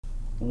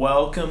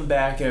Welcome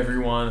back,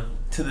 everyone,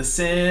 to the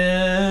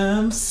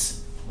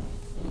Sims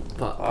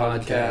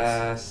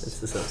Podcast. It's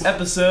this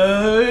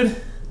episode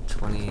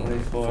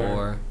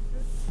 24.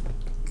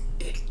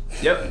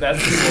 Yep,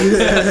 that's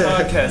the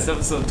podcast,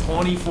 episode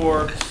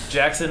 24.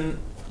 Jackson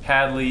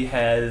Hadley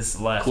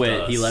has left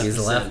Quit. us.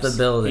 He's left the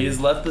building. He has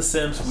left the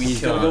Sims.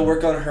 He's gonna go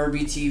work on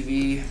Herbie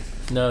TV.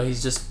 No,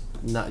 he's just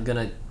not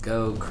gonna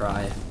go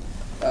cry.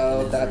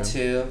 Oh, that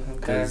too. Okay.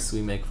 Because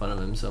we make fun of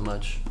him so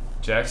much.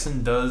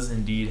 Jackson does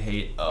indeed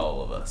hate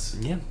all of us.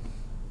 Yeah.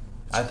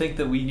 I think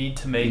that we need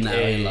to make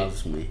he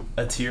loves me.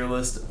 a tier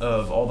list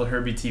of all the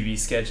Herbie TV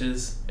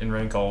sketches and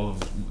rank all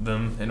of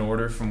them in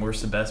order from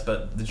worst to best,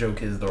 but the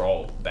joke is they're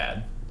all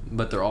bad.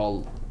 But they're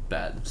all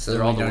bad. So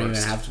they're we all the don't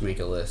worst. even have to make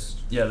a list.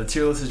 Yeah, the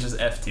tier list is just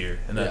F tier,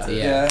 and that's it.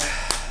 Yeah.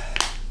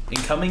 And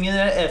coming in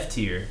at F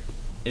tier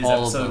is All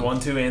of episode them. 1,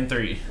 2, and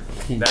 3.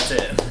 That's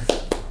it.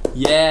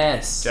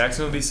 Yes.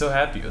 Jackson would be so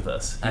happy with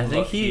us. I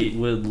think he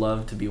would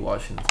love to be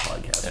watching this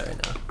podcast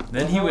right now.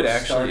 Then he would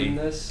actually starting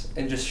this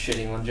and just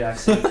shitting on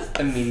Jackson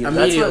immediately.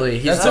 Immediately,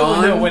 That's he's what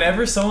we gone. do.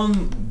 Whenever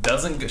someone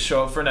doesn't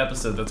show up for an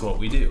episode, that's what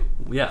we do.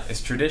 Yeah.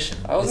 It's tradition.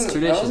 I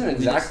wasn't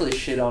exactly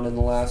shit on in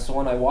the last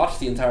one. I watched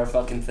the entire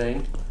fucking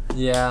thing.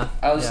 Yeah.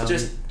 I was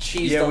just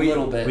cheesed a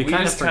little bit. We kinda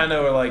just kind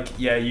of were like,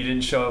 yeah, you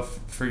didn't show up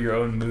for your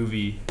own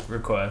movie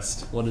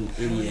request. What an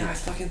Oh, idiot. yeah, I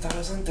fucking thought it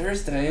was on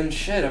Thursday and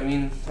shit. I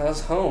mean, I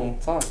was home.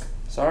 Fuck.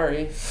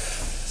 Sorry.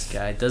 This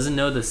guy doesn't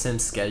know the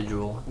Sims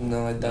schedule.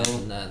 No, I don't.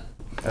 Imagine that.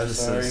 That's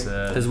so sorry.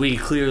 sad. Because we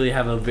clearly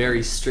have a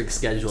very strict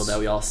schedule that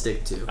we all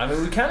stick to. I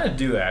mean, we kind of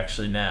do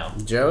actually now.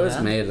 Joe has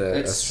Yeah. made a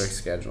It's- strict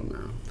schedule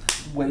now.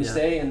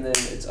 Wednesday and then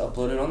it's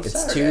uploaded on It's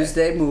Saturday.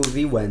 Tuesday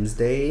movie,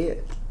 Wednesday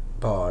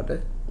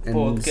pod, and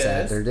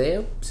Podcast.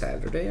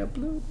 Saturday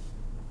upload,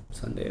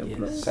 Sunday upload,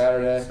 Yes.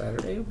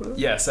 Saturday. upload.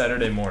 Yeah,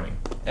 Saturday morning.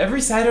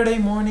 Every Saturday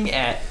morning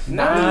at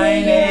 9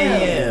 9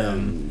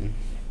 a.m.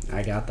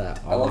 I got that.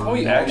 I love how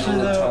we Actually, all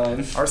the though,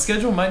 time. our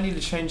schedule might need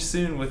to change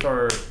soon with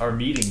our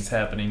meetings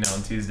happening now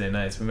on Tuesday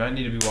nights. We might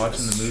need to be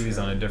watching the movies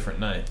on a different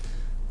night.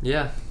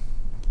 Yeah.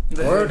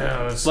 Or- Who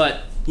knows?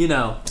 But,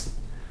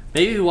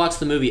 maybe we watch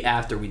the movie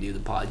after we do the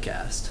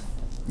podcast.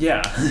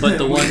 Yeah. But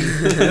the one...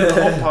 the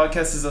whole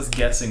podcast is us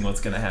guessing what's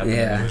going to happen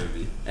Yeah. in the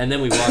movie. And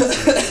then we watch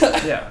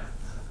it. Yeah.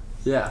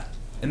 Yeah.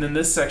 And then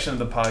this section of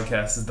the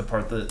podcast is the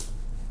part that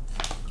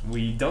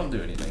we don't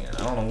do anything in.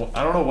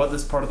 I don't know what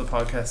this part of the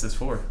podcast is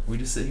for. We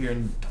just sit here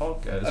and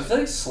talk, guys. I feel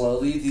like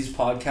slowly these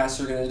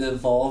podcasts are going to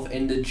evolve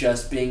into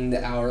just being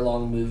the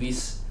hour-long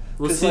movies.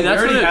 Well, 'Cause, see, like,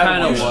 that's we what it already had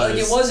kind one of of was. Like,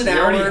 it was an we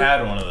hour. already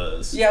had one of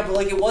those. Yeah, but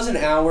like it was an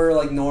hour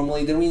like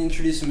normally. Then we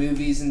introduced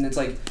movies and it's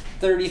like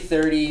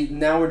 30-30.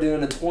 Now we're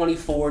doing a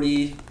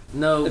 20-40.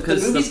 No, If the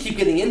because movies keep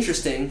getting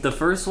interesting. the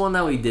first one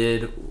that we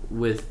did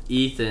with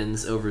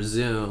Ethan's over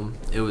Zoom,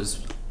 it was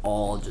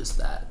all just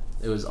that.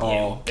 It was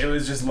all It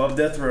was just Love,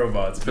 Death,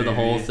 Robots, for the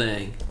whole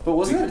thing. But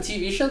wasn't that a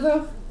TV show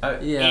though?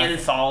 Yeah.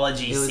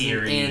 Anthology It was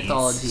series. an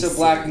anthology. So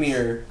Black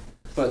Mirror.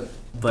 But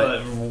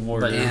But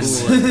more but than-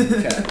 cooler.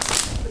 okay.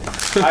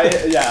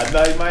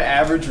 My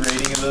average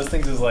rating of those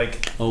things is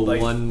like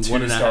one 2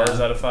 and a stars half.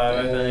 out of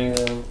 5, I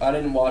think. I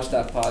didn't watch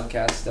that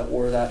podcast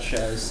or that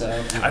show, so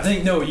I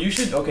think you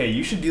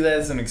should do that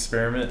as an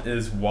experiment,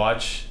 is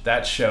watch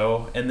that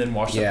show and then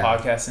watch the Yeah.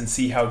 podcast and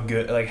see how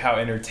good, like how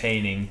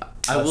entertaining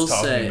I us will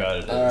talking say, about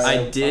it is.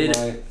 I did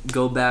might.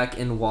 go back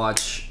and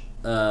watch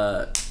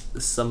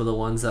some of the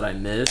ones that I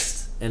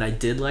missed, and I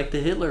did like the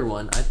Hitler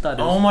one. I thought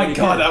it was Oh my pretty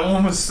god, good. that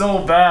one was so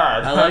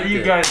bad. I How liked do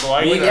you it. guys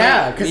like Well, that?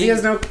 yeah, because Me-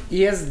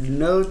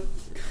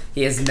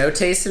 he has no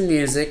taste in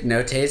music,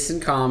 no taste in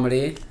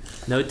comedy.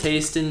 No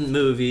taste in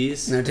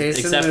movies. No taste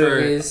in except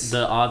movies. for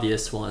the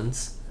obvious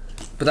ones.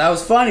 But that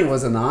was funny,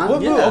 was it not?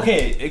 What Yeah.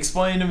 Okay,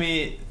 explain to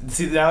me.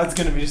 See, now it's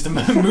gonna be just a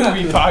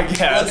movie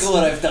podcast. Look at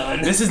what I've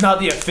done. This is not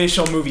the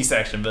official movie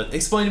section, but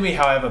explain to me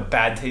how I have a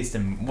bad taste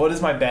in. What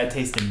is my bad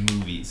taste in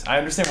movies? I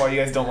understand why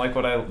you guys don't like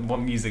what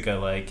music I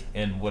like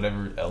and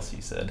whatever else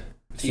you said.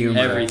 Humor.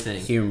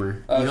 Everything.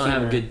 Humor. You don't humor.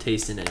 have good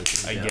taste in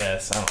anything. I Joe.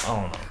 guess I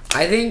don't know.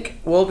 I think,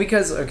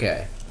 because,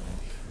 okay.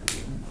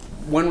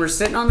 When we're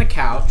sitting on the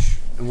couch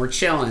and we're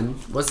chilling,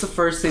 what's the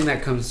first thing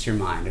that comes to your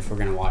mind if we're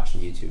going to watch a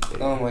YouTube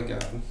video? Oh my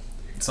god.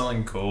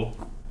 Something cool.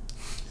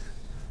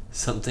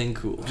 Something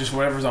cool. Just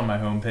whatever's on my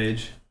homepage.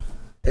 Is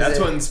That's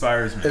it- what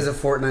inspires me. Is it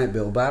Fortnite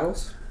build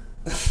battles?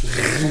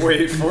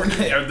 Wait,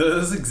 Fortnite? Are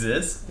those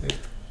exist?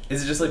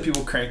 Is it just like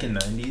people cranking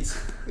 90s?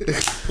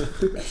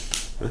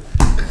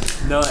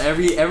 No,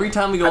 every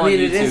time we go I mean,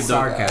 on YouTube, it is the-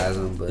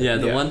 sarcasm, but... Yeah,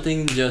 the Yeah. one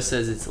thing Joe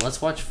says is,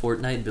 let's watch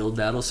Fortnite Build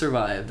Battle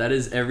Survive. That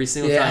is every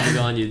single Yeah. time we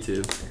go on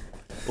YouTube.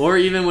 Or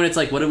even when it's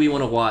like, what do we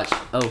want to watch?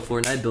 Oh,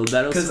 Fortnite Build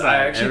Battle Because Survive.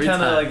 I actually every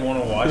kind of time. like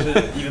want to watch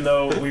it, even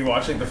though we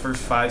watched like the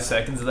first 5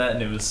 seconds of that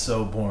and it was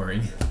so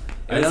boring.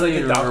 I It was don't like a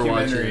even remember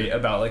documentary watching it.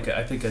 about like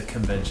I think a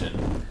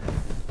convention.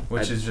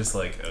 which is just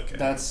like okay.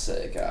 That's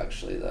sick,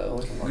 actually, though.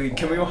 Like, I'm not gonna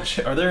Can we lie. watch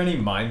it? Are there any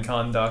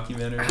Minecon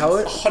documentaries?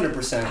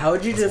 100%. How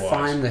would you Let's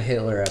define watch. the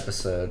Hitler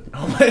episode?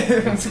 Oh my!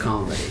 It's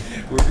comedy.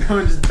 We're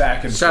going just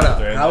back and Shut forth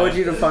up. right How now. would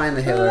you define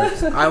the Hitler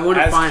episode? I would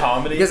As define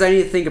comedy? because I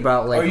need to think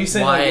about like Are you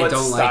saying why like, I what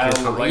don't style, like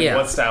your comedy. like Yeah.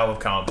 what style of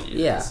comedy it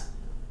Yeah. is?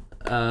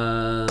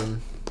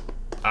 Um,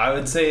 I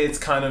would say it's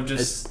kind of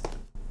just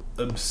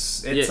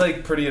it's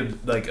like pretty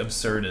like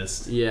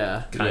absurdist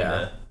yeah. kind of,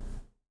 Yeah.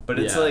 but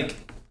it's Yeah. like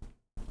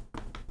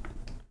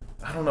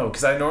I don't know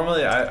because I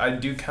normally I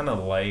do kind of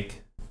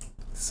like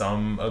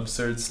some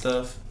absurd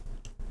stuff.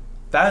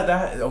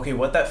 That okay,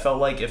 what that felt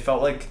like? It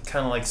felt like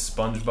kind of like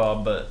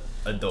SpongeBob, but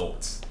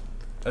adult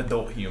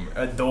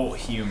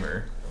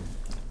humor.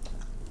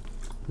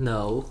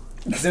 No.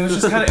 'Cause it was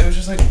just kind of it was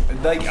just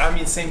like I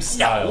mean same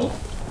style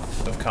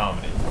of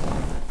comedy.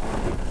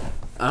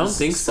 I don't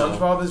think so.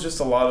 SpongeBob is just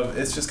a lot of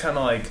it's just kind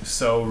of like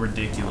so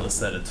ridiculous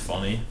that it's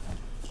funny.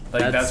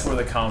 Like that's where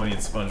the comedy in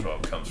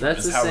SpongeBob comes from. That's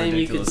is the how same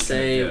you could ridiculous can it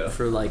say go.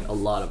 for like a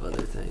lot of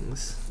other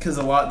things. Because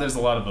there's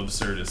a lot of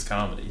absurdist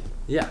comedy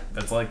Yeah.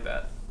 that's like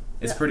that.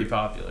 It's Yeah. pretty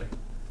popular.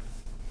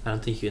 I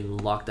don't think you can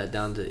lock that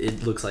down to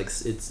it looks like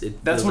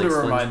it. That's feels what like it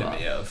reminded SpongeBob.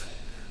 me of.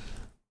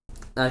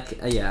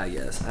 Yeah, I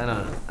guess. I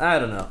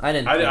don't know. I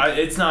didn't.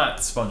 It's not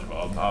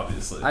SpongeBob,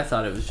 obviously. I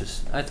thought it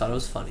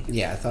was funny.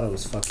 Yeah, I thought it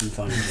was fucking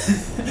funny.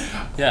 Bro.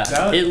 Yeah.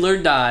 That- Hitler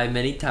died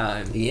many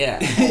times. Yeah.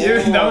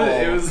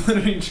 it was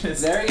literally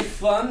just Very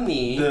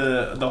funny.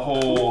 the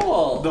whole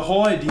Cool. the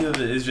whole idea of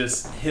it is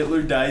just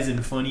Hitler dies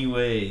in funny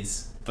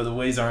ways, but the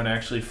ways aren't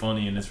actually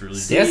funny, and it's really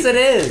Yes, it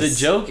is.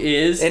 The joke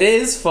is It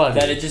is funny.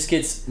 that it just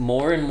gets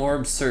more and more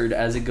absurd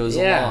as it goes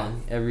Yeah.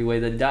 along. Every way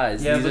that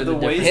dies. Yeah, These but are the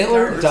ways different-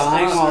 Hitler Hitler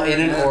dying while in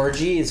an Yeah.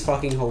 orgy is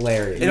fucking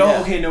hilarious. It all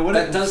okay. No, what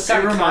That it, does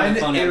sound it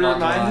reminded kinda funny, it I'm not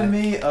gonna reminded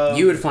me of.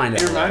 You would find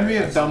it It reminded me of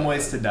hilarious. Dumb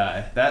Ways to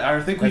Die. That I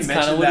think we That's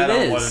kinda mentioned what that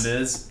it on what is.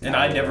 it is, and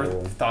I never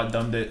No. thought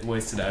Dumb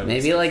Ways to Die. Was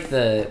Maybe like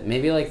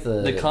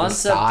the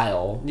concept-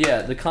 style.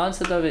 Yeah, the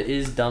concept of it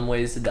is dumb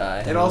ways to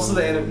die. and also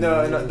the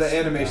the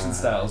animation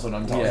style is what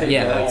I'm talking about.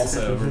 Yeah. That Yeah.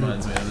 also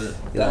reminds me of it.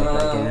 You like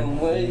that game?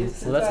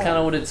 Well, that's kind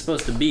of what it's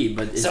supposed to be,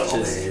 but it's So-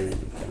 just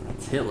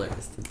it's Hitler.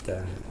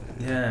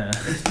 Yeah.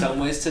 Dumb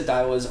Ways to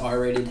Die was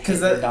R-rated. Because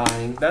Hitler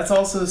dying. that's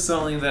also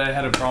something that I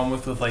had a problem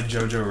with like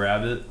Jojo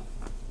Rabbit.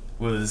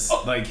 Was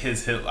like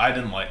his hit.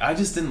 I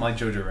just didn't like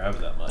Jojo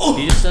Rabbit that much.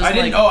 He just doesn't I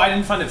didn't. like. I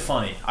didn't find it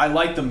funny. I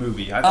liked the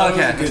movie. I thought Okay,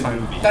 it was a that's good fine.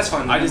 movie. That's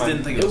fine. I just Never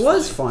didn't mind. think It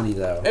was funny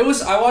though. It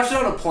was. I watched it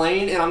on a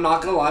plane, and I'm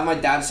not gonna lie, my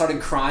dad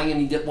started crying, and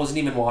he wasn't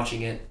even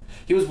watching it.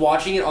 He was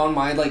watching it on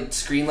my like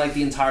screen like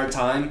the entire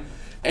time,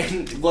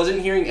 and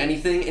wasn't hearing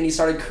anything. And he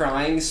started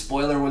crying.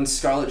 Spoiler: when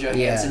Scarlett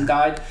Johansson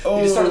died,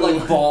 he just started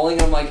like bawling.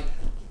 I'm like,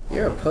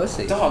 You're a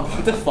pussy. dog,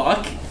 what the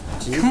fuck?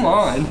 Jesus. Come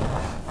on.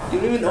 You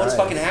don't even know what's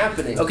Christ. fucking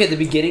happening. Okay, the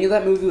beginning of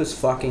that movie was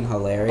fucking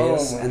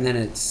hilarious, Oh my- and then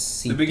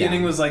it's The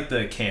beginning was like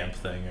the camp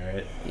thing,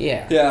 right?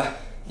 yeah. Yeah.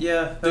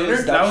 Yeah, The that was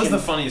introduction- the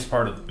funniest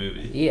part of the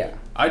movie. Yeah.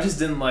 I just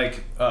didn't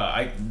like.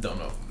 I don't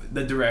know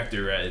the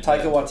director, right?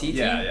 Taika Waititi?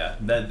 Yeah.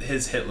 That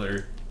his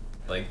Hitler,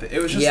 like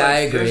it was just. Yeah, like, I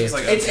it was agree. just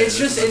like, It's okay, just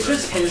this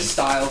is his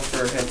style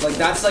for him. Like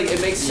that's like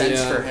it makes sense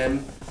Yeah. for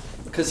him,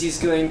 because he's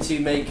going to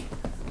make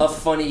a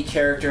funny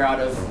character out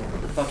of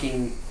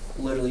fucking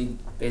literally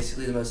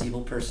basically the most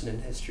evil person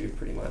in history,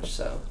 pretty much.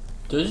 So.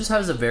 Joe just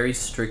has a very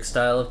strict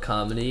style of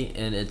comedy,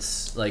 and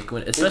it's like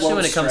especially won't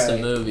when it comes stray.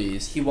 to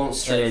movies. He won't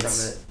stray from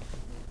It's- it.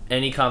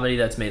 Any comedy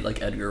that's made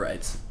like Edgar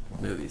Wright's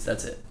movies.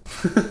 That's it.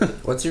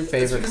 What's your It's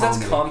favorite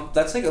because comedy?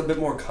 that's like a bit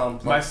more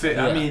complex.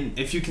 Yeah. I mean,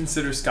 if you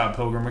consider Scott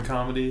Pilgrim a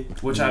comedy,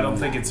 which I don't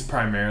think it's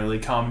primarily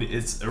comedy,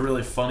 it's a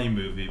really funny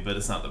movie, but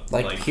it's not the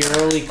like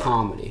purely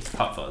comedy.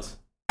 Hot Fuzz.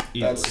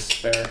 Easily. That's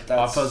fair. Hot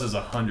That's, Fuzz is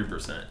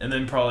 100%, and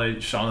then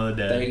probably Shaun of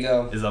the Dead there you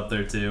go. is up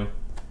there too,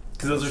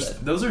 because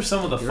those are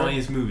some of the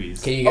funniest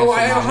movies. Can you Oh, guess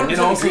I your 100% mine? And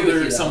also, agree with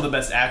they're you, some of though. the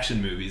best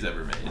action movies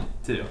ever made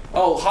too.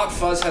 Oh, Hot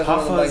Fuzz has Hot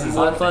one of Fuzz like is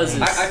more- Hot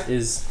Fuzz I-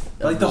 is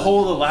Like the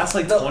last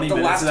like the 20 the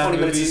minutes last of that 20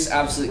 movie. minutes is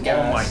absolute Oh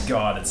gas. my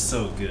god, it's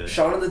so good.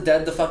 Shaun of the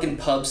Dead, the fucking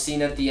pub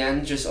scene at the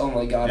end, just oh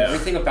my god, Yeah.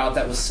 everything about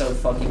that was so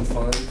fucking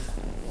fun.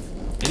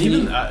 And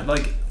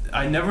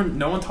even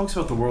no one talks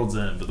about The World's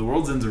End, but The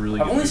World's End's a really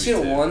I've good only movie seen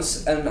it too.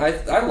 once, and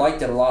I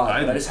liked it a lot, but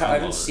I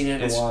haven't love seen it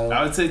in a It's- while.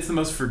 I would say it's the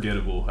most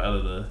forgettable out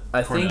of the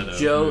I think Cornetto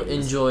Joe movies.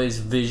 enjoys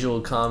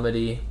visual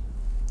comedy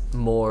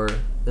more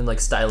than like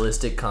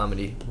stylistic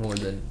comedy more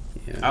than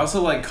I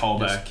also like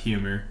callback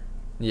humor.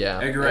 yeah.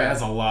 Edgar Wright Yeah.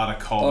 has a lot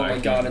of callback Oh my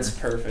god, humor. it's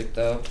perfect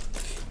though.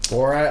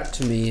 Borat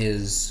to me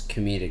is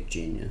comedic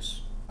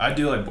genius. I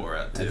do like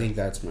Borat too. I think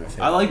that's my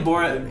favorite. I like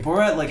Borat.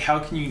 Borat, like, how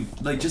can you,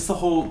 like, just the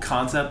whole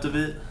concept of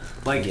it.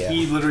 Like, Yeah.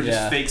 he literally Yeah.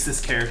 just fakes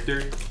this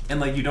character, and,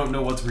 like, you don't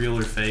know what's real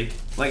or fake.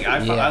 Like, I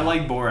Yeah.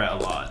 like Borat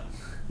a lot.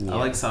 Yeah. I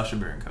like Sacha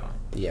Baron Cohen.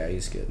 Yeah,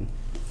 he's good.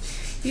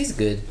 He's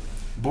good.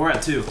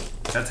 Borat 2.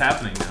 That's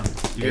happening now.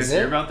 You Is guys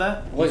hear it? about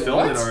that? Wait, we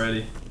filmed what? it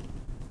already.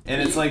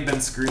 And it's, like,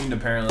 been screened,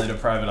 apparently, to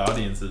private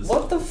audiences.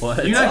 What the What? fuck?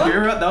 Did you not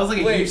hear about that? Was, like,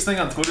 a Wait. huge thing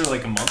on Twitter,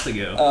 like, a month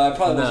ago. I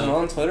probably No. wasn't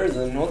on Twitter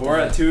then. What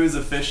Borat the 2 is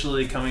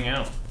officially coming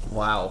out.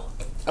 Wow.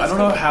 I don't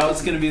know how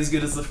it's gonna be as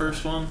good as the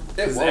first one.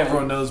 Because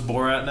everyone knows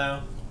Borat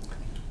now.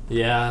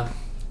 Yeah.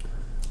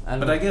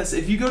 But I guess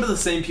if you go to the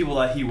same people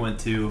that he went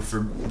to for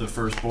the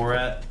first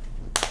Borat,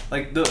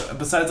 like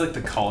besides like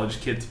the college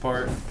kids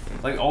part,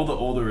 like all the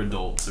older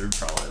adults are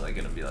probably like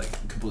gonna be like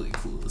completely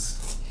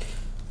clueless.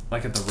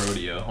 Like at the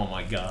rodeo, oh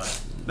my god,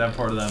 that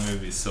part of that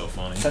movie is so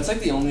funny. That's like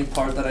the only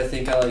part that I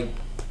think I like.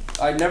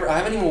 I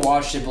haven't even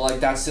watched it, but like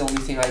that's the only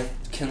thing I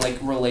can like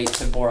relate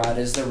to Borat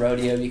is the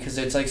rodeo, because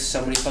it's like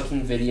so many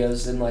fucking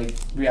videos and like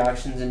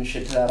reactions and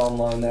shit to that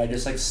online that I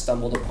just like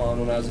stumbled upon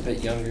when I was a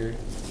bit younger.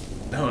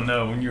 Oh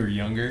no, when you were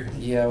younger?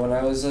 Yeah, when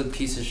I was a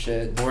piece of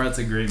shit. Borat's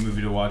a great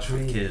movie to watch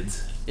with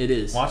kids. It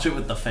is. Watch it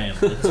with the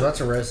family. I was about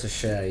to roast the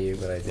shit out of you,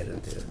 but I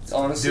didn't do it.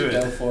 Honestly, Do it.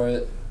 go for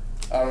it.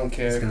 I don't I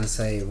care. was gonna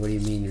say, what do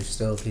you mean you're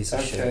still a piece of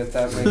Okay, shit?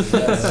 that makes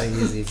That's sense. like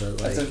easy, but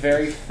That's a like.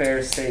 very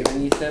fair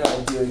statement, Ethan.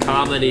 I do agree.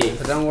 Comedy.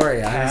 But don't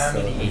worry, I'm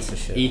still a Comedy. piece of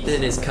shit.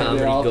 Ethan is We're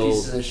comedy all gold.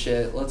 pieces of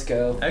shit. Let's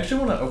go. I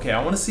actually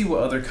I want to see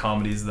what other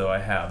comedies though I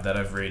have that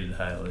I've rated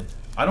highly.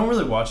 I don't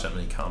really watch that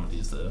many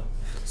comedies though.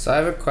 So I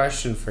have a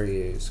question for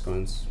you,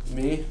 Sqwintz.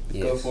 Me?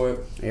 Yes. Go for it.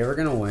 Are you ever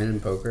gonna win in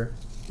poker?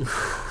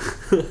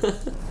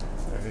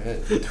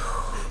 Alright.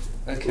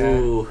 Okay.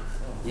 Ooh.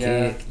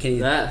 Yeah. Can you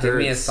That give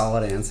me a hurts.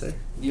 solid answer?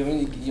 You want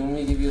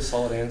me to give you a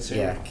solid answer?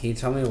 Yeah. Can you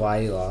tell me why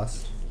you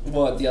lost?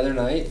 What, the other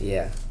night?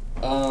 Yeah.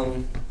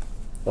 Um,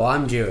 Well,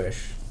 I'm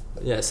Jewish,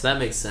 Yeah, so that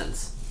makes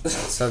sense.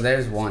 so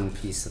there's one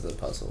piece of the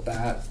puzzle.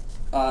 that.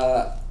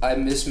 I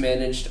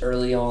mismanaged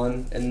early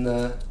on in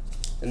the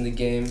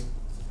game.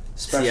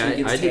 Especially See,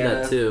 against I did Hannah.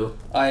 that too.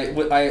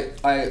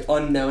 I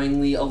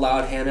unknowingly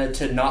allowed Hannah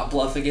to not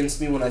bluff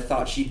against me when I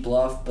thought she'd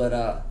bluff,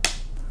 but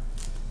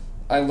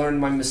I learned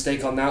my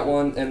mistake on that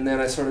one, and then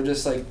I sort of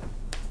just like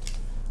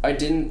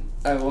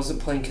I wasn't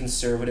playing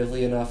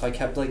conservatively enough. I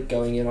kept like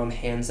going in on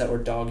hands that were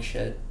dog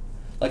shit.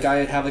 Like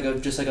I'd have like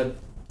a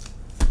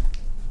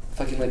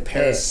fucking like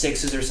pair of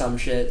sixes or some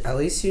shit. At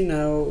least you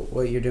know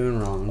what you're doing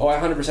wrong. Oh, I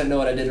 100% know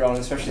what I did wrong,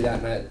 especially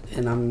that night.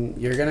 And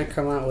you're gonna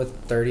come out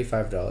with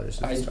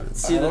 $35 next time.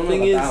 See, I the don't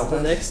thing know is,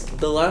 about that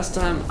the last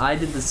time I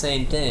did the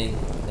same thing,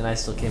 and I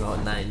still came out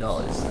with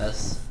 $9.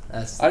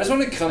 That's. I just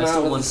want to come I out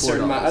still with won a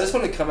certain $4. amount. I just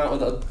want to come out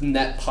with a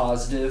net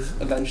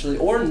positive eventually,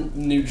 or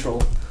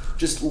neutral.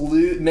 Just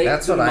make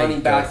That's the what I money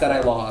go back that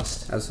I for.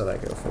 lost. That's what I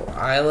go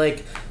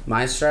for.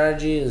 My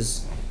strategy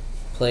is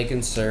play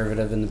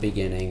conservative in the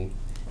beginning,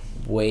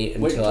 wait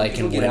until until I can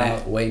people get win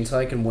out. wait until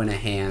I can win a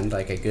hand,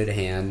 like a good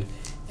hand,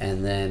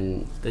 and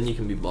then Then you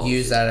can be ballsy.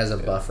 use that as a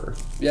buffer.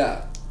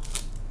 Yeah.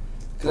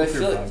 Because I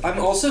feel like I'm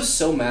also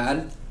so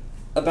mad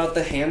about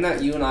the hand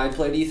that you and I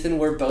played, Ethan,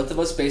 where both of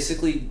us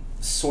basically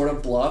sort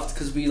of bluffed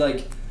because we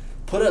like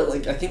put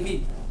I think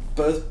we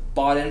both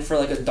bought in for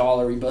like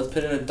 $1. We both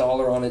put in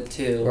 $1 on it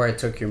too. Or I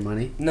took your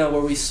money. No,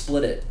 where we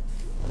split it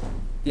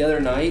the other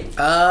night.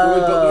 Oh.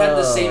 Where we had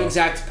the same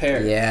exact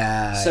pair.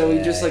 Yeah. So we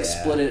yeah, just like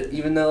yeah. split it,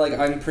 even though like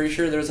I'm pretty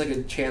sure there's like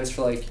a chance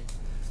for like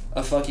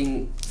a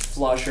fucking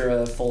flush or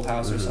a full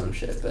house or some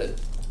shit, but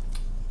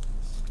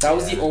that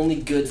was the only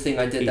good thing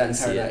I did that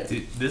entire night.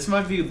 Dude, this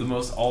might be the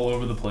most all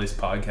over the place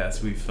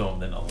podcast we've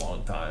filmed in a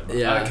long time.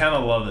 Yeah. I kind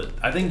of love it.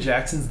 I think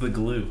Jackson's the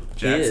glue.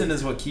 Jackson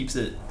is what keeps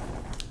it.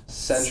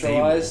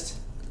 Centralized.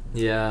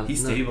 Yeah. He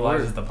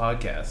stabilizes the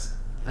podcast.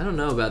 I don't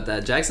know about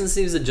that. Jackson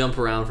seems to jump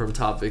around from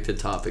topic to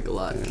topic a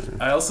lot.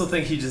 I also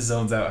think he just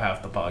zones out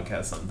half the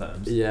podcast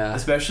sometimes. Yeah.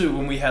 Especially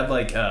when we had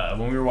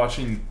when we were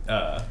watching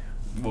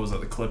what was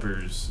that, the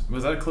Clippers?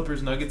 Was that a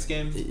Clippers Nuggets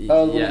game?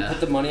 Oh, when we yeah. put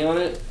the money on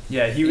it.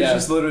 Yeah, he was Yeah.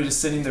 just literally just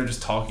sitting there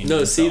just talking. No,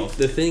 to see, himself.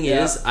 the thing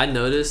Yeah. is, I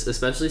noticed,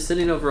 especially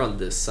sitting over on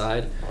this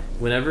side,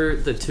 whenever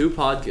the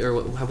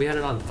have we had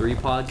it on 3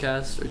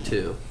 podcasts or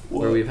 2,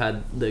 where What? we've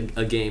had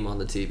a game on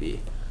the TV?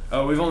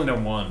 Oh, we've only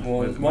done one.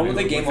 One with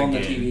the game on the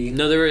TV.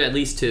 No, there were at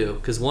least 2,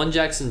 because one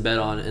Jackson bet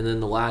on, and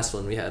then the last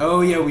one we had. Oh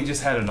yeah, we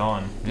just had it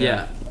on.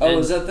 Yeah. Oh, And-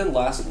 was that the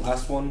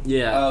last one?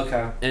 Yeah. Oh,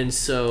 okay. And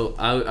so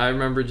I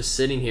remember just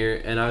sitting here,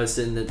 and I was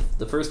sitting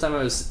the first time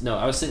I was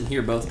sitting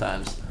here both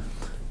times,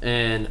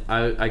 and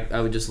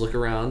I would just look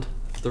around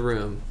the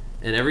room,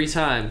 and every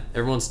time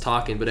everyone's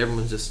talking, but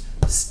everyone's just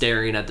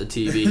staring at the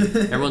TV.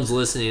 Everyone's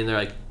listening, and they're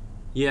like,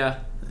 yeah,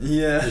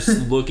 Yeah.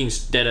 just looking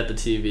dead at the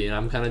TV, and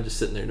I'm kind of just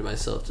sitting there to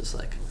myself, just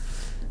like,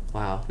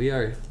 wow, we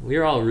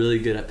are all really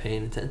good at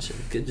paying attention.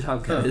 Good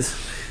job, guys.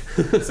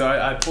 So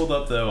I pulled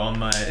up though on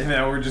my.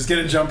 Now we're just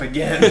gonna jump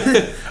again.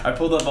 I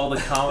pulled up all the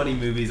comedy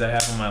movies I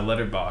have on my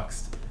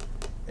Letterboxd,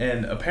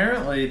 and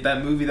apparently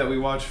that movie that we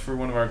watched for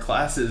one of our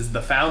classes,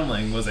 The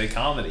Foundling, was a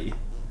comedy.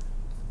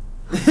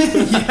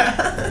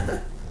 Yeah.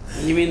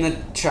 You mean the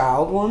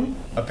child one?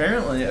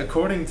 Apparently,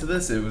 according to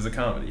this, it was a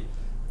comedy.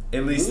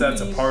 At least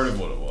that's a Movies. part of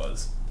what it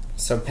was.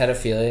 So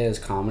pedophilia is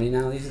comedy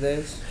now these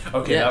days?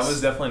 Okay, Yes. that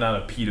was definitely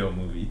not a pedo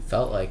movie.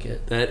 Felt like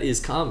it. That is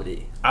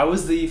comedy.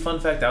 Fun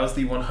fact, I was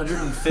the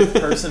 105th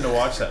person to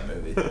watch that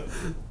movie.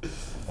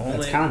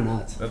 That's kind of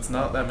nuts. That's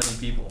not that many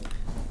people.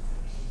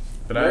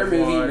 But Rare I've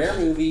movie, watched rare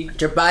movie.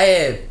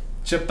 Jabayev!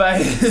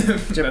 Chapayev.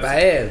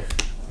 Jabayev!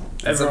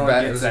 That's a Everyone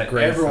bad- gets it was a that.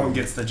 great Everyone film.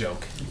 gets the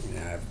joke.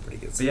 Yeah, pretty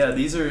good. So yeah,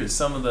 these are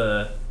some of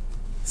the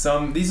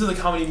These are the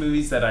comedy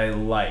movies that I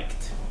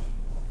liked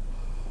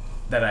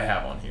that I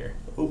have on here.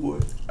 Oh boy.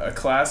 A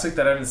classic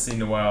that I haven't seen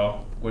in a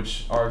while,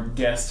 which our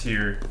guest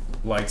here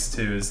likes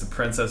too, is The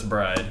Princess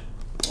Bride.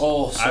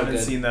 Oh, so I haven't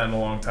good. seen that in a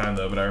long time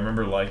though, but I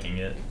remember liking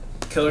it.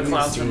 Killer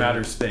Clowns from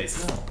Outer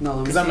Space. No, let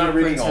me 'Cause see I'm not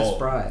reading Princess all-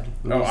 Bride.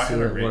 Let Oh, me I see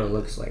haven't what read it it.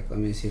 looks like. Let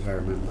me see if I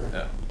remember.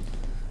 Yeah.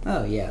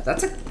 Oh yeah,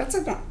 that's a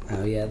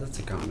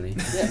comedy.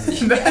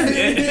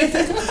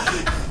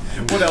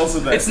 What else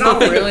is that? It's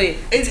not really.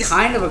 It's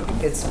kind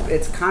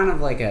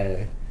of like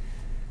a.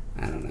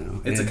 I don't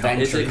know. It's an a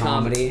comedy. adventure It's a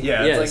comedy.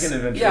 Yeah, Yes. it's like an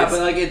adventure. Yeah, It's-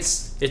 but like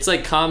it's It's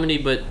like comedy,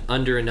 but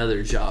under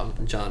another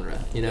genre.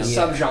 You know, a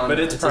Yeah. subgenre. But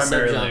it's it's a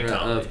primarily a subgenre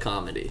comedy. of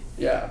comedy.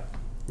 yeah.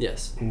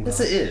 Yes. Yes,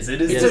 it is.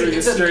 It is. Yeah.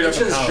 It's a straight it's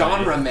up a just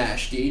comedy. genre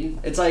mesh, dude.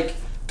 It's like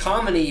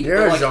comedy. You're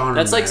but a like, genre.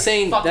 That's like mash.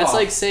 saying. Fuck That's off.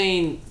 like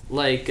saying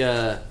like.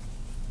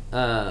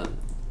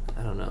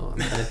 I don't know. I'm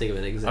trying to think of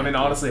an I example. mean,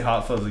 honestly,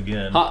 Hot Fuzz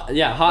again. Hot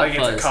like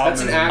Fuzz. it's a comedy,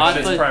 That's an but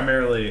action. it's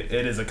primarily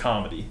it is a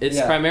comedy. It's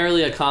Yeah.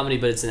 primarily a comedy,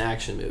 but it's an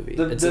action movie.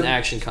 It's an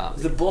action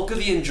comedy. The bulk of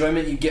the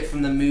enjoyment you get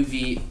from the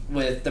movie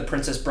with The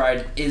Princess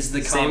Bride is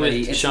the Same comedy.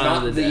 with It's Shaun not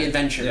of the the Dead.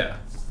 adventure. Yeah.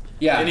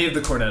 Yeah. Any of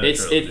the Cornetto It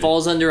trilogy.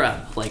 falls under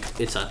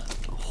it's a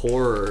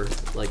horror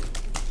like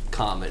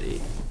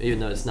comedy, even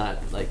though it's not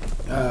like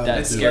that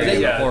it's scary. scary, of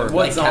a yeah. horror.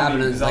 What like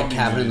zombie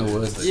Cabin in the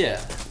movies? Woods. Yeah,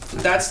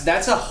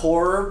 That's a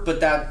horror, but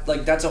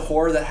that's a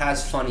horror that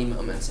has funny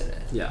moments in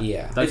it. yeah,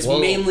 Yeah. That's It's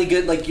mainly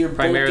good. Like your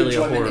primarily a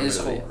bulk enjoyment horror is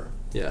movie. horror.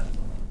 yeah,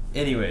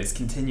 Anyways,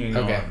 continuing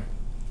Okay. on.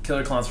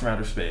 Killer Clowns from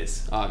Outer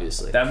Space.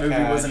 obviously. That movie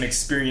was Cash. an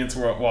experience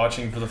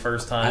watching for the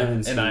first I time, haven't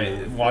and seen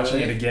that. watching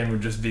Really? it again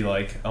would just be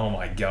like, oh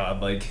my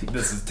god, like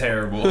this is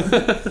terrible.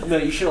 No,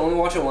 you should only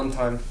watch it one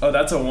time. Oh,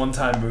 that's a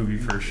one-time movie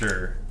for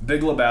sure.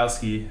 Big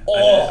Lebowski.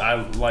 Oh!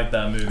 I like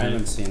that movie. I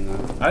haven't seen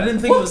that. I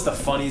didn't think it was the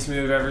funniest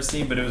movie I've ever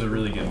seen, but it was a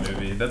really good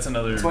movie. That's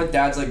another. It's my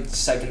dad's like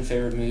second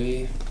favorite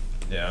movie.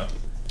 Yeah.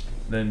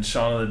 Then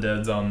Shaun of the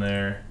Dead's on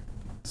there.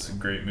 It's a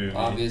great movie.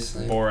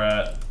 Obviously.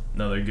 Borat,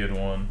 another good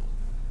one.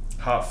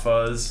 Hot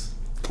Fuzz,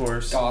 of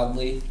course.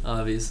 Godly.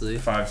 Obviously,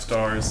 5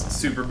 stars.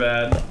 Super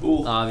bad.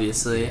 Ooh.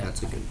 obviously. Yeah,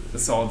 that's a good movie. A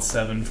solid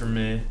 7 for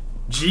me.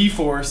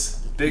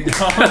 G-Force, big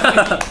comedy.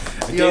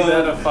 I gave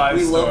that a 5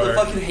 we star. love the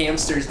fucking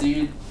hamsters,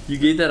 dude. You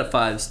gave that a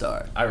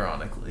 5-star.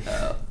 Ironically.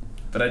 Oh.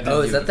 But I did Oh,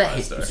 give is that it the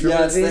 5 stars.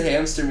 Yeah, it's the movie?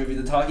 hamster movie,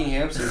 the talking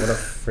hamster. What a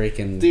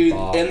freaking Dude,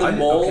 bop. and the I-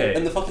 mole, okay.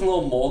 and the fucking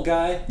little mole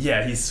guy.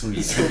 Yeah, he's sweet.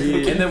 He's so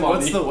fucking and then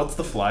funny. what's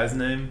the fly's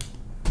name?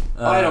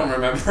 I don't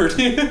remember,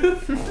 dude.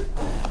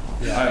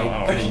 I don't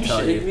Are know. you tell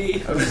shitting you.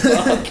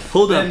 me?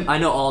 Hold Then- up, I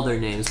know all their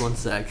names. One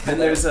sec. And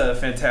there's a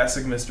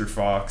Fantastic Mr.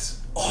 Fox,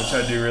 which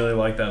I do really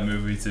like that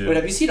movie too. Wait,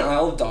 have you seen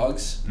Isle of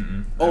Dogs?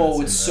 Mm-mm, I Oh,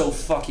 haven't it's seen so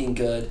fucking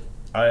good.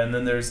 that. And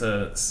then there's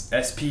a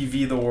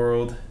SPV The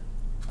World,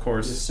 of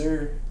course. Yes,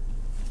 sir.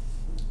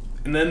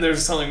 And then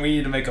there's something we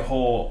need to make a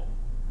whole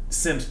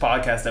Sims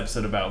podcast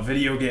episode about,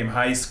 Video Game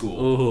High School.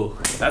 Ooh,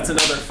 That's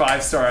another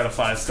 5 star out of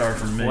 5 star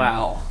for me.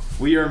 wow.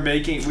 We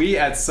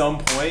at some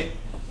point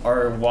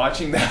are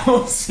watching that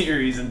whole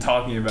series and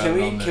talking about Can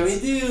it on we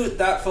this. do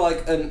that for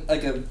like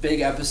a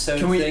big episode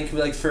Can we- thing? Can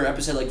we like for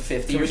episode like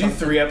 50 Can or we do something?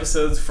 3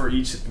 episodes for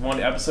each, 1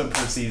 episode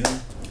per season?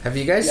 Have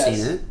you guys Yes.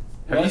 seen it?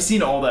 Have What? you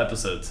seen all the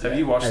episodes? Have Yeah.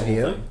 you watched Have the whole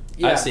you? thing?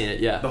 Yeah. I've seen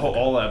it. Yeah. The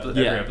whole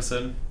every Yeah.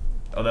 episode.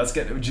 Oh, that's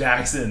good.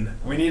 Jackson.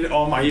 We need.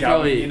 Oh my He god.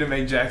 probably- We need to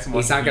make Jackson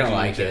watch. He's not gonna VHS.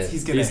 like it.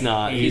 He's gonna. He's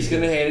not. hate He's it.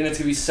 gonna hate it. It's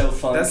gonna be so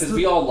fun That's because the-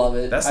 we all love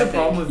it. That's I the think.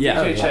 problem with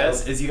Yeah.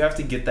 VHS is you have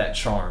to get that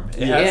charm.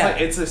 It Yeah.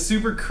 has it's a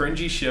super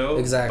cringy show,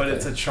 Exactly. but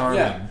it's a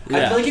charming. Yeah. I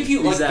Yeah. feel like if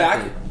you look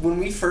Exactly. back when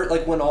we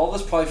first when all of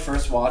us probably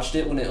first watched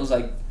it when it was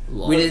like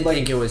We didn't like-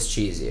 think it was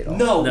cheesy at all.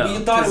 no, No. we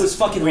thought it was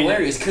fucking We-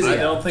 hilarious because I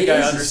don't think I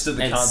is, understood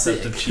the and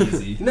concept of sick.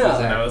 cheesy. No.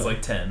 when I was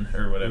like 10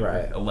 or whatever,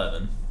 Right.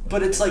 11.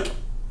 but it's like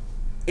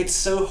it's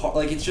so hard.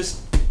 Like it's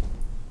just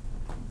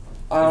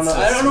I don't It's know.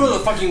 so I don't know what sweet.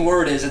 the fucking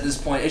word is at this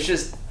point. It's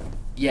just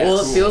yes. Well,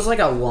 it feels like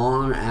a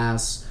long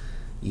ass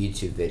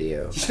YouTube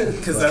video.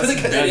 Because That's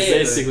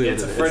basically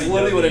it's a what it is. Freddie It's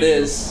literally what it W.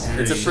 is.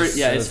 It's a It's Fre-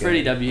 yeah, so it's good.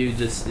 Freddie W.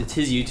 Just it's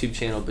his YouTube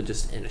channel, but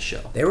just in a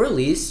show. They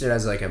released it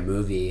as like a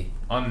movie.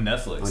 on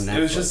Netflix. On It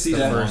was just Netflix, the season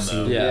 1 first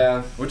though. season.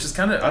 Yeah. Which is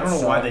kind of I don't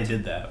That know why they sucked.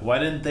 did that. Why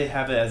didn't they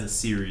have it as a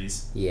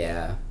series?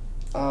 Yeah.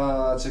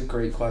 That's a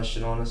great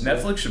question, honestly.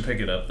 Netflix should pick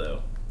it up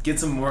though. Get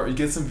some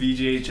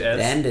VGHS. It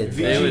ended.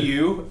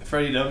 VGU.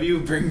 Freddie W.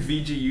 Bring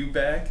VGU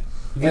back.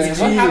 Wait,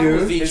 what happened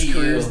with His VGU?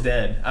 career's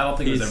dead. I don't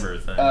think it was He's- ever a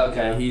thing.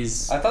 Okay. Yeah,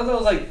 he's I thought that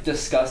was like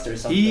disgust or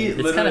something. He It's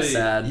kinda literally,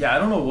 sad. Yeah, I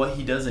don't know what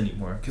he does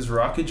anymore because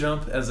Rocket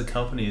Jump as a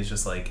company is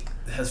just like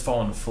has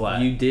fallen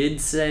flat. You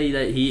did say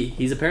that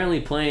he's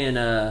apparently playing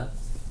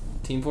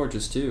Team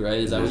Fortress 2, right?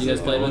 Is that what you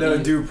guys played with? No,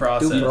 him? Due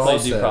Process. Due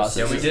Played Due Process. Process.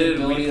 Yeah, we He's the did.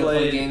 ability We to play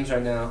played. games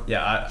right now.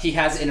 Yeah, He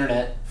has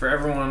internet. for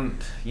everyone,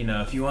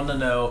 if you want to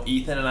know,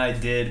 Ethan and I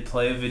did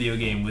play a video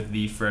game with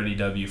the Freddie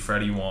W.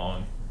 Freddie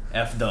Wong,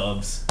 F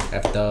Dubs.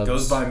 F dubs.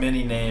 Goes by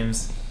many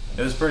names.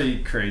 It was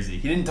pretty crazy.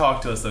 He didn't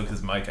talk to us though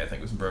because Mike I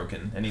think was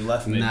broken and he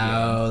left me.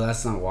 No,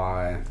 that's not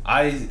why.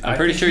 I'm I'm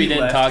pretty sure he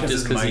didn't left talk just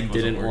his because he mic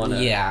wasn't didn't working. want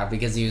to. Yeah,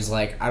 because he was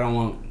like, I don't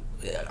want.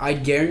 I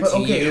guarantee But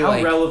okay, you, how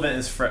like, relevant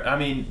is Fred? I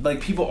mean,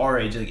 like people our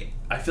age, like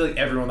I feel like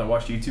everyone that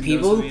watched YouTube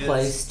People knows who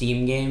play is.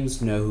 Steam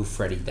games know who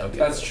Freddy W.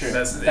 That's true.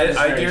 That is very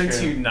I guarantee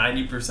true. you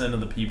 90% of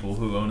the people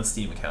who own a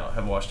Steam account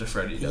have watched a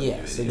Freddy W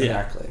Yes, video.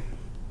 exactly.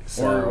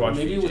 Or watch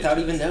maybe VHS. without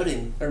even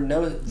noting or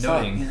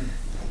Noting.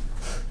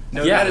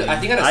 Yeah, I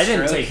think I I had a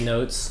didn't stroke. take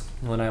notes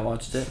when I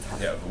watched it.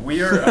 Yeah,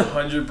 we are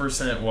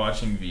 100%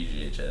 watching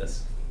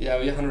VGHS. Yeah,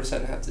 we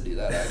 100% have to do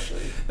that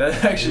actually.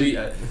 That actually,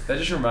 that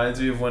just reminds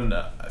me of when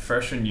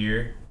freshman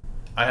year,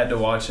 I had to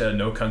watch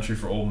No Country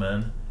for Old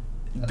Men.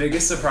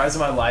 Biggest surprise of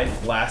my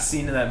life, last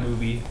scene in that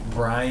movie,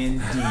 Brian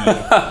D.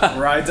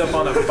 rides up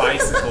on a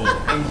bicycle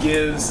and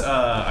gives,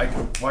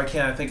 why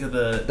can't I think of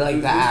the, Like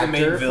who's the actor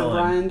main for villain?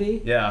 Brian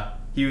D? Yeah,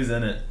 he was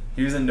in it.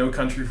 He was in No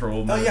Country for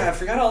Old Oh Men. yeah, I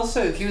forgot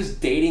also he was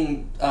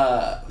dating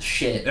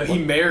shit. No, he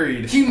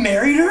married He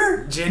married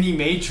her? Jenny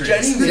Matrix.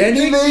 Jenny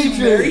Jenny Matrix.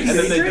 He married And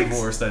then they Matrix?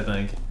 divorced, I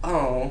think.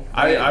 Oh.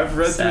 I've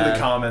read through Sad. the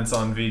comments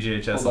on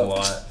VGHS Hold a up.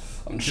 lot.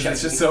 I'm Because checking.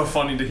 it's just so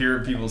funny to hear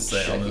what people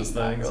say on those checking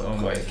that things. real Oh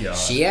my quick. god.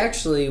 She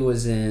actually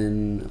was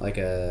in like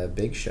a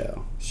big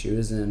show. She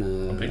was in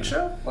A big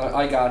show?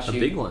 I got A you.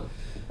 big one.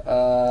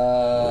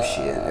 Oh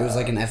shit! It was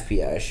like an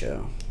FBI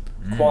show.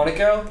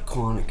 Quantico.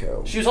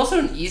 Quantico. She was also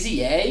in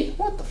Easy A.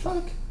 What the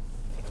fuck?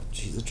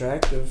 She's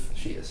attractive.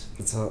 She is.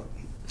 That's all.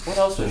 What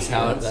else was she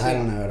How in? it's- I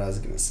don't know what I was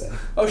gonna say.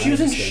 Oh, she I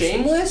was in just gonna say she's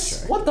Shameless?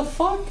 attractive. What the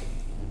fuck?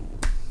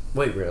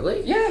 Wait,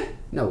 really? Yeah.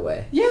 No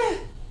way. Yeah.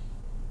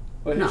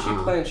 Wait, who's she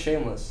Nuh-uh. playing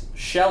Shameless?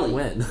 Shelly.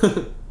 When?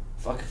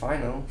 Fuck if I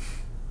know.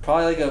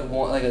 Probably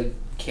like a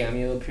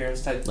cameo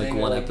appearance type Like thing.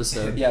 or one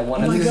episode? Yeah,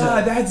 one Oh my episode.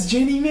 god, that's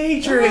Jenny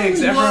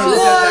Matrix! Whoa! Everyone said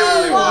that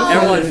when they watched it.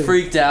 Everyone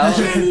freaked out.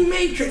 Jenny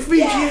Matrix.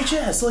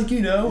 VGHS, like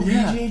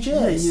Yeah.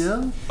 VGHS. You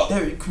know?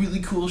 They're a really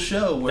cool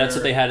show. Where, That's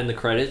what they had in the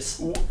credits.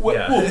 What?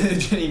 Yeah,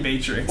 Jenny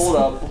Matrix. Hold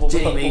up.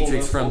 Jenny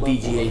Matrix from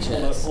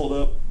BGHS. Hold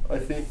up. I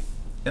think.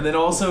 And then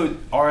also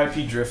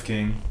R.I.P. Drift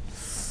King.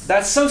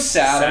 That's so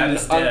sad. Sad I'm-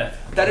 as I'm- death.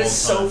 That All is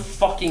so time.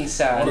 fucking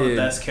sad. One of the Dude,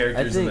 best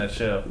characters I in think- that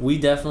show. We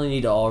definitely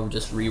need to all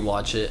just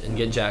rewatch it and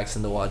get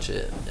Jackson to watch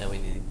it, and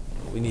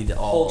we need to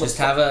all. Hold Just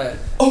have a.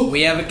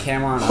 We have a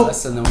camera on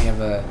us, and then we have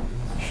a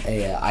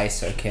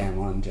ISO cam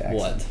on Jackson.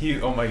 What?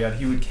 Oh my god,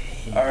 he would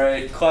hate.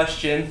 Alright,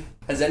 question.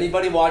 Has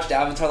anybody watched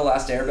Avatar The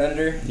Last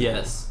Airbender?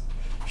 Yes.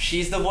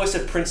 She's the voice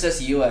of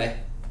Princess Yue.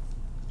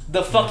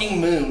 The fucking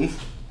moon.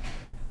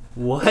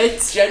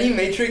 What? Jenny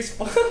Matrix.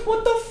 What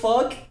the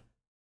fuck?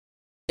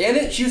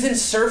 And she was in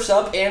Surf's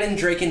Up and in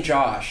Drake and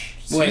Josh.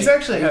 She's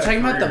actually are you had a talking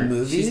about the career.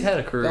 movie? She's had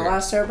a career. The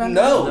Last Airbender?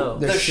 No,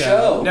 The the show.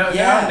 show. Now,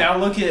 yeah. now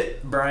look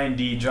at Brian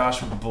D.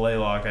 Josh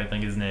Blaylock, I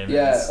think his name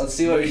Yeah, is. let's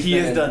see what he's he been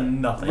has in.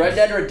 done nothing. Red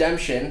Dead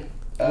Redemption.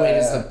 Wait,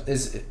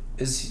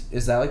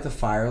 is that like the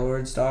Fire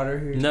Lord's daughter?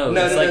 Who you're No,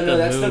 No, it's no, like no, the no.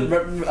 That's moon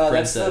that's the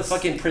princess.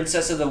 fucking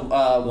princess of the The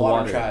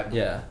water tribe.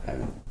 Yeah. I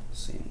haven't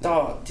seen.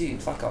 Oh,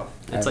 dude, fuck off.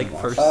 It's like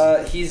haven't watched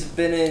first. He's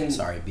been in.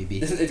 Sorry,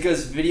 BB. It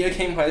goes Video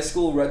Game High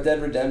School, Red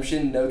Dead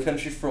Redemption, No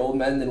Country for Old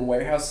Men, then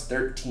Warehouse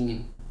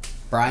 13.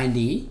 Brian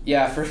D.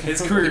 Yeah, for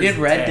His career He did is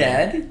Red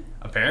dead. Dead.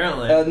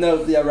 Apparently.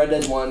 no, yeah, Red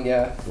Dead 1,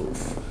 yeah.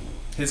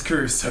 His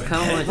career is so I kinda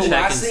dead. wanna The check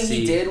last and thing see.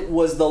 he did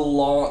was the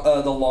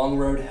long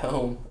road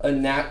home, a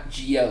Nat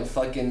Geo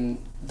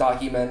fucking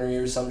documentary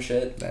or some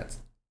shit. That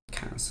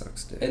kind of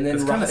sucks, dude. And then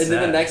That's kinda and then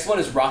the sad. next one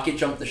is Rocket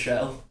Jump the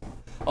Show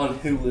on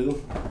Hulu.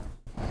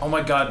 Oh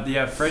my god,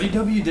 yeah, Freddie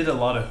W. did a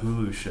lot of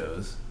Hulu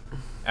shows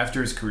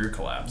after his career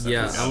collapsed. I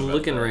Yeah, forgot I'm about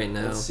looking that. right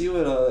now. Let's see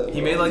what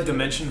He made like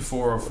Dimension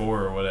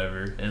 404 or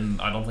whatever, and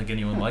I don't think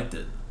anyone liked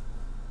it.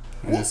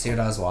 You wanna see what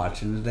I was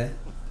watching today?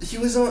 He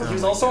was on. He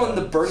was my also on God.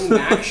 the Bernie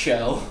Mac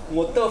show.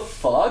 What the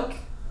fuck?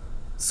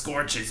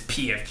 Scorches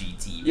PFG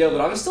TV. Yo,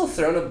 but I'm still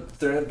thrown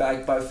it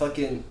back by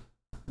fucking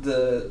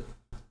the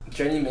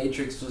Jenny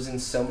Matrix was in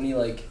so many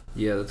like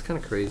Yeah, that's kind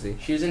of crazy.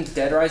 she was in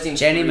Dead Rising.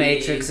 Jenny 3.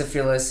 Matrix, if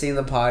you're listening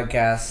to the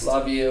podcast,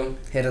 Love you,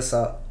 hit us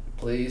up.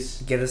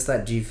 please. Get us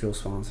that G Fuel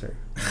sponsor.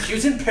 She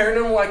was in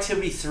Paranormal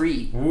Activity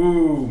 3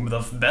 Ooh,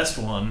 the best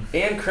one.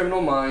 and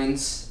Criminal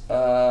Minds.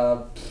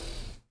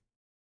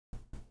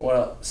 What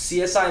else?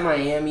 CSI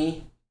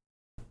Miami.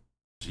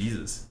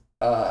 Jesus.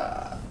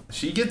 Fame.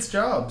 She gets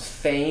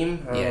jobs. I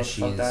don't know what the fuck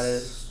she's. that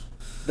is.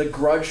 The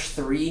Grudge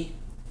 3.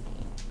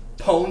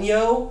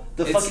 Ponyo,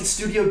 the It's- fucking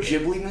Studio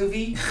Ghibli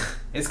movie.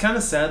 It's kind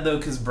of sad though,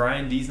 because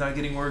Brian D's not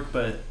getting work,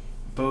 but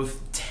both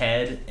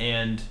Ted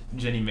and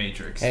Jenny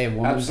Matrix. Hey,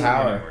 woman Absolutely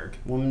getting power. work.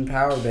 Woman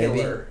power, baby.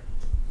 Killer.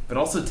 But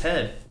also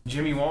Ted,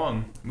 Jimmy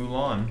Wong,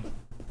 Mulan,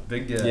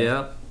 big guy.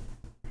 Yeah.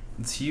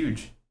 It's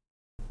huge.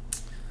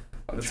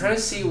 I'm trying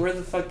to see where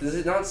the fuck does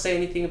it not say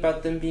anything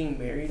about them being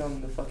married on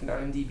the fucking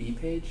IMDb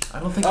page? I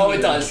don't think Oh, it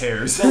anyone does.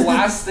 cares. The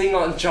last thing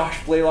on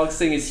Josh Blaylock's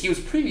thing is he was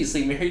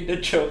previously married to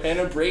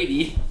Joanna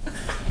Brady.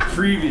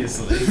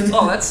 Previously.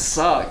 Oh, that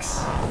sucks.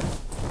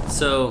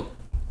 So,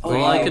 Oh,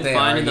 all I yeah, could they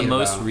find in the argued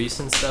most about.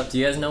 recent stuff. Do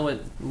you guys know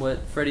what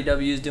Freddie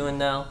W is doing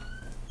now?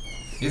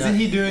 Isn't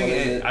he doing What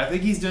is it? it? I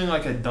think he's doing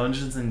like a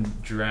Dungeons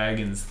and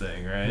Dragons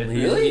thing, right?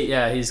 Really?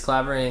 Yeah, he's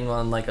collaborating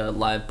on like a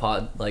live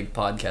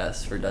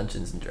podcast for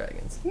Dungeons and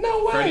Dragons.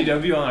 No way. Freddie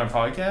W on our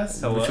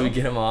podcast? Hello? Should we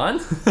get him on?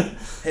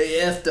 Hey,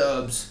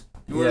 F-dubs.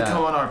 You want Yeah. to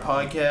come on our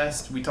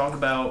podcast? We talk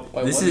about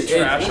Wait, This what is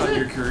trash it? on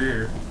your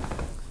career.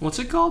 What's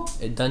it called?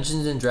 A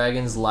Dungeons and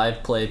Dragons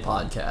live play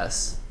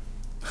podcast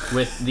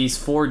with these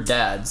 4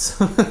 dads.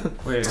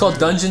 Wait, It's called who-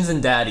 Dungeons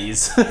and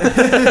Daddies.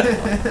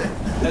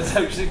 That's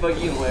actually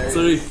fucking hilarious. It's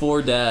literally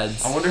 4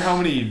 dads. I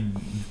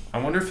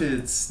wonder if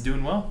it's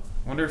doing well.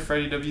 I wonder if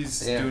Freddie W's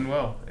doing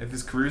well. If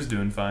his career's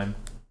doing fine.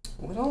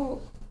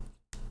 Well,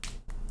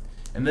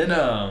 And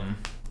then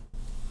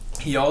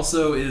he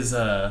also is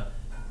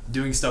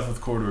doing stuff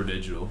with Corridor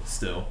Digital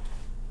still.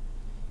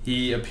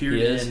 He appeared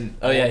He is? in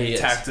Oh, yeah, all he the is.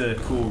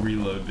 Tactical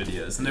Reload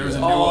videos, and there was a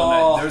Yeah. new one.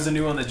 Oh. There was a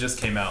new one that just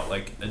came out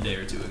like a day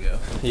or 2 ago.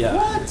 Yeah.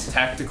 what?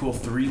 Tactical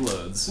 3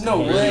 loads.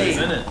 No He way. was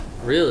in it.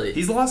 Really?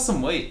 He's lost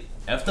some weight.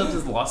 F-Dubs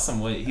has lost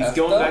some weight. He's F-Dubs?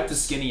 going back to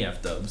skinny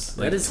F-Dubs.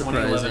 Like That is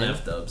 2011 surprising.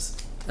 F-Dubs.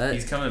 That-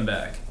 He's coming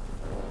back.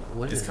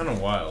 what It's is- kind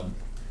of wild.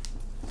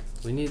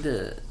 We need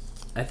to.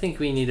 I think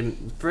we need to.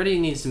 Freddie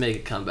needs to make a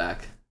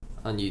comeback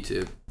on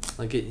YouTube.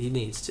 Like he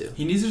needs to.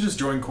 He needs to just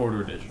join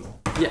Corridor Digital.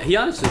 Yeah, he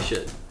honestly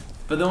should.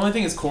 But the only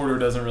thing is Corridor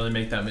doesn't really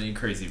make that many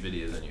crazy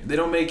videos anymore. They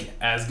don't make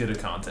as good of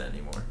content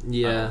anymore. I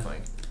Yeah. don't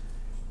think.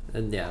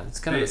 And yeah, it's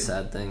kind of They- a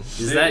sad thing.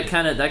 Is they- that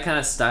kind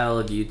of style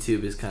of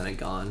YouTube is kind of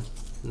gone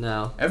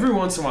now. Every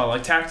once in a while,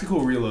 like Tactical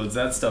Reloads,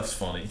 that stuff's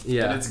funny.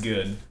 Yeah. And it's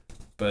good.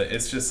 But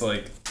it's just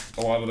like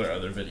a lot of their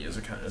other videos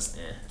are kind of just eh.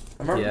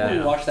 I remember Yeah. when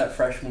we watched that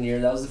freshman year.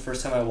 That was the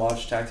first time I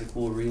watched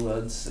Tactical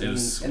Reloads It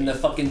was in the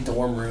fucking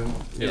dorm room.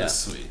 It Yeah. was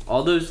sweet.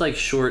 All those like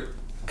short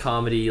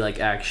comedy like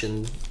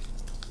action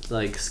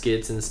like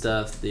skits and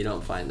stuff, you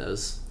don't find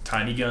those.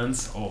 Tiny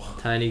Guns. Oh.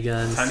 Tiny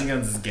Guns. Tiny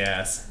Guns is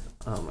gas.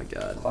 Oh my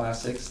god.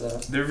 Classics though.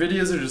 Their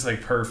videos are just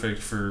like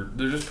perfect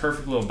they're just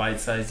perfect little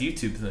bite-sized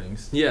YouTube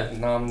things. Yeah.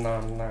 Nom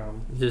nom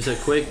nom. Just a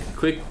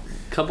quick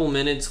couple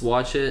minutes,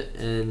 watch it,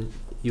 and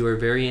you are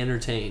very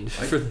entertained.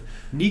 Like,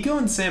 Nico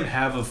and Sam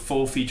have a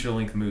full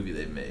feature-length movie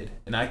they've made,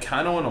 and I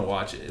kind of want to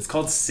watch it. It's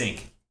called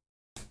Sync.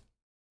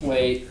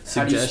 Wait,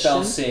 how do you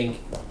spell Suggestion? sync?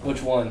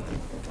 Which one?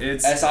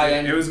 It's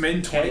S-I-N-K? It was made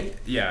in 20.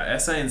 Yeah,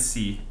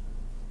 SINC.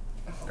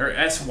 Or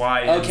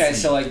SYNC. Okay,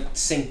 so like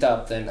synced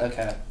up then.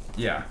 Okay.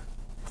 Yeah.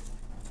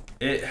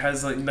 It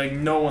has like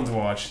no one's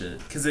watched it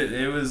because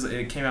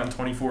it came out in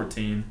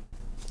 2014.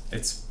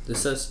 It's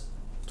This says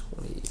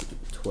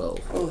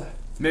 2012.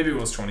 maybe it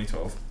was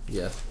 2012.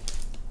 Yeah.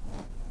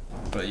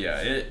 But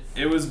yeah,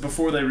 it was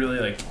before they really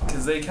like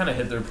because they kind of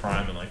hit their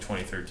prime in like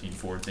 2013,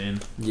 14.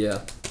 Yeah.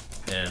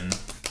 And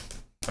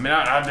I mean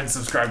I've been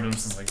subscribed to them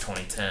since like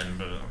 2010,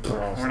 but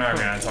we're not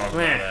gonna talk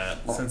about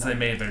that since they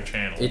made their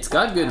channel. It's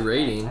got good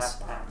ratings.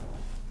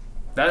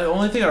 The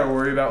only thing I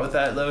worry about with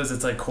that though is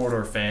it's like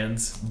Corridor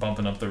fans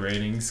bumping up the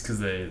ratings because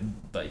they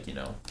like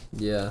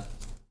Yeah.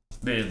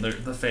 they're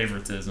the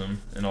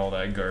favoritism and all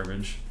that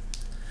garbage.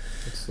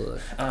 Let's look.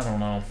 I don't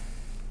know.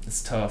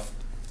 It's tough.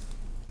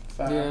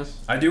 Facts. Yeah.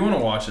 I do want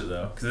to watch it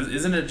though, because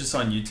isn't it just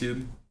on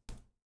YouTube?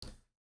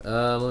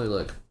 Let me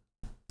look.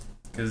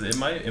 Because it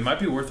might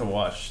be worth a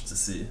watch to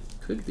see.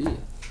 Could be.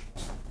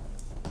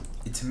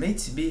 It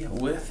might be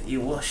worth a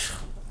watch.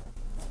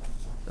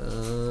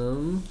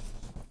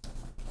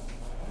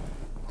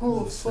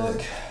 Oh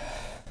fuck.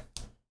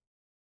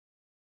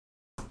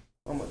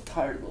 I'm a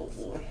tired little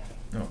boy.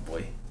 Oh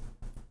boy.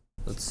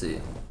 Let's see.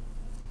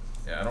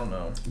 Yeah, I don't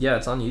know. Yeah,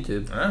 it's on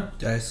YouTube. Huh?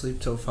 Did I sleep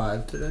till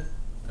 5 today?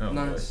 Oh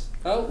Nice.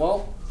 Oh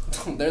well,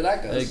 there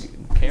that Hey, goes.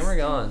 camera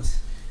gone.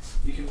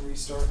 You can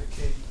restart the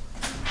cake.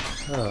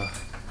 Oh.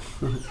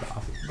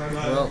 Bye-bye.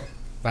 Well,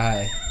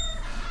 Bye.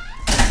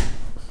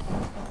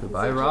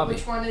 goodbye, Robbie.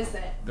 Which one is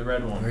it? The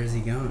red one. Where's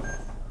he going?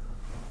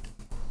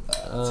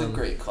 It's a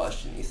great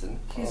question, Ethan.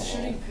 He's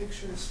shooting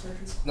pictures for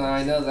his. No,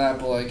 I know that,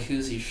 but like,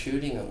 who's he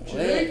shooting them with?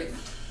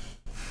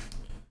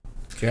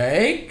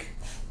 Jake?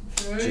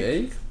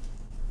 Jake?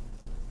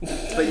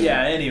 But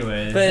yeah,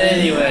 anyways. But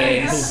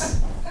anyways.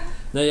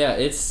 No, yeah,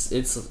 it's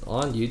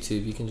on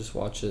YouTube. You can just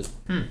watch it.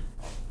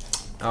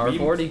 Hour We-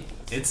 40.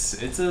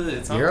 It's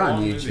not You're a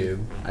on long YouTube.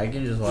 movie. I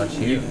can just watch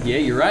you. Yeah,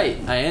 you're right.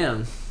 I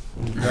am.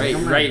 Right,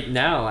 Come on. right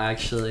now,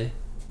 actually.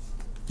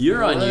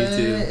 You're on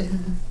YouTube.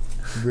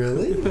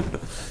 Really?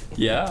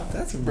 Yeah.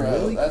 That's Bro,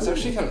 really that's cool.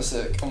 actually kind of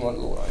sick. I'm not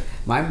gonna lie.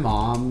 My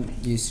mom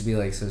used to be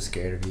like so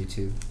scared of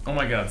YouTube. Oh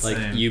my god, Like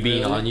same. you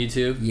being Really? on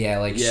YouTube. Yeah,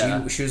 like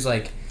Yeah. she was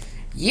like,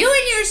 you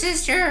and your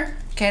sister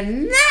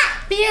cannot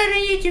be on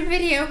a YouTube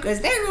video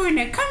because they're going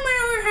to come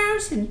to our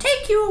house and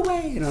take you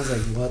away. And I was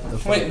like, what the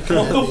fuck? Wait,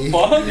 what the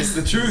fuck? It's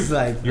the truth. It's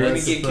like, You're gonna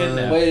what get the fuck?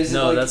 kidnapped. Wait, is it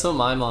No, like, that's what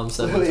my mom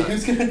said. one wait, time.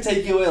 who's gonna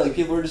take you away? Like,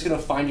 people are just gonna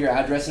find your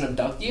address and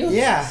abduct you?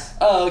 Yeah.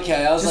 Oh,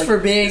 okay. I was Just like,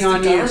 for being is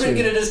on the government YouTube.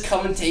 gonna just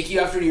come and take you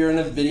after you're in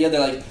a video?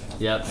 They're like,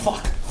 Yep.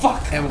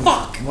 fuck, And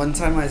fuck. one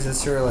time my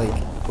sister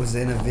like was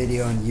in a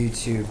video on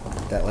YouTube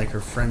that like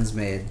her friends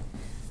made,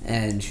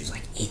 and she was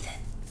like, Ethan,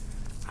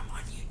 I'm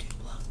on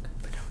YouTube, look,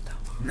 but don't tell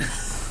mom.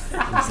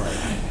 I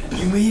was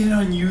like, You made it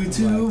on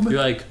YouTube? You're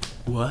like,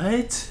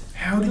 what?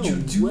 How did you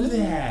do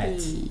that?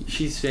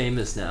 She's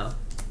famous now.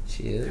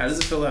 she is. How does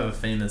it feel to have a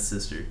famous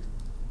sister?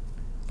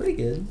 Pretty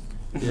good.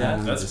 Yeah.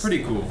 I'm That's just-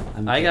 pretty cool.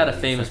 I'm I got a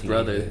kidding, famous fucking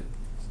brother. idiot.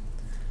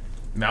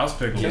 Mouse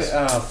Pickles.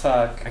 Oh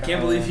fuck! I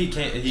can't believe he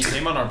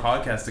came on our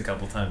podcast a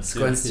couple times too.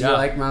 Sqwintz, do you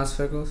like mouse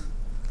pickles?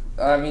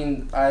 I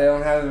mean, I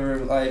don't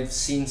have. I've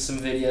seen some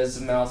videos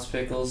of mouse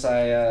pickles.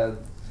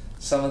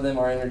 Some of them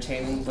are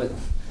entertaining, but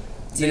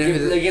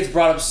it gets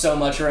brought up so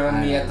much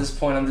around me at this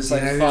point. I'm just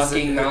like,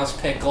 fucking mouse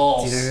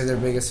pickles. Do you know who their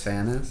biggest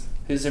fan is?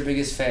 Who's their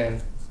biggest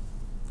fan?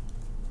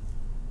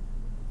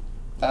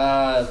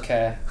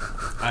 Okay.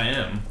 I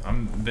am.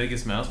 I'm the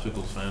biggest Mouse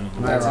Pickles fan in the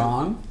Am I world.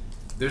 wrong?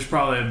 There's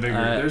probably a bigger.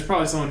 There's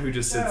probably someone who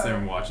just sits there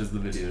and watches the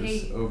videos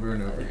Tate. over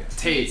and over again.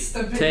 Tate. It's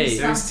the Tate. biggest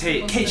There's mouse Tate.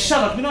 pickles Kate, thing.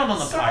 shut up. You're not on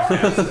the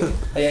podcast.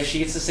 Oh, yeah, she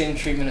gets the same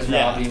treatment as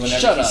Yeah. Robbie whenever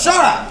Shut up. Shut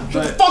up!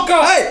 But- fuck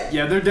up! Hey!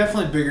 Yeah, they're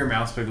definitely bigger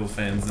Mouse Pickle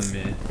fans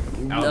than me.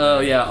 Out Oh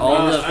there. yeah,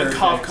 all the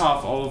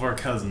cough, all of our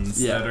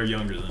cousins Yeah. that are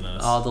younger than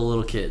us. all the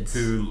little kids.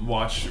 Who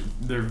watch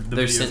the They're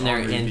videos sitting there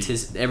on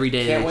repeat. every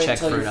day. Can't They wait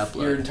check until for an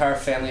your upload. entire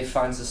family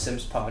finds the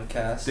Sims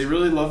podcast. They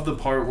really love the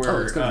part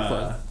where it's gonna be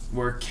fun.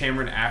 where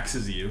Cameron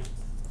axes you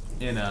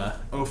in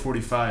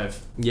 045.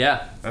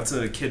 Yeah, That's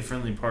a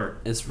kid-friendly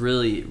part. it's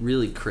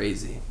really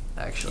crazy.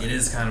 Actually, It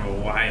is kind of a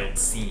wild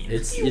scene.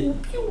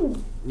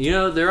 You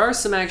know, there are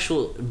some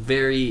actual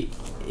very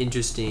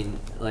interesting,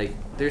 like,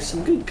 there's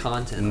some good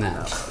content on No.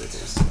 Mouse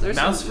Pickles. There's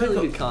Mouse some really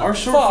Pickle- good Our content.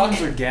 short Fuck.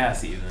 films are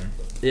gas even.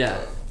 Yeah.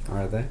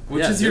 Are they?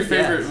 Which Yeah, is your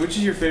they're favorite? gas. Which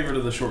is your favorite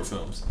of the short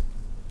films?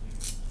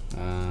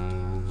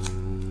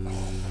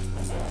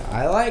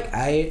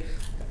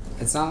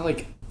 It's not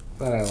like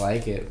that I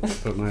like it,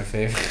 but my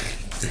favorite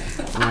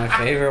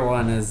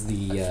one is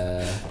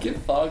Get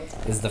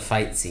fucked. the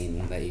fight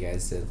scene that you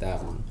guys did.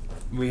 That one.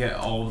 We had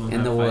all of them In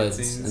have the fight woods,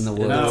 scenes. in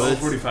the No, woods.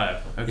 45.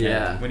 Okay.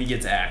 Yeah. When he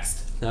gets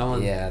axed. That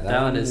one. Yeah,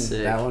 that one is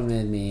sick. That one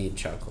made me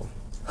chuckle.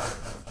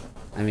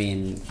 I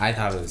mean, I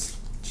thought it was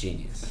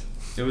genius.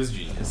 It was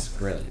genius.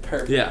 Brilliant.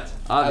 Perfect. Yeah,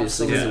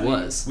 obviously, because it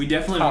Absolutely. was. We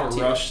definitely Top weren't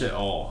tier. rushed at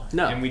all.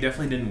 No. And we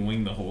definitely didn't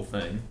wing the whole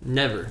thing.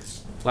 Never.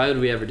 Why would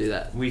we ever do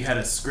that? We had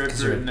a script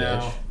 'Cause you're a written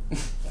out.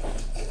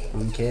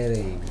 I'm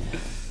kidding.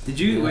 Did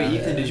you wait,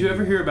 Ethan? Did you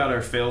ever hear about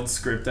our failed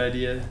script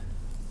idea?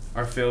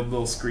 Our failed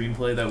little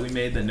screenplay that we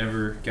made that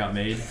never got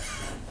made?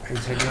 Are you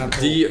talking about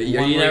Do you-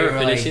 are one you where never were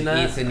finishing like,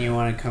 that? Ethan, you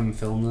want to come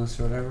film this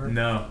or whatever?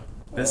 No.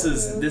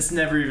 This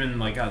never even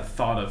like got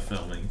thought of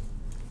filming.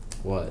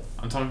 What?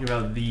 I'm talking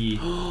about the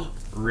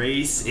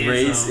racism.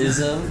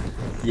 Racism?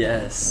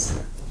 Yes.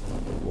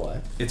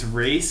 What? It's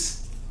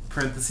race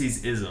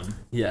parentheses ism,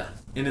 Yeah.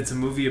 and it's a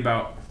movie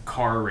about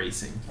car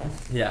racing.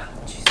 Yeah.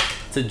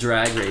 It's a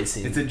drag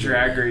racing. It's a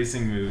drag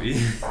racing movie.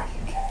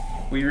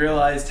 We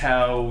realized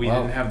how we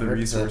Well, didn't have the rip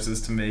the-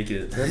 resources to make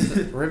it.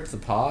 Rip the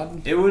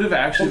pod? It would have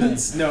actually been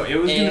no. It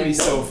was gonna be And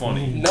so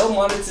funny. No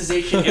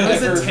monetization It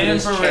was ever a for this channel.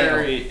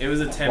 temporary. It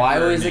was a temporary. Why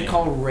was it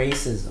called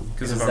racism?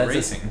 Because of our that's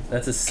racing.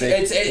 That's a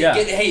sick. Yeah.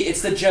 Hey,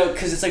 it's the joke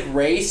because it's like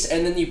race,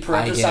 and then you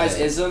parenthesize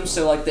it. isms,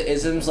 so like the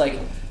isms like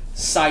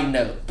side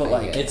note, but I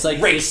like get it. It's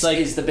like- race it's like-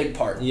 is the big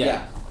part.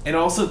 Yeah. And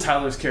also,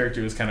 Tyler's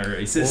character was kind of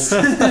racist.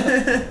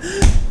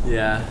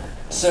 Yeah.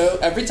 So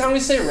every time we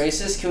say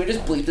racist, can we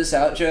just bleep this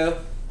out, Joe?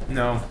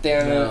 no,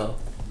 Damn it. No. no.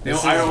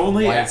 This I is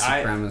only, white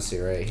I, supremacy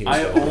right here.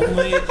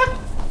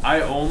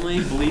 I only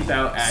bleep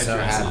out so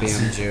happy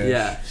addresses. I'm Jewish.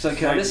 Yeah. So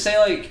can I Like- just say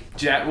like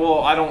Well,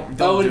 I don't.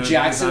 Oh, do and it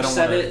Jackson because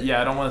I don't said wanna, it?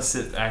 Yeah, I don't want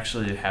to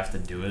actually have to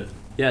do it.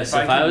 Yeah, so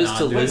If if I I could was not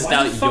to do it- list Why the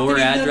out fuck your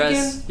did he do that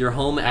address, again? your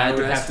home I would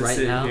address have to right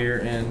sit now, here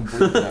and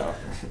bleep it out.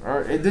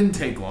 Or it didn't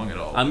take long at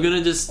all. I'm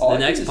gonna just, All I the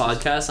did next is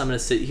just- podcast, I'm gonna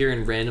sit here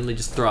and randomly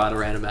just throw out a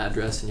random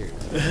address and you're,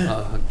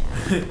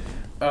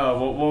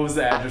 What was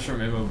the address from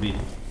MOB?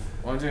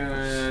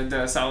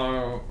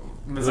 Salo,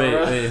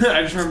 Missouri. Wait.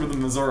 I just remember the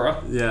Missouri.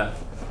 yeah.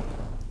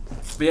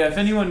 But yeah, if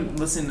anyone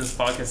listening to this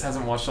podcast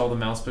hasn't watched all the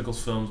Mouse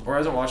Pickles films or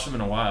hasn't watched them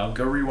in a while,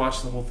 go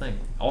rewatch the whole thing,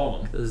 all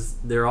of them. Because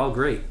they're all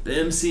great. The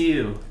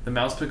MCU, the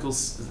Mouse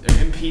Pickles,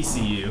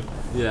 MPCU.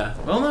 Yeah.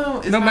 Well, no,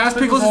 is Mouse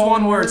Pickles is all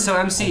one word, so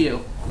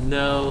MCU.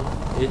 No,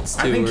 it's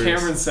two I think words.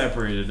 Cameron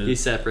separated it. He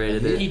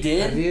separated He it.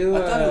 did. Have you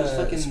I thought it was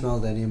fucking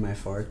smelled any of my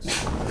farts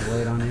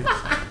laid on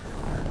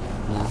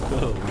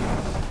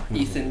you?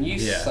 Ethan. You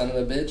Yeah. son of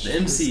a bitch. The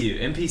MCU,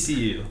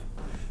 MPCU.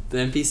 The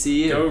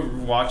NPCU. Go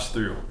watch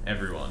through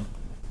everyone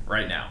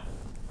right now.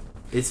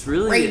 It's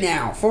really Right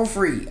now, for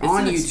free, It's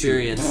on an YouTube.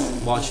 experience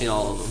watching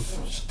all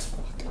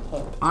of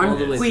them. On all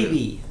the way through.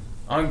 Quibi.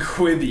 On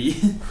Quibi.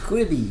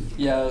 Quibi.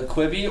 Yeah,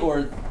 Quibi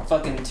or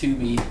fucking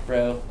Tubi,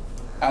 bro.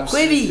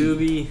 Absolutely.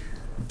 Quibi.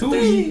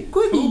 Tubi.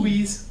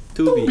 Tubies.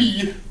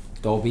 Tubi.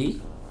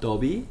 Dolby.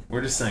 Dolby.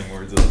 We're just saying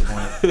words at this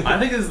point. I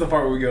think this is the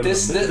part where we go to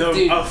the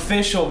Dude.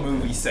 official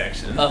movie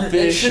section.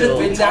 It should have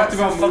We been that talked for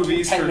about fucking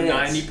movies 10 for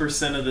minutes.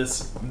 90% of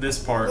this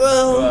part,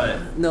 Well,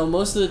 but no,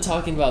 most of the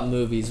talking about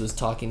movies was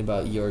talking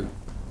about your.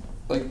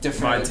 Like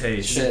different My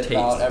taste. shit Taste.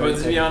 about but to be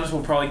everything. honest,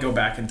 we'll probably go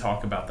back and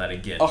talk about that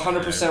again.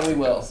 100% we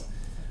will.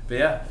 But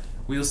yeah,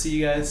 we'll see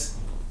you guys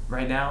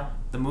right now.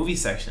 The movie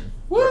section.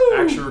 Woo!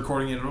 We're actually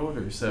recording it in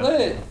order, so.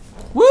 Lit.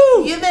 Woo!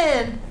 You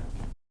man.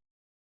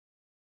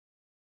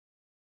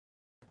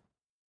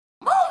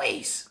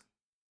 Movies!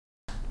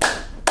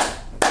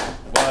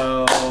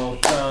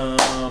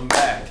 Welcome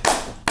back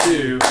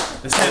to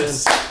the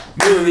Sims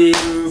Movie.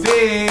 movie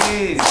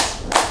Movies!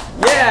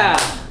 Yeah!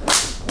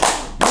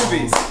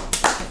 Movies!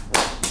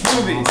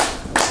 Movies!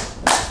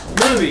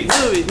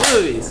 Movies!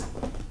 Movies!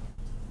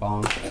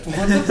 Bonk.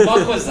 What the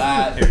fuck was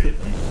that?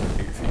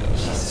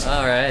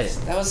 Alright.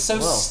 That was so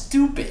Well.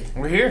 stupid.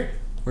 We're here.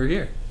 We're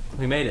here.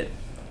 We made it.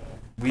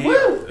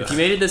 Woo! If you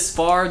made it this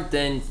far,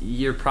 then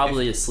you're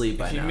probably asleep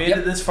by If you now. made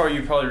it this far,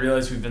 you probably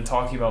realize we've been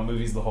talking about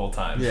movies the whole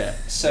time. Yeah.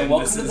 So And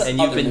welcome this to is- the and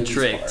you've other been movies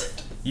tricked.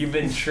 part. You've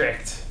been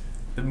tricked.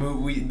 The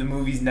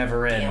movies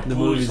never end. The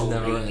movies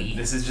never end.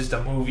 This is just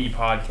a movie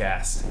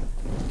podcast.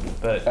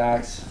 But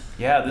Facts.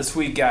 yeah, this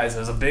week, guys, it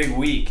was a big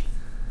week.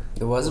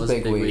 It was a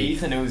big week.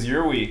 Ethan, it was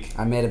your week.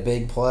 I made a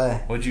big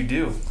play. What'd you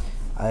do?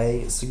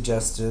 I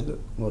suggested,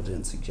 well,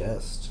 didn't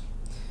suggest.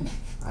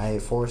 I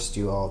forced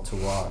you all to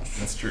watch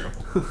That's true.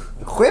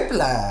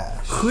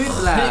 Whiplash.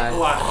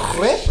 Whiplash.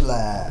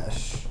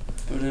 Whiplash.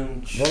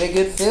 Very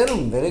good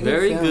film. Very good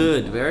Very film.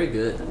 good. Very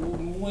good.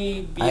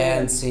 Muy I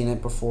hadn't bien. seen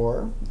it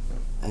before,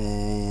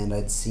 and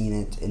I'd seen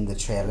it in the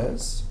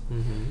trailers,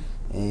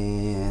 Mm-hmm.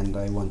 and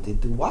I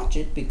wanted to watch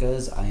it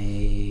because I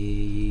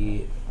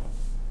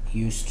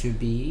used to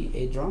be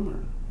a drummer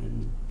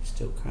and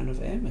still kind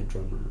of am a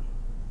drummer.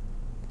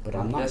 But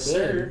I'm not Yes, good.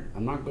 sir.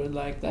 I'm not good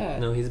like that.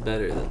 No, you're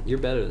better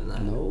than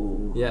that.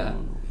 No. Yeah.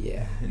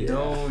 Yeah.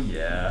 No,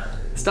 yeah.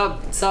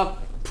 Stop Don't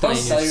playing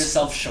sell your-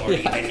 yourself short, Yeah,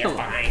 Ethan. You're come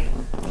on. fine.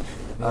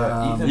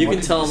 Ethan, You what can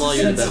did- tell them all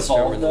you're the Since best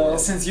drummer in the evolved, world.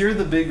 Since you're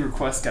the big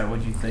request guy,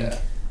 what'd you think? Yeah.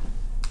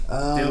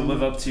 Did it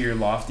live up to your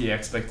lofty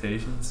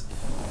expectations?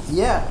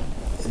 Yeah,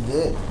 it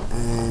did.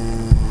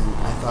 And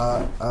I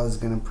thought I was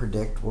gonna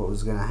predict what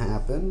was gonna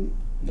happen,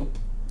 Nope.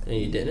 And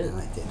you didn't? and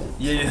I didn't.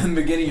 Yeah, in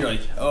the beginning you're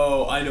like,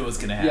 oh, I know what's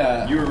gonna happen.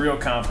 Yeah. You were real I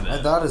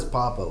confident. thought his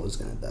papa was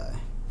gonna die,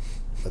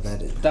 but that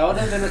didn't. That would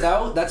have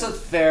been that's a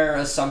fair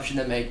assumption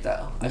to make,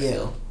 though. I Yeah.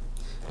 feel.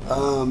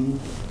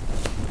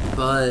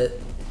 But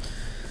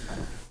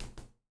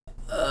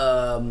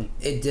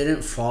it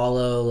didn't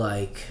follow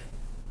like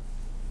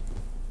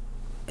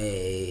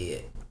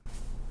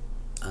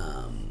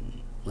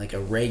a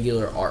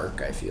regular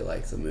arc. I feel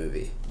like the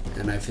movie,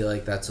 and I feel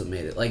like that's what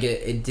made it. Like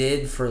it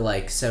did for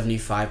like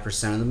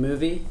 75% of the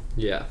movie,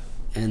 Yeah.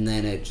 and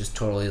then it just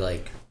totally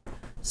like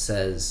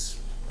says,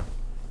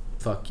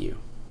 "Fuck you."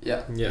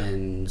 Yeah. Yeah.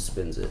 And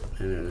spins it,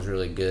 and it was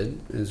really good.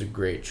 It was a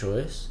great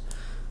choice.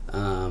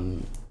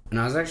 And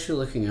I was actually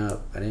looking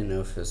up. I didn't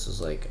know if this was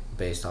like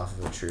based off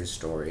of a true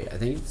story. I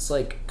think it's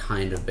like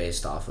kind of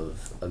based off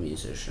of a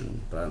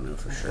musician, but I don't know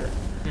for sure.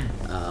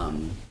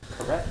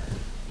 Correct.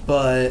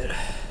 But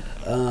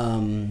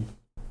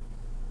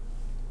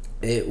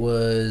it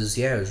was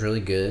really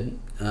good.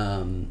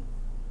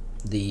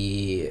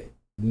 The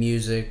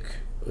music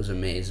was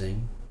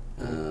amazing.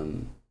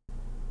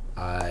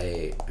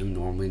 I am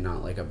normally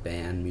not like a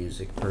band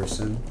music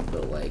person,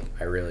 but like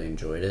I really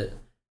enjoyed it.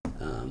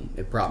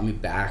 It brought me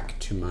back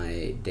to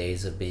my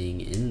days of being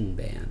in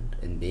band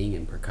and being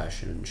in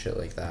percussion and shit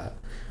like that,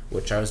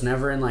 which I was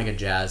never in like a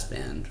jazz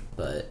band,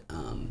 but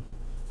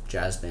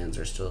jazz bands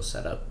are still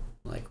set up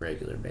like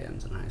regular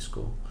bands in high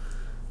school,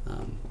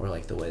 or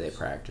like the way they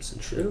practice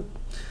and shit. True.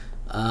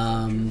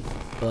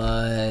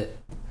 But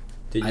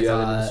Did I you have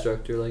an thought-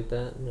 instructor like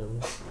that?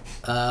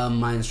 No.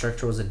 my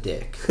instructor was a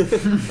dick,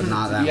 but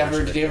not that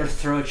much. Did he ever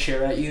throw a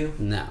chair at you?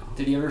 No.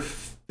 Did he ever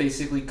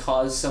basically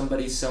cause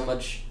somebody so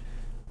much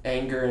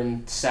anger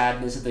and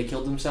sadness that they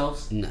killed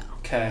themselves? No.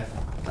 Okay.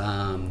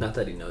 Not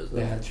that he knows that.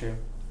 Yeah, true.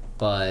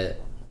 But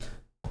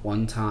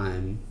one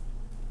time,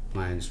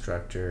 my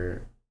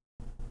instructor,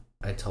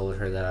 I told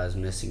her that I was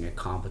missing a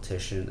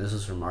competition. This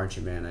was for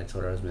marching band. I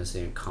told her I was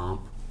missing a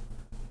comp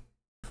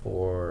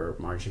for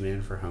marching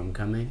band for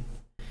homecoming.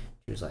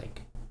 She was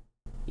like,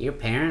 "Your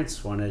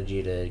parents wanted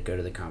you to go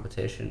to the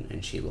competition,"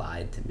 and she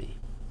lied to me.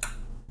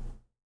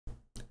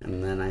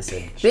 And then I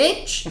said,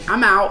 "Bitch,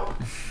 I'm out,"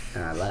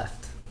 and I left.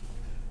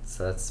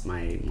 So that's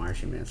my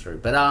marching band story.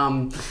 But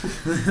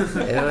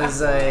it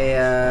was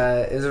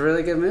a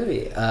really good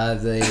movie.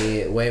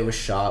 The way it was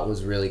shot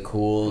was really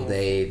cool.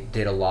 They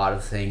did a lot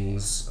of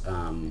things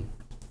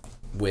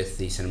with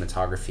the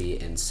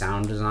cinematography and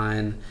sound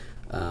design,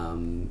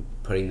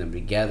 putting them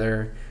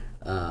together.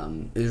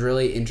 It was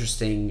really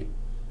interesting.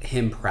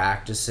 Him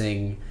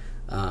practicing.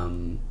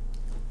 It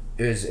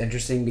was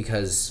interesting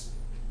because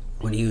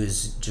when he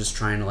was just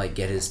trying to like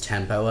get his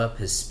tempo up,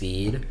 his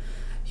speed,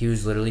 he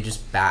was literally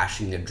just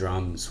bashing the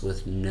drums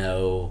with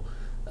no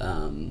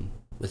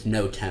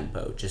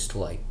tempo, just to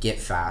like get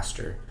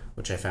faster,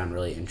 which I found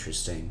really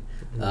interesting.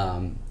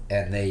 And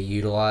they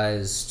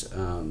utilized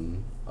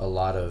a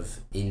lot of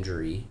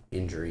injury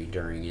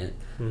during it.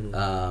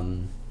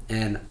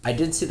 And I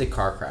did see the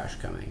car crash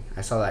coming.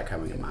 I saw that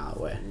coming a mile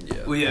away. Yeah.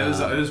 Well, yeah,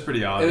 it was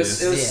pretty It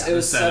obvious.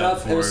 was set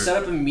up. It was for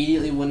set up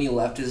immediately when he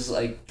left his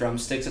like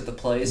drumsticks at the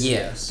place.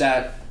 Yes.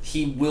 That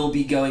he will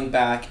be going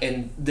back,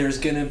 and there's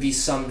gonna be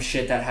some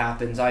shit that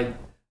happens. I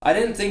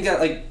didn't think that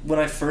like when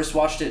I first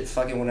watched it,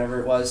 fucking whenever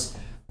it was,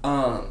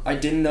 I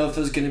didn't know if it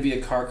was gonna be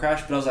a car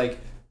crash, but I was like,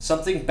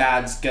 something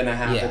bad's gonna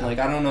happen. Yeah. Like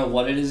I don't know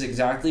what it is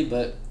exactly,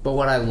 but But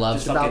what I loved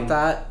Just about fucking-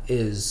 that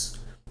is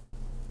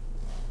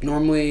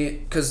normally,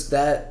 because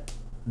that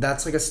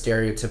that's like a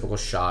stereotypical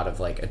shot of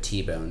like a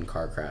T-bone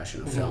car crash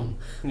in a film.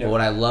 Yeah. But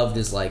what I loved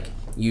is like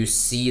you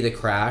see the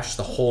crash,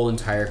 the whole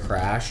entire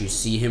crash. You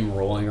see him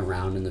rolling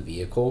around in the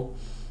vehicle,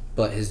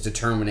 but his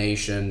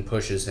determination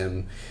pushes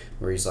him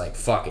where he's like,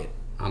 "Fuck it,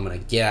 I'm gonna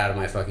get out of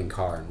my fucking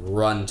car and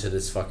run to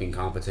this fucking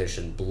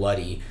competition,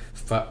 bloody,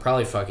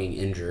 probably fucking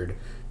injured,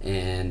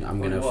 and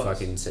I'm gonna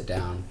fucking sit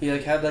down." He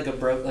like had like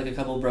a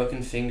couple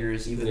broken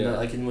fingers, even though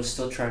like and was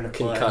still trying to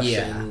play.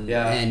 Concussion.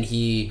 Yeah. And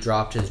he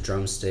dropped his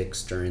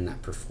drumsticks during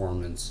that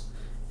performance,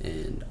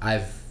 and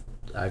I've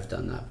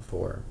done that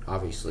before.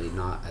 Obviously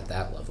not at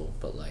that level,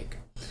 but like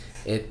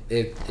it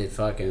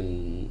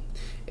fucking.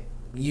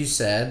 You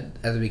said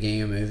at the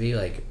beginning of the movie,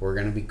 like, we're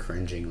gonna be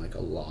cringing like a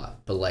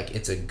lot, but like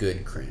it's a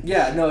good cringe.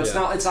 Yeah, no, it's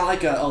not. It's not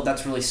like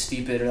that's really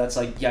stupid, or that's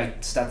like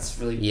that's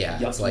really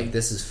yucky. It's like,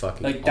 this is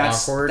fucking like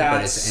awkward,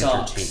 but it's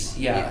sucks.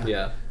 entertaining.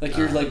 Yeah. Like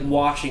you're like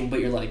watching, but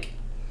you're like,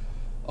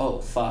 oh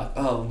fuck,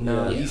 oh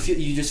no. Yeah.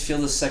 You just feel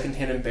the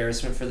secondhand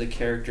embarrassment for the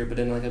character, but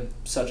in like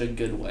such a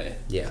good way.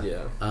 Yeah.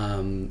 Yeah.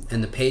 And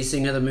the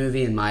pacing of the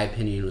movie, in my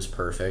opinion, was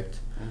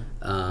perfect.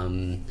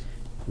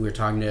 We were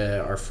talking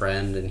to our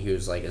friend, and he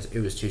was like,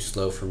 it was too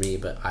slow for me,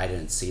 but I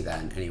didn't see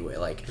that in any way.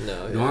 Like,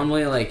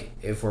 normally, like,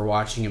 if we're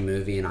watching a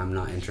movie and I'm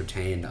not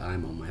entertained,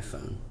 I'm on my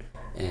phone.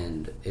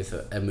 And if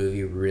a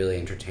movie really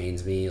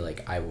entertains me,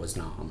 like, I was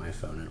not on my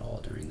phone at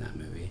all during that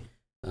movie.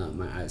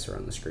 My eyes were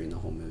on the screen the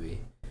whole movie.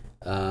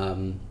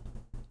 And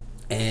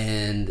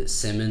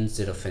Sqwintz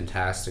did a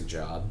fantastic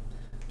job.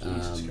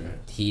 Jesus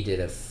Christ. He did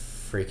a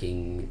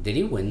freaking... Did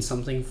he win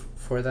something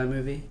for that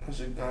movie?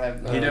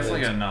 He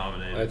definitely got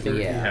nominated. I think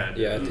he yeah. had.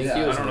 Yeah, I think Yeah,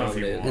 he was I don't know if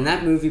he nominated. won. And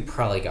that movie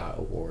probably got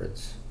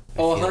awards.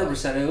 Oh, I feel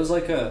 100%. It was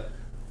like a.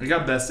 He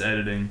got best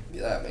editing.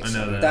 Yeah, that makes I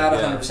know sense.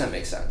 that. That 100%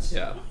 makes sense.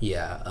 Yeah.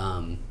 Yeah,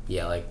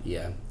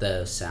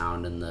 the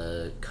sound and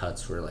the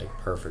cuts were like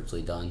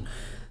perfectly done.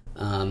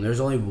 There's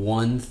only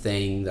one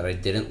thing that I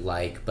didn't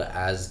like,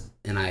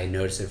 and I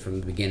noticed it from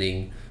the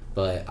beginning,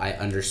 but I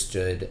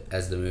understood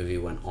as the movie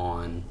went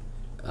on,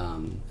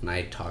 and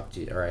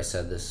I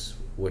said this,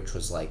 which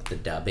was like the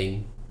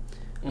dubbing.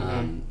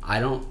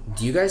 Do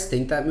you guys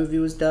think that movie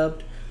was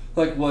dubbed?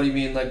 Like, what do you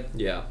mean? Like,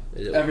 Yeah.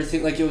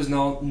 everything, like, it was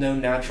no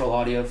natural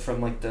audio from,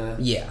 like, the...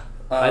 Yeah.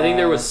 I think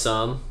there was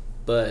some,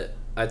 but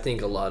I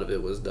think a lot of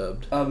it was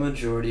dubbed. A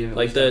majority of it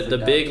Like was the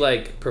definitely big dubbed.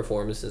 like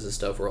performances and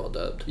stuff were all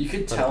dubbed. You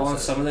could tell on 100%.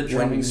 some of the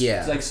drumming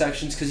yeah. like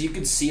sections, because you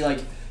could see, like,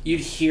 you'd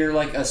hear,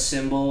 like, a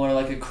cymbal or,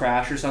 like, a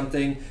crash or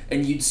something,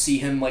 and you'd see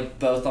him, like,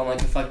 both on,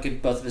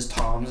 like, both of his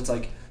toms. It's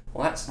like,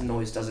 well, that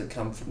noise doesn't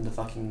come from the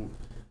fucking...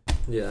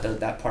 Yeah.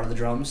 that part of the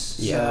drums.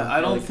 Yeah, So,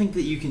 I don't like, think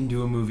that you can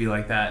do a movie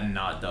like that and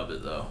not dub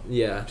it though.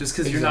 Yeah. Just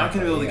because you're not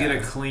gonna be able to Exactly,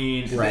 get a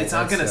clean. Right, It's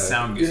not gonna that's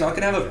sound good. You're not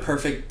gonna have a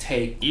perfect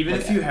take. Even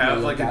like, if you have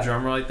really like a that.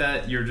 drummer like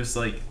that, you're just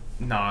like,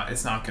 nah,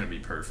 it's not gonna be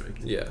perfect.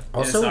 Yeah. And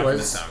Also, it's not gonna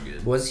sound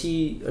good. was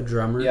he a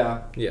drummer?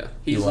 Yeah, Yeah.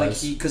 he's He like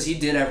was. because he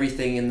did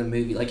everything in the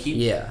movie. Like he,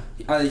 Yeah.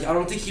 I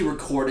don't think he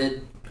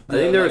recorded. I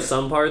think there were like,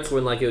 some parts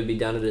when like it would be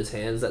down at his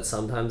hands that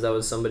sometimes that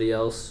was somebody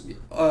else.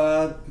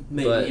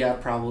 Maybe but- yeah,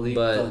 probably.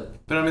 but-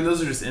 But I mean,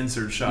 those are just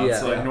insert shots. Yeah.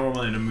 so like Yeah.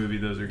 normally in a movie,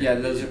 those are. yeah,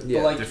 Gonna those be, are. Yeah.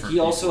 But like different he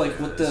also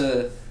people like with doing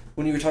the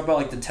when you were talking about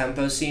like the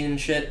tempo scene and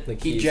shit,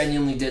 Like he he's-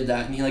 genuinely did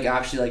that, and he like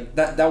actually like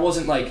that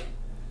wasn't like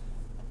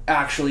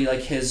actually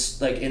like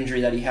his like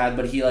injury that he had,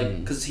 but he like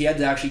because he had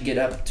to actually get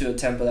up to a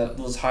tempo that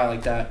was high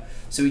like that,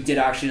 so he did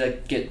actually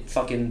like get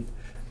fucking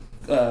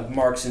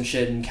marks and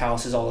shit and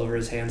calluses all over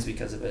his hands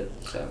because of it.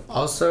 So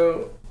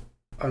Also,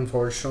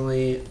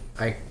 unfortunately,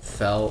 I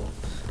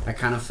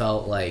kind of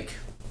felt like,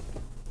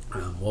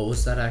 what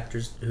was that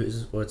actor's?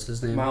 What's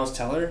his name? Miles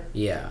Teller.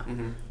 Yeah.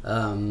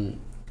 Mm-hmm.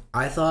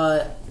 I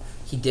thought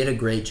he did a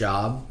great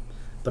job,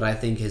 but I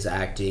think his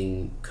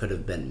acting could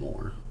have been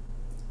more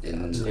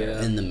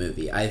in the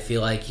movie. I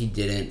feel like he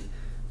didn't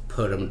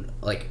put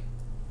like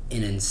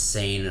an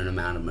insane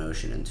amount of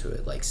emotion into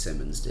it like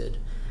Sqwintz did,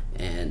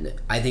 and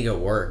I think it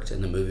worked,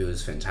 and the movie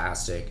was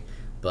fantastic.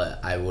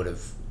 But I would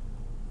have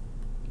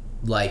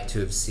liked to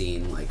have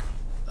seen like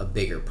a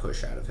bigger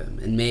push out of him,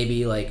 and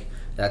maybe like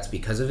that's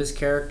because of his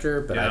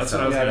character. But Yeah, I that's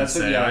felt what I was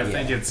gonna say. yeah, I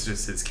think it's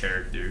just his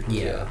character.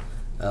 yeah.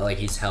 Like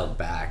he's held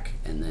back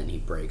and then he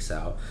breaks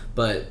out.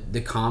 But the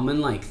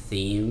common like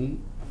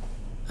theme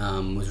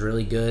was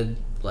really good.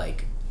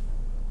 Like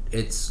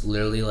it's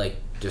literally like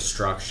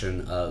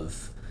destruction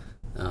of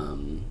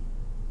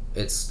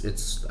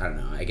it's I don't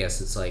know, I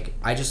guess it's like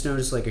I just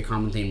noticed like a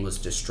common theme was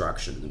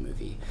destruction in the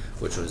movie,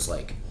 which was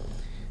like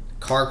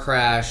car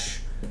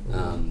crash,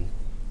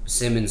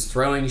 Sqwintz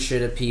throwing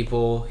shit at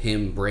people,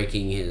 him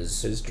breaking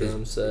his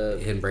drum set,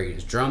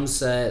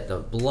 the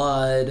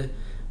blood,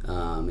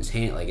 his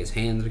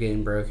hands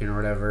getting broken or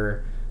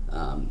whatever,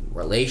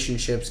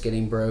 relationships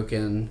getting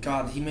broken.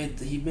 God, he made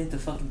the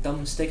fucking dumb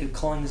mistake of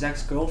calling his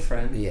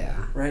ex-girlfriend.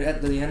 Yeah. Right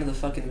at the end of the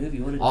fucking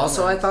movie. What a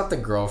Also, I dumbass. thought the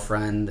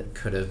girlfriend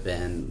could have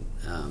been.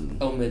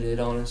 Omitted,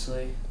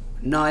 honestly.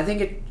 No, I think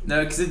it.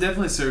 No, because it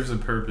definitely serves a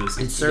purpose.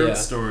 It It's serves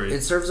a story.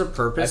 It serves a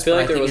purpose. I feel but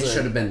like there I think it wasn't-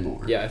 should have been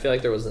more. Yeah, I feel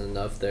like there wasn't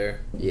enough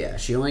there. Yeah,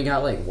 she only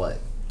got like what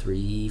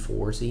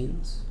 3-4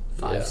 scenes,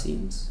 5 Yeah.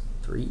 scenes,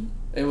 3.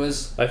 It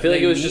was. I feel like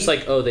they it was meet, just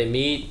like, oh, they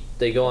meet,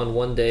 they go on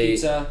one date,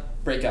 pizza,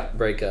 break up.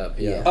 break up.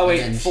 Yeah. Oh And wait,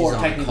 then 4 she's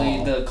on technically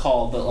call. the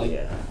call, but like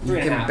You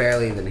 3.5. can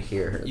barely even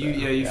hear her. You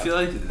though. you feel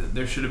like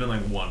there should have been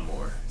like one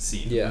more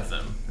scene Yeah. with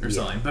them or Yeah.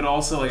 something, but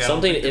also like Something I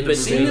don't think in that the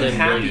between Seeing movie them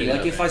them really happy, did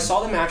like if I anything.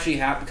 saw them actually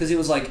happy, because it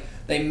was like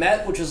they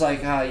met, which was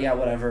like yeah,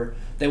 whatever.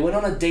 They went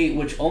on a date,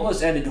 which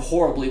almost ended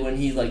horribly when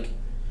he like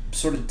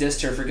sort of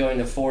dissed her for going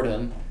to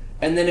Fordham,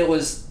 and then it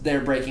was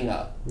they're breaking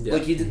up. Yeah.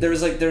 Like there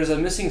was a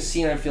missing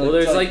scene. I feel Well,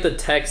 like there's like the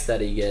text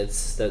that he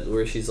gets that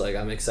where she's like,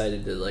 I'm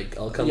excited to like,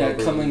 I'll come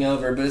over. coming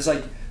over, but it's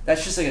like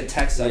that's just like a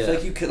text. I Yeah. feel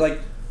like you could like.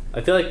 I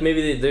feel like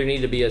maybe there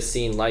need to be a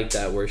scene like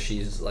that where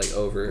she's like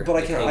over, But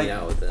like, hanging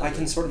out with them. I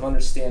can sort of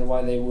understand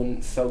why they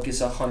wouldn't focus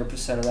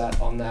 100% of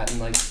that on that, and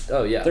like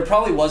Oh yeah. there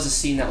probably was a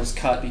scene that was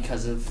cut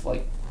because of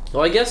like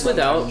Well, I guess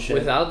runtime shit.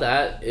 without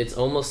that, it's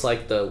almost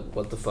like the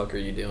what the fuck are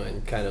you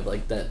doing kind of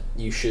like that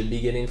you should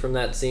be getting from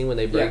that scene when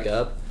they break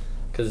up,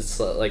 because it's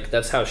like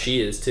that's how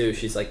she is too.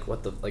 She's like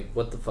what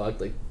the fuck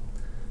like,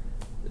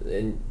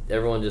 and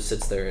everyone just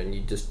sits there and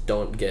you just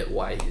don't get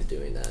why he's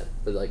doing that,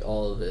 but like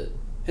all of it.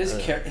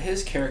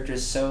 his character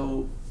is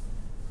so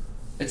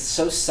it's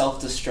so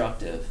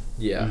self-destructive,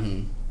 Yeah.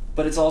 Mhm.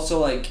 but it's also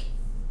like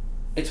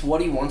it's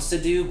what he wants to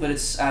do, but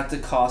it's at the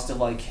cost of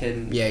like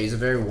him. Yeah, he's a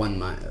very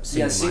one-minded.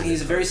 Yeah, see,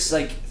 he's very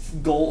like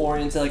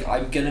goal-oriented. Like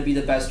I'm gonna be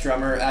the best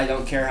drummer. I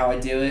don't care how I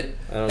do it.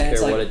 I don't And care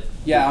it's like, what it.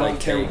 Yeah, I like, don't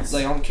care. takes.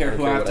 Like I don't care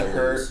who I have to what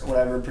hurt, lose.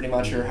 whatever. Pretty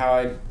much, or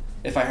how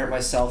if I hurt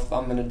myself,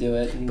 I'm gonna do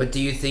it. And But do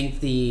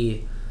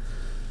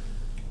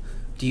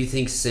you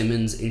think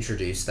Simmons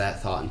introduced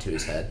that thought into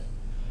his head?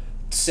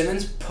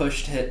 Simmons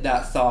pushed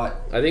that thought.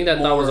 I think that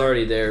thought was more-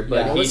 already there, but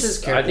Yeah. What was he's. his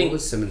character? I think What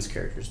was Simmons'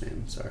 character's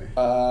name? Sorry.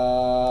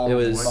 It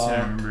was- I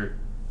can't remember.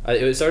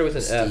 it started with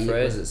an F, Steve,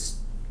 right? Was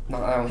it,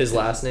 No, I don't His think-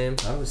 last name.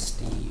 that was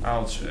Steve.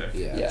 I'll check.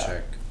 Yeah, Yeah.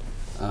 check.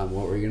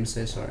 What were you gonna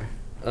say? Sorry.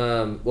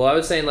 Well, I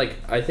was saying like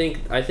I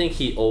think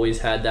he always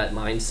had that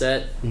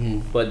mindset, Mm-hmm.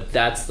 but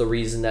that's the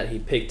reason that he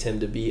picked him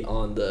to be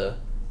on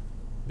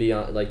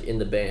like in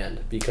the band,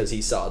 because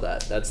he saw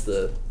that. That's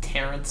the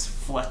Terrence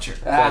Fletcher.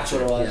 That's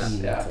what it was.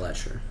 Yeah. Yeah.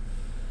 Fletcher.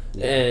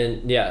 Yeah.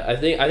 and yeah, I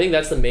think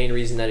that's the main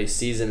reason that he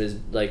sees him is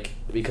like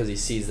because he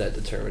sees that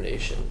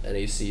determination and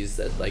he sees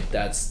that like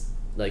that's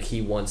like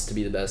he wants to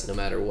be the best no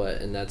matter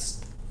what, and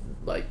that's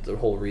like the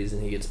whole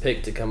reason he gets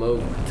picked to come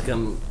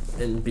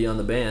and be on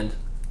the band,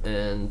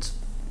 and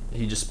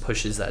he just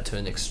pushes that to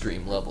an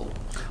extreme level. with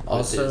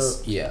Also,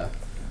 his yeah.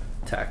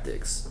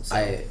 tactics. So.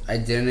 I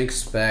didn't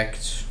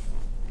expect.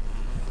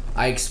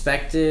 I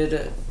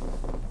expected.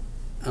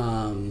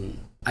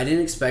 I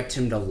didn't expect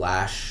him to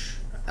lash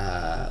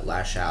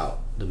out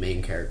the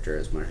main character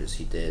as much as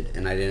he did,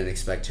 and I didn't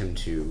expect him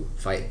to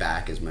fight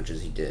back as much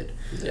as he did.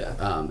 Yeah.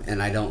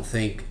 And I don't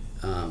think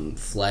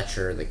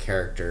Fletcher, the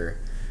character,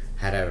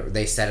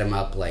 they set him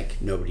up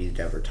like nobody'd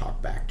ever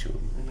talk back to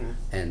him,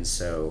 and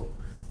so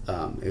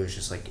it was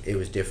just like it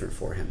was different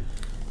for him,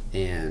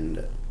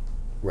 and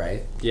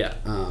right. Yeah.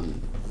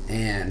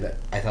 And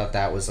I thought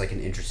that was like an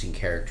interesting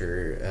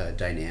character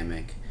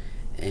dynamic,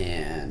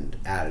 and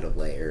added a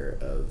layer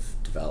of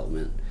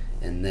development.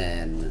 And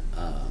then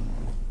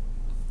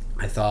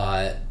I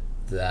thought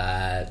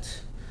that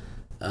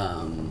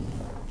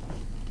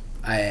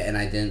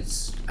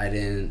I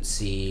didn't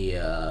see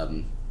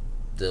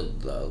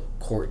the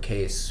court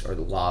case or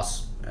the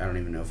loss. I don't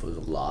even know if it was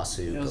a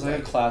lawsuit. It was but like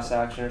a class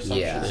action or some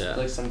Yeah. shit, Yeah.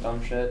 like some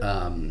dumb shit.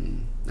 I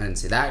didn't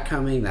see that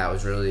coming. That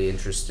was really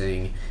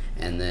interesting.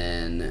 And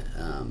then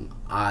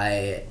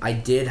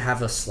I did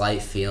have a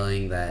slight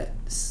feeling that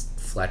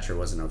Fletcher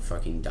wasn't a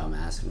fucking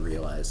dumbass and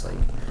realized like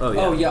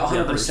Oh yeah,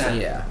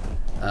 100%. yeah.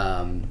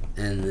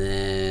 And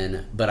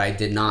then but I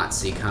did not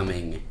see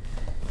coming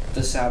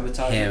The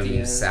sabotage at the him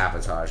end.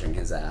 sabotaging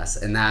his ass,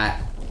 and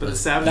that But the That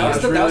sabotage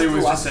was the really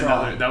was last just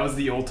straw. another. That was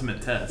the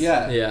ultimate test.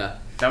 Yeah. Yeah.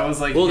 That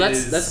was like. Well,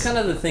 his- that's kind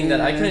of the thing that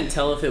I couldn't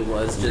tell if it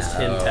was just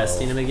him No.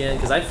 testing him again,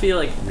 because I feel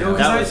like No, because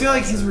that I was- feel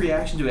like his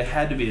reaction to it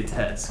had to be a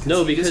test.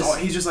 No, he because-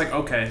 he's just like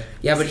okay.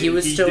 Yeah, but he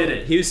was still- did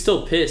it. he was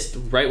still pissed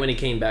right when he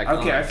came back.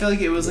 Okay, on. I feel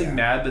like it was like Yeah.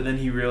 mad, but then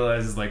he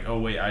realizes like, oh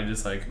wait, I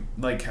just like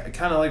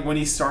kind of like when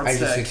he starts I to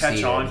just catch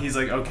succeeded. on, he's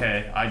like,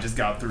 okay, I just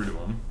got through to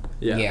him.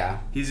 Yeah.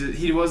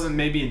 He wasn't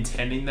maybe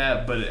intending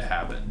that, but it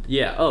happened.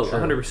 Yeah. Oh, Sure.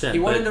 100%.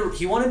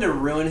 He wanted to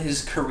ruin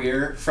his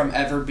career from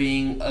ever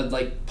being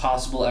like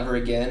possible ever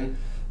again,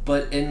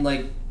 but in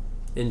like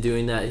in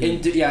doing that,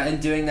 in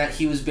doing that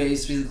he was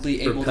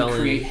basically able to Propelling-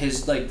 create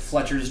his like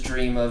Fletcher's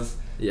dream of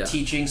yeah.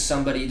 teaching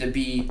somebody to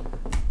be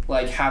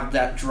like have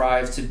that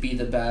drive to be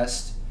the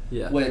best,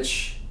 Yeah.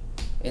 which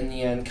in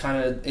the end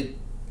kind of it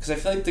because I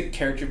feel like the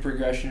character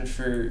progression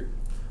for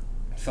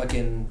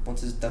fucking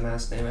what's his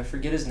dumbass name, I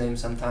forget his name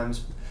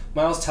sometimes,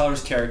 Miles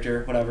Teller's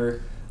character,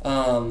 whatever,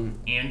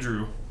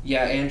 Andrew.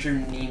 yeah, Andrew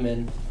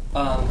Neiman,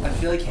 I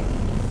feel like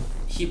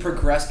he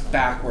progressed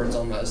backwards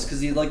almost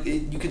because he like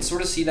you could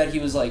sort of see that he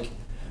was like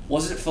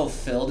wasn't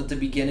fulfilled at the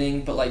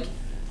beginning, but like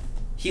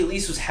he at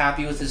least was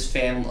happy with his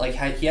family, like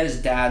he had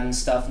his dad and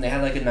stuff, and they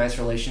had like a nice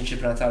relationship,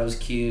 and I thought it was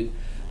cute.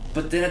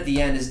 But then at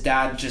the end his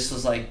dad just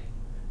was like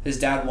his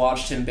dad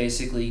watched him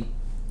basically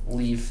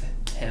leave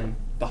him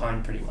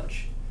behind pretty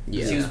much.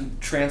 Yeah. He was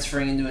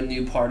transferring into a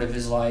new part of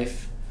his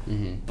life,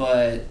 Mm-hmm.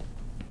 but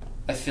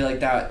I feel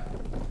like that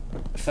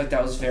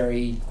was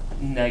very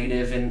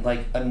negative and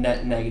like a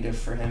net negative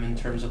for him in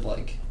terms of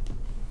like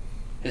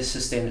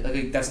his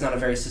that's not a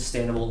very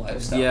sustainable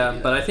lifestyle. Yeah,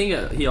 but I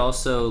think he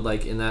also,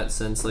 like, in that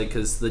sense, like,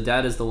 because the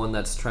dad is the one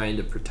that's trying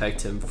to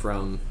protect him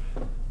from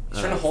He's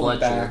trying to hold him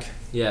back.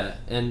 Yeah,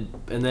 and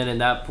then in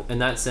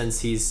that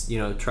sense, he's, you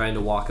know, trying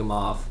to walk him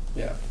off.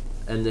 Yeah.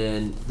 And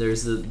then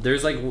there's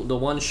like the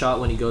one shot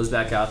when he goes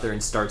back out there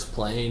and starts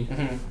playing,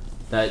 Mm-hmm.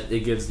 that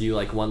it gives you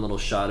like one little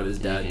shot of his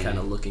dad kind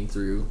of looking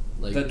through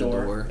like The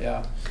door.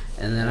 Yeah.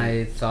 And then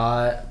I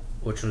thought,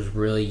 which was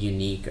really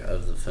unique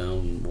of the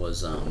film,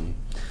 was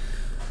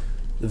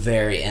the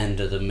very end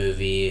of the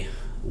movie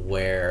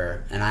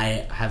where, and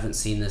I haven't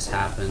seen this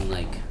happen,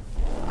 like,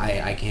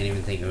 I can't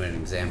even think of an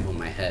example in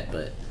my head,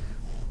 but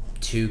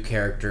two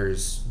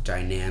characters'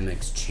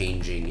 dynamics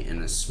changing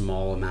in a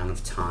small amount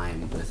of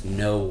time with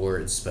no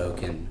words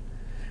spoken,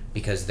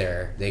 because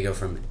they go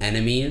from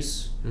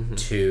enemies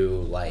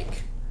to,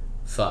 like,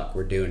 fuck,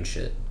 we're doing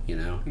shit, you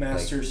know?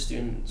 Master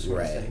student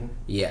sort of thing.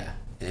 Yeah,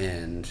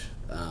 and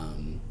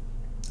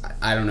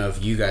I don't know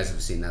if you guys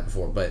have seen that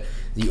before, but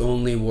the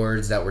only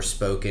words that were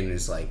spoken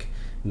is like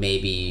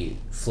maybe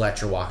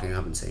Fletcher walking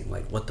up and saying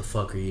like, "What the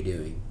fuck are you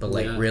doing?" But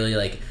like really,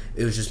 like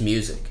it was just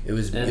music. It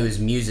was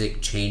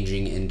music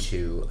changing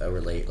into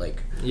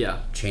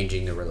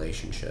changing the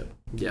relationship.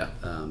 Yeah.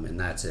 And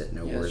that's it.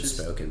 No words just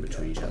spoken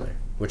between each other,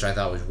 which I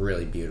thought was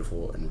really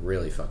beautiful and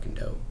really fucking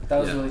dope. That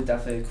was really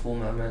definitely a cool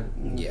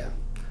moment. Yeah.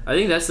 I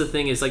think that's the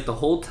thing, is like the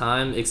whole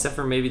time, except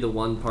for maybe the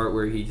one part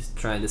where he's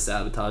trying to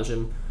sabotage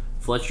him,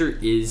 Fletcher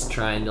is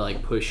trying to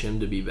like push him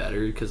to be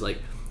better, because like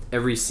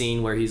every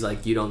scene where he's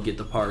like, you don't get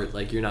the part,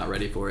 like you're not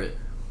ready for it,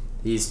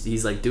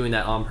 he's like doing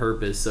that on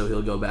purpose, so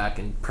he'll go back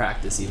and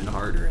practice even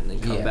harder and then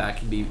come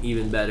back and be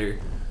even better,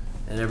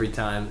 and every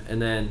time.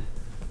 And then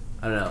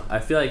I don't know, I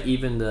feel like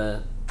even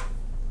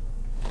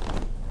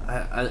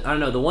I don't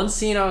know, the one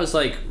scene I was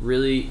like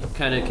really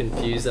kind of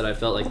confused that I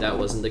felt like that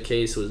wasn't the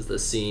case was the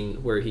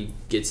scene where he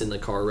gets in the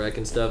car wreck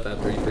and stuff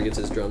after he forgets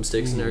his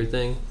drumsticks and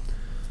everything,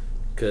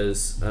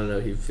 because I don't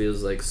know, he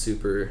feels like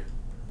super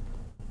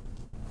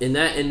in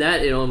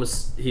that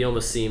he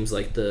almost seems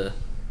like the,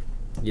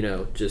 you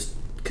know, just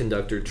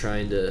conductor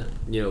trying to,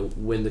 you know,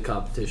 win the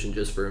competition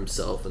just for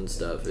himself and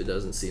stuff. It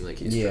doesn't seem like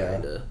he's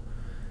trying to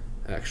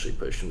actually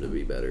push him to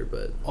be better.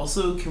 But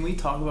also, can we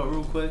talk about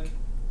real quick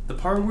the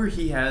part where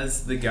he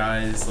has the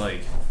guys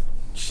like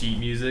sheet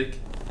music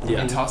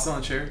and toss it on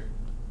a chair?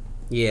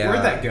 Yeah.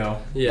 Where'd that go?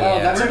 Yeah. Oh,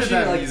 that's Where did actually,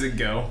 that like, music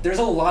go? There's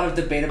a lot of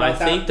debate about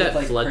that. I think that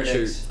with, like, Fletcher,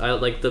 critics.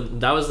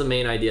 that was the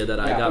main idea that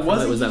I got from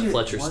it, was that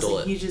Fletcher stole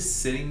Wasn't he it. just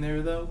sitting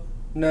there though?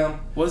 No.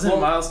 Wasn't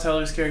Miles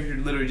Teller's character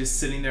literally just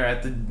sitting there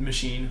at the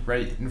machine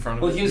right in front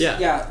of Well, him? he was.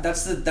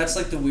 That's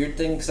like the weird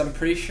thing, because I'm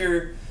pretty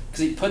sure,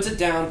 because he puts it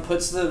down,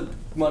 puts the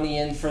money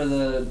in for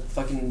the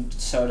fucking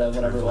soda,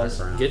 whatever it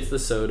was. Gets the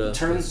soda.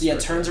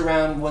 Turns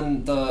around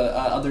when the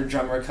other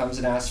drummer comes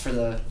and asks for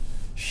the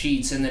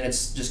sheets, and then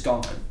it's just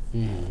gone.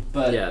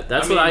 But yeah,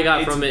 that's what I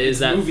got from it, is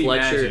that movie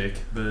Fletcher. Magic,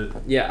 but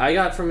Yeah, I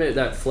got from it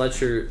that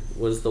Fletcher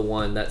was the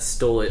one that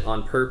stole it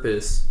on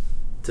purpose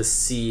to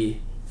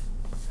see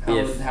how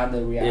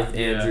they react. if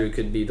Andrew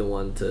could be the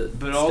one to.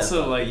 But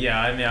also, like,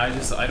 I mean,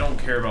 I don't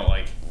care about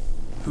like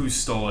who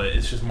stole it.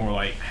 It's just more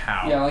like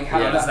how. Yeah, like how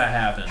does that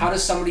happen? How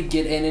does somebody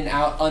get in and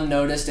out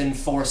unnoticed in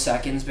 4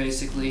 seconds,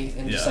 basically,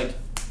 and just like,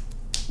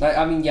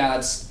 I mean,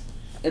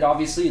 it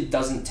obviously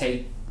doesn't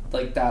take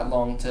like that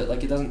long to,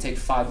 like, it doesn't take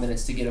 5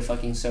 minutes to get a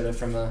fucking soda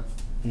from a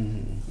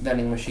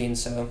vending machine.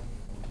 So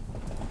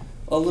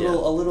a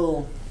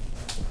little.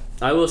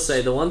 I will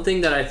say the one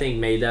thing that I think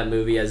made that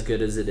movie as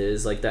good as it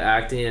is, like the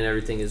acting and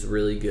everything is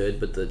really good,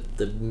 but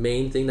the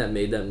main thing that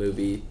made that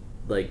movie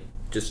like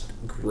just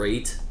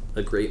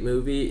a great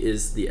movie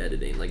is the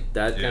editing. Like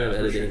that kind of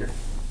editing,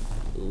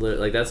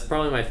 like that's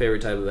probably my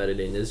favorite type of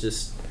editing. Is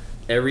just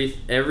every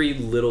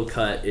little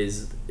cut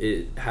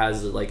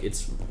has like,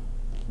 it's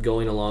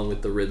going along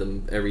with the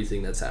rhythm,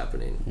 everything that's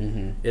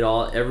happening.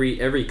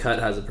 Every cut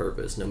has a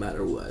purpose, no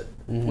matter what.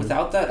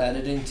 Without that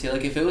editing too,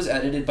 like if it was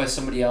edited by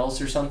somebody else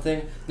or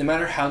something, no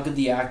matter how good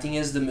the acting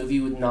is, the movie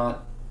would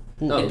not.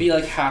 It'd be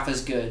like half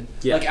as good.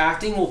 Yeah. Like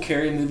acting will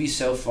carry a movie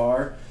so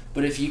far,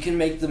 but if you can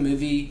make the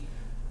movie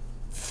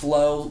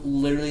flow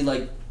literally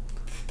like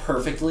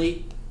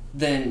perfectly,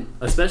 then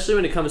especially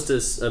when it comes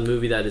to a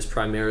movie that is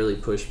primarily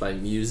pushed by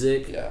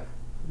music,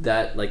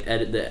 that like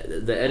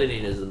the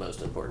editing is the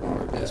most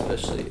important part,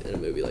 especially in a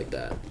movie like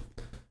that.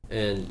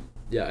 And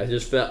yeah, I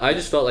just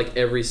felt like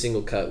every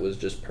single cut was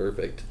just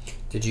perfect.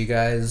 Did you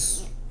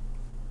guys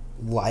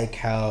like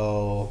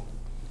how,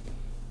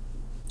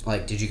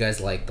 like, did you guys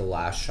like the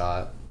last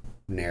shot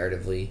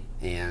narratively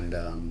and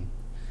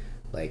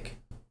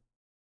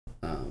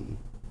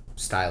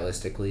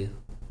stylistically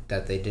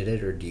that they did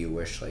it, or do you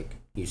wish like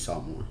you saw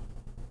more?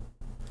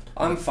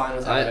 I'm fine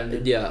with how it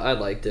ended. Yeah, I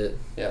liked it.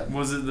 Yeah.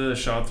 Was it the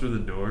shot through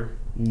the door?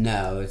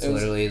 No, it's It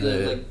was literally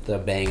the the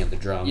bang of the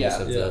drums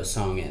of Yeah. the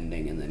song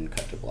ending and then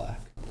cut to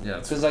black. Yeah,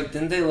 it's Because like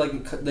didn't they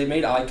they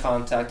made eye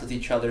contact with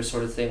each other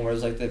sort of thing where it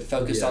was like they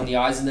focused Yeah. on the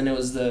eyes and then it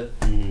was the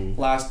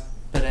last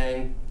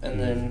badang and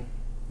then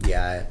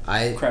Yeah,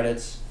 I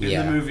credits. In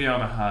yeah. the movie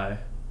on a high.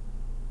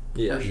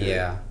 Yeah. For sure.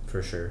 Yeah,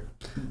 for sure.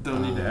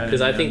 Don't need to edit.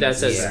 Because I think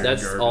that's Yeah.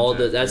 that's all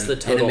the that's the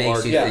And it total makes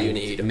arc you that think. you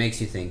need. It makes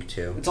you think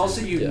too. It's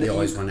also you. You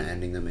always you- want an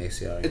ending that makes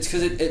the audience. It's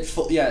because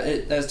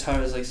it as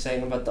Tyler was like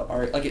saying about the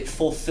art, like it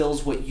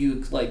fulfills what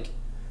you like,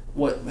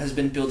 what has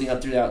been building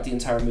up throughout the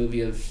entire movie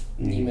of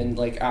Neiman,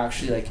 like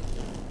actually like,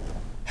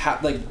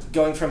 like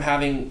going from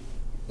having,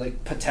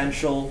 like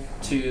potential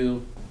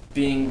to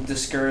being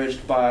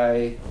discouraged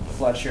by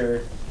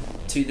Fletcher,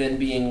 to then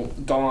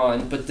being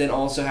gone, but then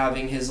also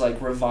having his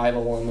like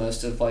revival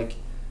almost of like,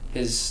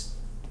 his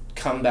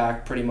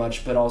comeback pretty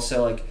much, but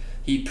also like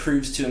he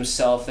proves to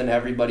himself and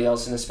everybody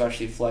else and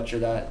especially Fletcher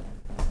that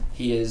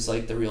he is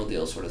like the real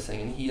deal sort of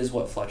thing, and he is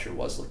what Fletcher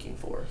was looking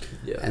for.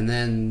 Yeah. And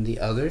then the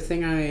other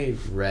thing I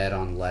read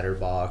on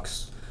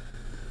Letterboxd,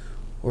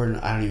 or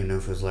I don't even know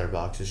if it was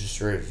Letterboxd, it's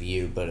just a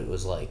review, but it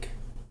was like,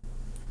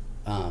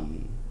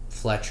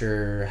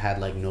 Fletcher had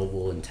like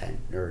noble intent,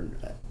 or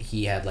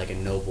he had like a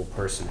noble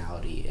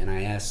personality. And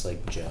I asked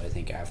like Joe, I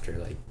think after,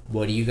 like,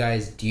 do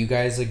you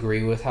guys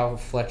agree with how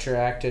Fletcher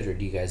acted, or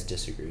do you guys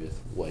disagree with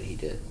what he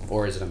did,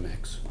 or is it a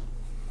mix?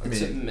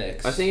 It's a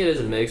mix. I think it is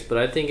a mix, but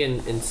I think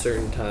in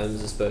certain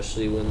times,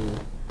 especially when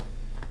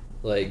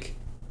like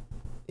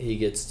he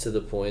gets to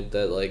the point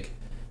that like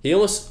he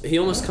almost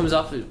comes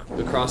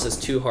across as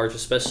too harsh,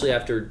 especially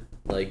after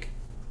like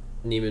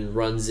Neiman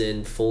runs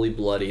in fully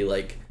bloody,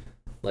 like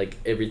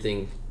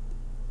everything,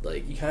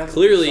 like You kind of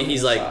clearly have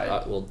he's some like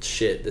side. well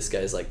shit, this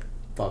guy's like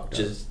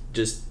Fucked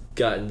just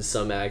got into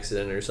some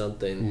accident or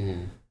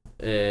something,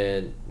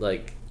 and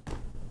like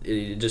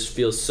it just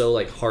feels so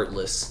like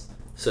heartless.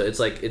 So it's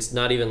like it's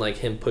not even like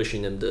him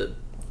pushing him to,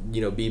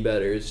 be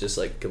better. It's just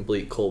like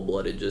complete cold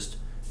blooded. Just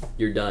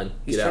you're done.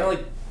 He's Get trying out. to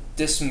like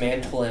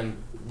dismantle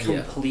him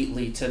Yeah.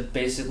 completely to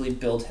basically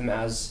build him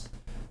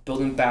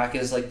back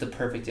as like the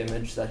perfect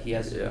image that he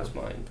has in Yeah. his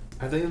mind.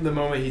 I think the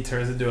moment he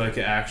turns into like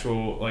an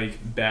actual like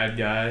bad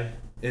guy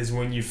is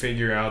when you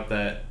figure out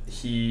that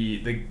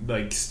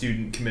the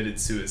student committed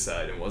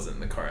suicide and wasn't in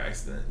the car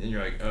accident, and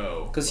you're like,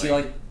 oh, Because he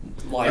like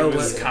lied. it to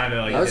was it. kind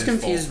of like I was his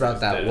confused fault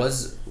about that. dead.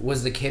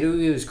 Was the kid who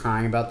he was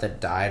crying about that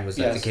died? Was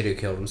that the Yes. kid who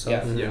killed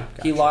himself? Yeah. Yeah.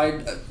 He Gotcha.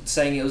 lied,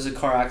 saying it was a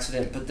car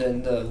accident, but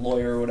then the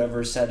lawyer or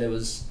whatever said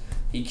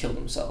he killed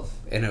himself.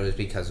 And it was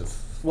because of.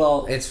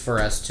 Well, It's for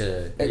us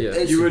to. Yeah.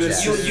 You would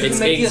suggest. assume- you can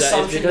make the it's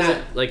assumption because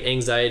that of, like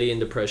anxiety and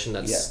depression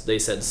that's Yeah. they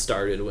said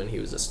started when he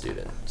was a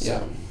student. So.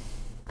 yeah.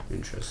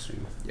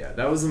 Interesting. Yeah,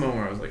 that was the moment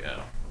where I was like,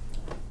 oh,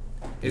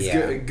 it's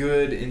Yeah.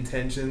 good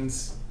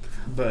intentions,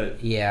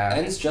 but Yeah.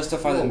 Ends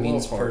justify the Little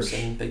means harsh.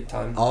 person big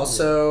time.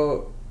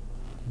 Also,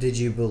 did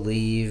you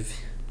believe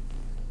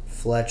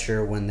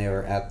Fletcher when they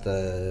were at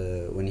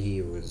the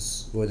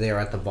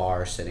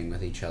bar sitting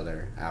with each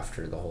other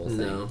after the whole thing?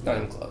 No. Not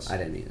even close. I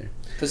didn't either.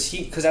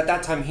 Because at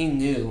that time he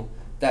knew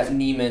that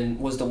Neiman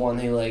was the one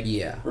who like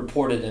Yeah.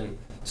 reported him.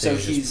 So So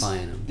he's he's just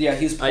playing him. yeah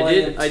he's I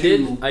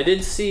playing. I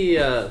did see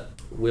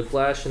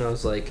Whiplash, and I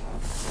was like,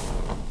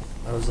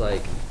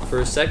 for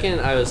a second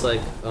I was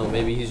like, oh,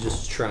 maybe he's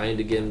just trying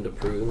to get him to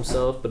prove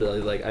himself, but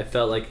like I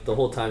felt like the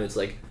whole time it's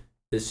like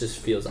this just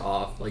feels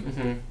off, like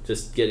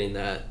just getting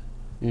that,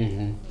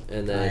 Mm-hmm.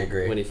 and I then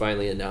agree. when he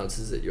finally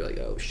announces it, you're like,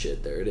 oh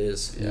shit, there it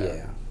is.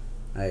 Yeah.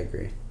 I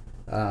agree.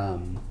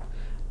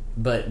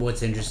 But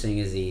what's interesting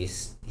is he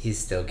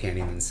still can't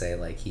even say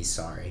like he's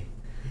sorry.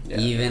 Yeah.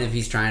 Even if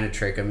he's trying to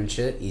trick him and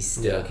shit, he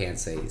still Yeah. can't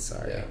say he's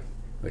sorry. Yeah.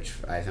 Which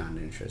I found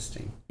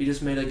interesting. He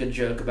just made like a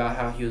joke about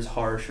how he was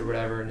harsh or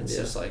whatever, and it's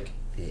Yeah. just like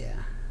Yeah.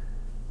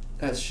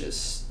 that's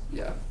just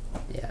yeah.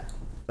 Yeah.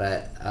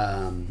 But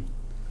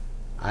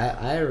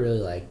I really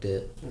liked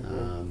it.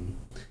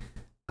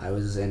 I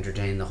was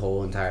entertained the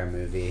whole entire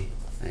movie.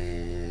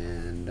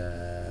 And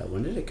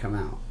when did it come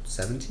out?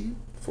 17?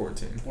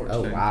 14.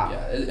 Oh wow.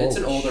 Yeah, it's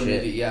an Holy older shit.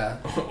 movie. Yeah.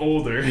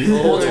 Older.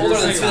 Well, it's older than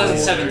Older.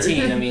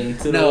 2017. I mean,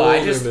 It's an No, I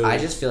older just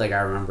movie. feel like I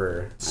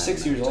remember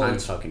 6 I don't know, years old. Time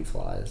fucking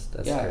flies.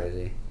 That's Yeah.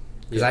 crazy.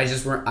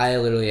 Because Yeah. I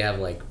literally have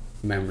like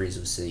memories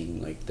of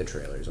seeing like the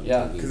trailers on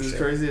Yeah. TV. Because and it's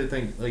shit. crazy to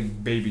think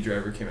like Baby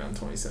Driver came out in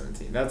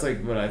 2017. That's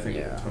like what I think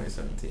Yeah. of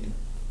 2017.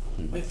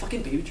 wait,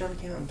 fucking Baby Driver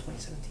came out in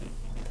 2017.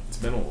 It's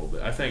been a little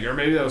bit, I think, or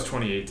maybe that was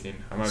 2018.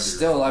 I might be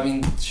Still, I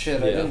mean,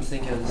 shit. I Yeah. didn't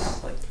think it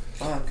was like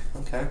fuck.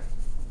 Okay.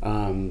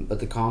 But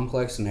the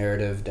complex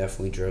narrative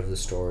definitely drove the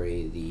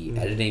story. The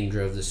editing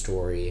drove the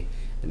story.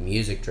 The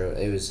music drove.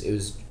 It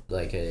was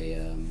like a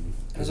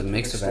it was a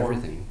mix of perfect storm.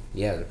 everything.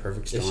 Yeah, the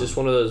perfect storm. It's just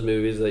one of those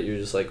movies that you're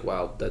just like,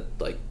 wow, that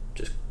like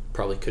just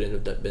probably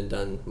couldn't have been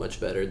done much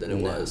better than it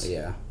No, was.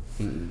 Yeah.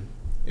 Mm-mm.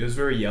 It was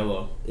very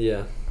yellow.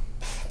 Yeah.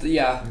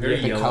 Yeah. Very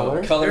The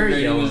yellow. Color very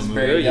grading yellow was movie.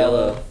 very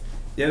yellow.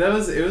 Yeah, it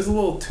was a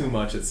little too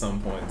much at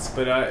some points,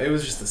 but it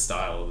was just the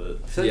style of it.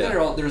 I feel like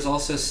Yeah. there's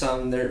also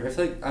some there. I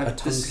feel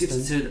like this gets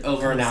tungsten. to an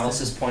over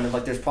analysis point of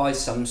like there's probably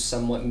some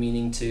somewhat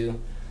meaning to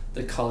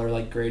the color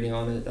like grading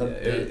on it.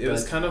 Yeah, it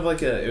was kind of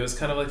like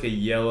a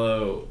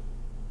yellow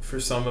for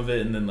some of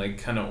it, and then like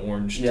kind of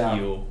orange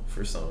teal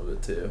for some of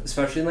it too.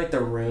 Especially in like the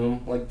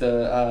room, like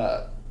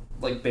the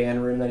like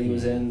band room that he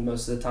was in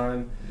most of the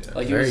time. Yeah.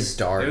 Like very it was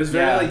dark. It was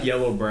very like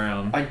yellow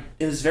brown.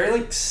 It was very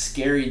like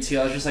scary too.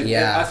 I was just like,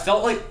 I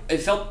felt like it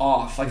felt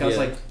off. Like I was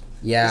like,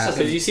 yeah,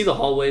 because you see the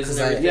hallways and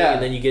everything,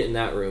 and then you get in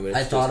that room. And it's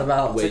I thought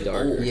about way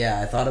darker. Yeah,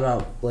 I thought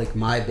about like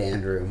my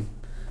band room,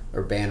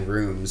 or band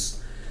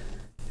rooms.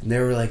 And they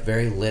were like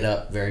very lit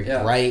up, very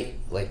bright,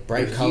 like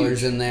bright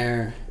colors in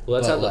there. Well,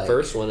 that's how the like,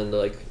 first one in the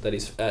like that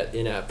he's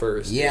at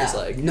first. Yeah, is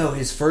like no,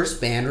 his first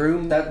band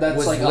room that's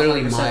was like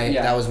literally 100%,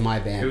 that was my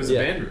band. It was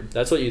room. a band room.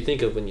 That's what you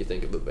think of when you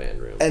think of a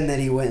band room. And then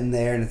he went in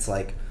there, and it's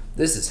like,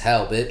 this is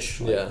hell, bitch.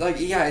 Like,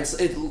 I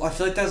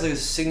feel like that was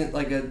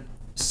like a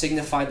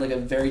signified like a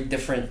very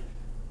different.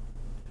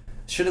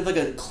 Should have like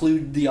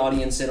clued the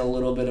audience in a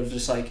little bit of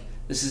just like,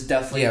 this is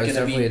definitely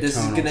gonna be a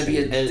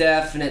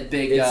definite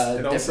big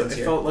difference here.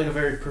 It felt like a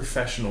very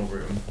professional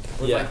room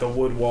with like the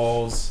wood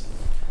walls.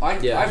 I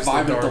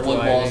vibe with the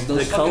wood walls.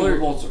 Those the color,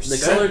 wood walls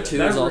the color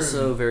too is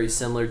also very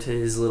similar to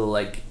his little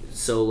like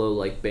solo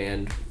like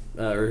band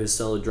or his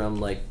solo drum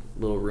like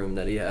little room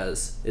that he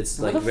has. It's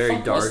like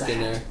very dark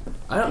in there.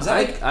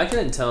 I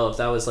couldn't tell if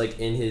that was like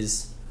in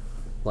his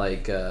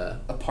like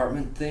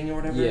apartment thing or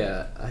whatever.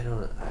 Yeah, I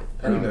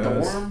don't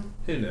know. Dorm?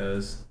 Who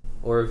knows?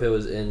 Or if it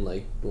was in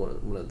like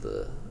one of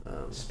the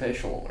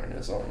spatial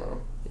awareness. I don't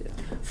know. Yeah.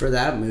 For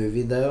that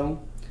movie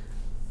though,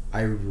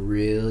 I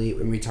really,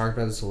 when we talked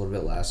about this a little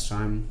bit last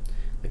time,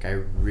 like I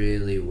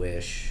really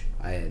wish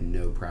I had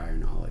no prior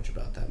knowledge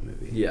about that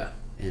movie. Yeah.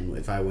 And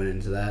if I went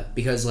into that,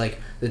 because like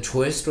the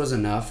twist was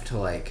enough to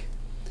like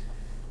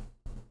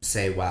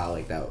say, wow,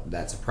 like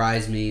that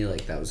surprised me,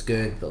 like that was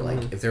good, but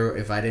like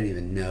if I didn't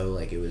even know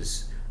like it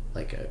was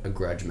like a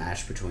grudge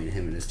match between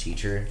him and his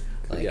teacher,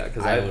 like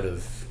I would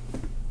have.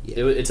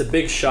 Yeah. It's a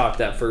big shock,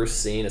 that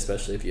first scene,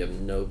 especially if you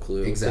have no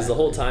clue. Because the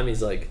whole time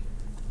he's like,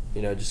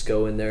 just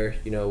go in there,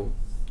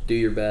 do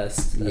your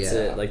best. That's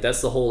it. Like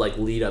that's the whole like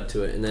lead up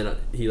to it, and then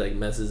he like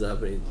messes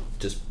up and he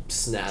just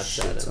snaps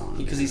at him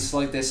because he's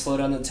like they slow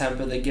down the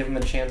tempo, they give him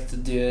a chance to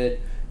do it,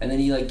 and then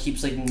he like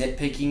keeps like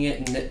nitpicking it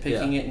and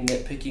nitpicking it and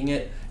nitpicking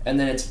it, and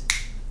then it's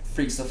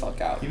freaks the fuck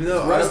out. Even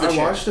though I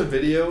watched a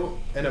video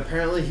and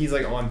apparently he's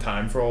like on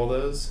time for all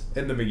those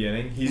in the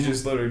beginning. He's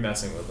just literally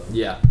messing with them.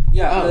 Yeah.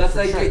 Yeah. That's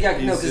like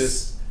he's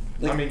just.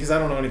 Like, I mean, because I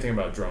don't know anything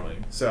about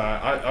drumming, so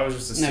I was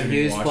just assuming. No,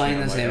 he was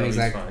playing the same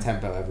exact fine.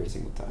 tempo every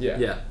single time.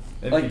 Yeah.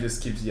 And like, he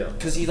just keeps yelling.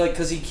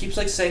 Because he keeps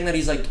like saying that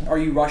he's like, are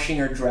you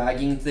rushing or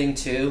dragging thing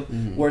too?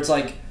 Where it's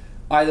like,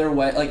 either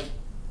way, like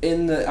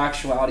in the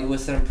actuality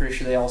with it, I'm pretty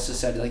sure they also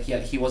said like, yeah,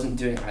 he wasn't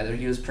doing either.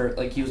 He was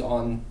he was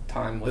on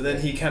time with it. But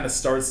then he kind of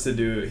starts to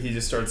do it. He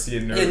just starts to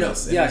get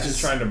nervous. And he's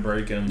just trying to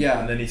break him. Yeah.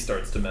 And then he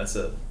starts to mess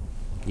up.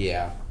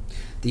 Yeah.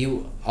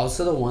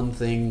 Also the one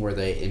thing where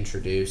they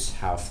introduce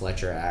how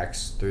Fletcher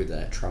acts through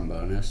the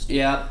trombonist.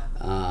 Yeah.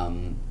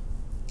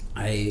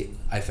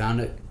 I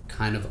found it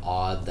kind of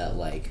odd that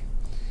like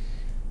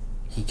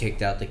he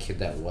kicked out the kid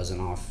that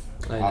wasn't off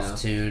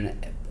tune,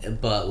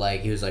 but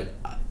like he was like,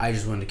 I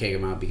just wanted to kick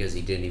him out because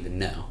he didn't even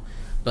know.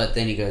 But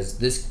then he goes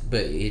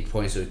but he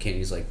points to a kid and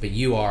he's like, but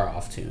you are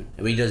off tune,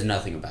 and he does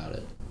nothing about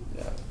it.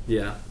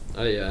 Yeah.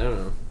 I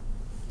don't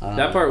know.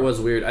 That part was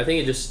weird. I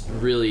think it just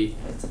really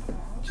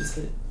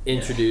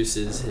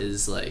introduces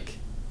his like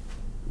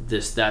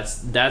that's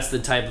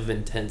the type of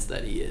intense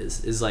that he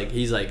is like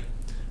he's like,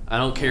 I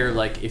don't care,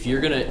 like if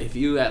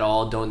you at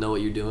all don't know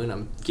what you're doing,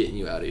 I'm getting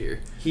you out of here.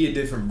 He a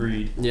different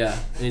breed. Yeah.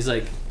 And he's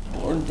like,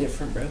 born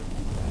different, bro.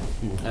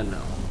 I don't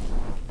know.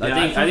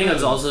 I think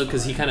that's also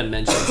because he kind of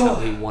mentions how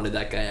he wanted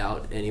that guy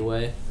out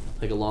anyway,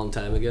 like a long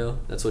time ago.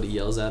 That's what he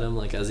yells at him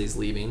like as he's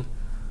leaving.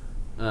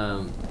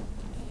 Yeah,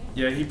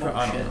 I don't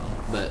know.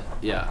 But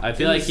yeah, I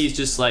feel like he's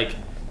just like,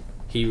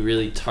 he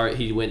really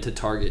he went to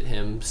target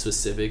him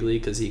specifically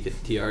because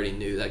he already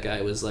knew that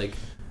guy was like.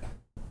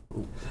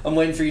 I'm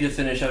waiting for you to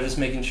finish. I was just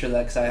making sure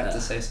that because I have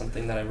to say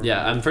something that I remember.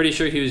 Yeah, I'm pretty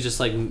sure he was just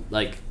like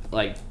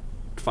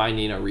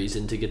finding a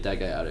reason to get that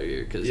guy out of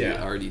here because he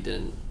already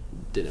didn't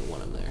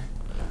want him there.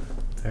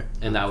 Fair.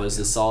 And that was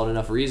a solid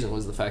enough reason,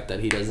 was the fact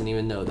that he doesn't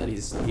even know that he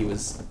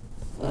was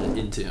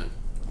in tune.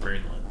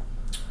 Brainline.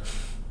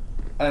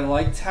 I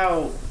liked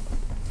how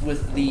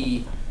with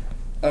the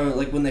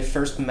like when they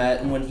first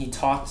met and when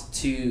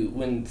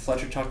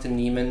Fletcher talked to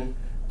Neiman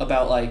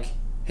about like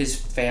his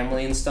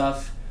family and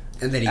stuff.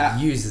 And then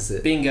he uses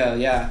it. Bingo,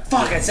 yeah.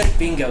 Fuck, I said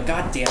bingo.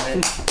 God damn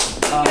it.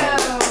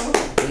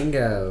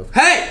 Bingo.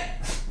 Hey!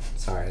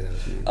 Sorry, that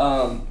was me.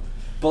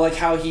 But like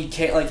how he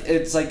can't, like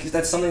it's like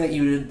that's something that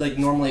you would like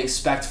normally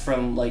expect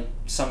from like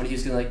somebody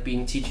who's gonna like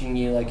be teaching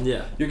you like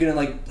you're gonna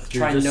like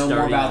try and know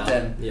more about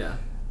them. Yeah.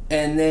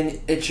 And then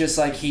it's just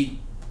like he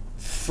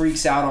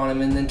freaks out on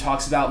him and then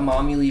talks about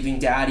mommy leaving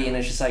daddy, and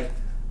it's just like,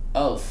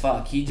 oh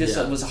fuck, he just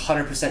was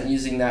 100%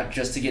 using that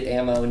just to get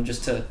ammo and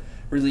just to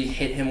really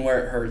hit him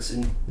where it hurts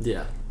and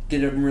get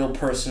him real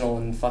personal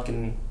and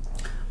fucking.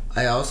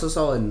 I also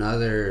saw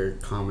another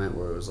comment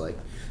where it was like,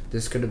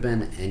 this could have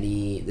been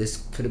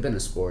a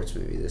sports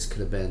movie, this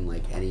could have been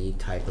like any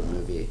type of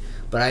movie,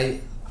 but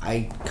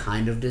I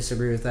kind of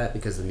disagree with that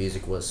because the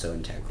music was so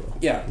integral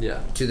Yeah. Yeah.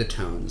 to the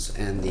tones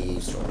and the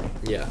story.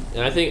 Yeah,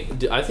 and I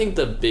think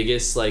the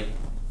biggest like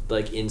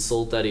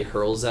insult that he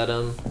hurls at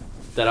him,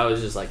 that I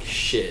was just like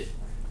shit,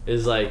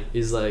 is like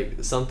he's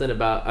like something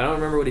about, I don't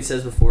remember what he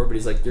says before, but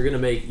he's like you're gonna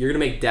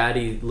make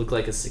Daddy look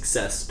like a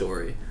success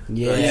story.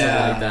 Yeah. Or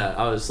something like that.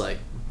 I was like,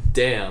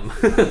 damn,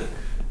 because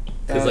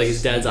like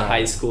his dad's a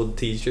high school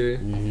teacher.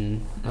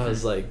 Mm-hmm. I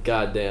was like,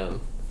 god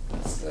damn.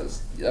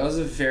 That was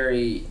a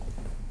very.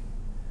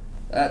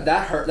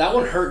 That hurt. That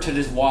one hurt to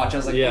just watch. I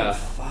was like, Yeah. oh,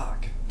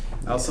 fuck.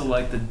 I also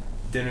like the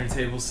dinner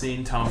table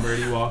scene. Tom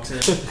Brady walks in.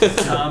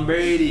 Tom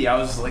Brady. I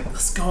was like,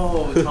 let's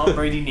go. Tom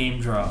Brady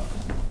name drop.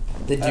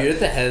 The dude at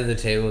the head of the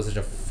table was such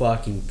a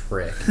fucking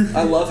prick.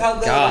 I love how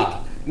the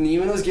God. like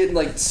Neiman was getting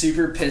like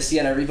super pissy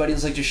and everybody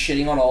was like just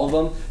shitting on all of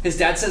them. His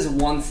dad says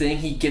one thing,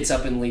 he gets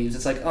up and leaves.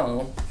 It's like,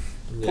 oh,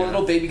 poor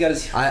little baby got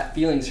his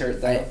feelings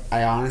hurt though.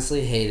 I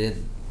honestly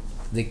hated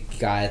the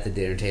guy at the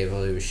dinner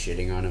table who was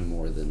shitting on him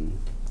more than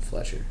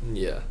Fletcher.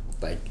 Yeah.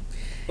 Like,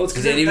 Well, it's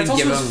because They didn't that's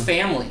even also give his him-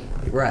 family.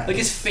 right. Like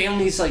his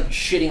family's like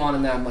shitting on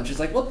him that much. It's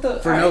like, what the?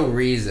 for no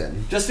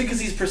reason. Just because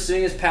he's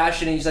pursuing his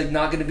passion and he's like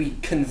not going to be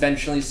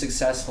conventionally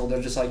successful,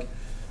 they're just like,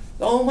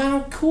 oh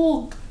wow,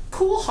 cool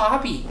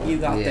hobby you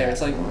got there. Yeah.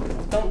 It's like,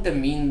 don't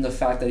demean the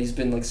fact that he's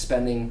been like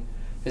spending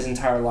his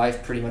entire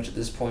life pretty much at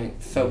this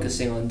point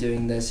focusing on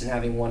doing this and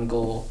having one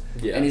goal.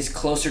 Yeah. And he's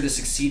closer to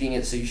succeeding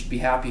it, so you should be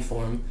happy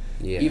for him.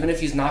 Yeah. Even if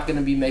he's not going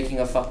to be making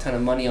a fuck ton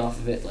of money off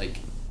of it, like,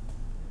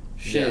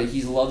 shit, Yeah.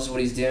 he loves what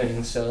he's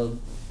doing, so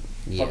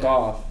yeah. fuck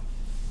off.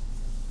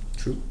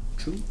 True.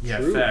 Yeah,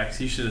 True. facts.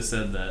 He should have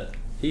said that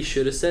He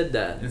should have said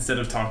that. instead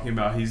of talking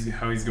about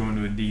how he's going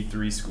to a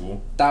D3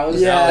 school. That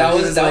was Yeah, that he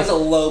was was that like- was a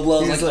low blow. I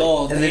was He like, was like- oh,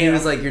 and damn. then he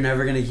was like, "You're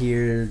never gonna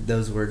hear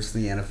those words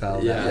from the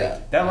NFL." Yeah. Yeah.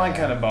 That line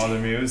kind of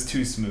bothered me. It was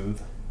too smooth.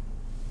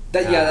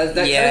 That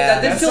that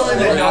Yeah, did feel a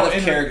little out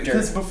of character.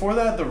 Because before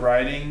that, the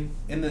writing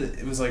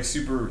it was like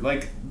super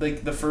like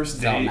the first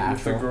Felt date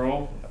with the natural.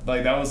 girl,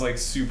 like that was like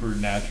super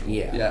natural.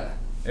 Yeah. Yeah,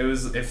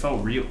 It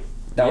felt real.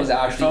 that was It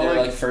actually felt their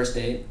like- like first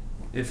date.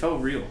 It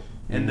felt real.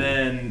 And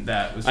then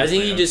that was. I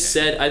think like, he just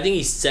okay. said. I think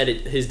he said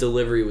it. His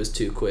delivery was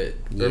too quick,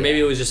 Yeah. or maybe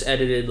it was just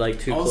edited like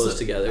too Also, close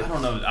together. I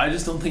don't know. I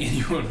just don't think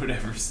anyone would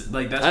ever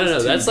like that's. I don't know.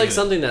 just too That's like good.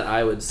 something that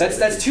I would say.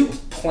 That's to too people.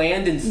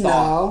 planned and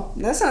thought.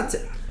 No, that's not.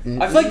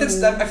 I feel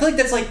like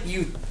that's like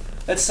you.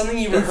 That's something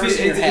you rehearse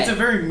in your head. It's a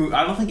very.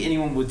 I don't think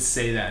anyone would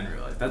say that in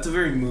real life. That's a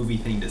very movie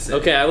thing to say.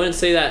 Okay, I wouldn't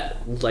say that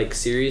like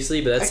seriously,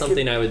 but that's I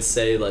something I would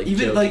say like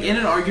Even joking. like in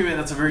an argument,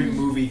 that's a very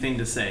movie thing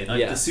to say. Like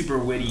Yeah. the super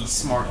witty,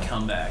 smart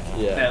comeback.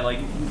 Yeah. That like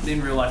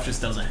in real life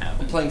just doesn't I'm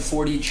happen. playing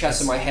 4D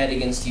chess in my head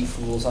against you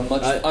fools. I'm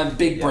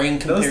big yeah. brain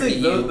compared Those to things,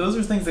 you. those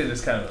are things that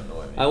just kind of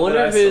annoy me. I wonder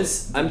But if still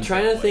it's. I'm didn't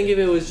trying feel to think like if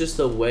it was just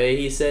the way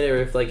he said it,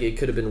 or if like it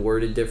could have been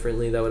worded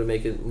differently. That would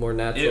make it more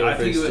natural. I if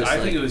think it's it was. just, I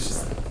like- think it was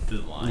just the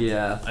line.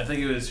 Yeah. I think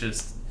it was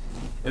just.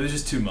 It was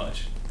just too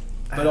much.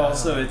 But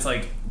also, it's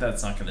like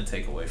that's not going to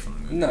take away from the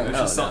movie. No. It was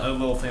Oh, just no. a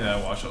little thing that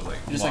I watched. I was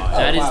like, Just why? like,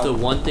 That is wow. the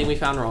one thing we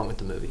found wrong with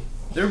the movie.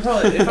 There were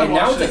probably if I And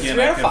now watched it it's a again,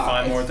 3 I out of could 5.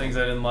 find more things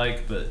I didn't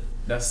like. But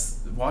that's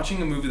watching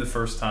a movie the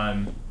first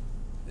time.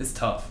 It's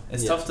tough.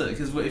 It's Yeah. tough to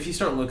because if you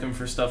start looking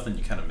for stuff, then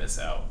you kind of miss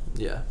out.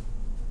 Yeah.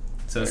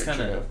 So it's Very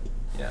kind of true.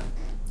 yeah,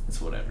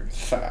 it's whatever.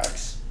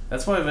 Facts.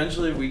 That's why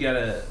eventually we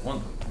gotta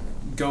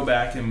go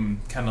back and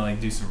kind of like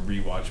do some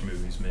rewatch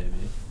movies maybe.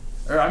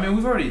 Or I mean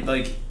we've already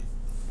like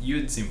you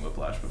had seen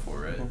Whiplash before,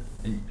 right?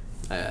 And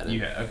I had it.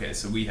 you had okay,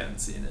 so we hadn't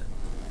seen it.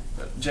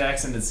 But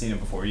Jackson had seen it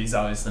before. He's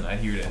obviously not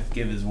here to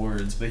give his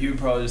words, but he would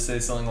probably just say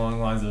something along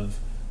the lines of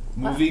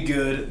movie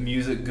good,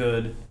 music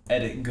good,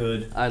 edit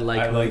good. I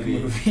like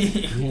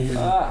movie.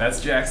 Ah.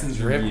 That's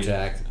Jackson's Rip review.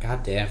 Jack.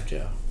 God damn,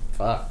 Joe.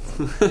 Fuck.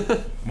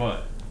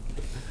 What?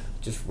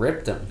 Just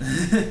ripped him.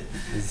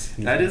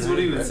 That is what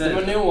he would Ripped him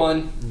a say. new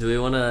one. Do we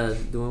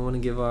wanna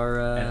give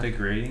our Epic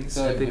ratings.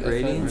 So Epic I feel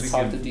like ratings? we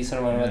talked a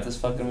decent amount about this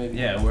fucking movie.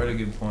 Yeah, we're at a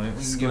good point.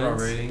 We can give our Sqwintz?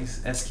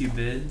 ratings. SQ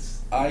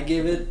bids. I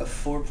gave it a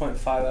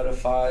 4.5 out of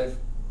 5.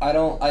 I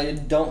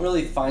don't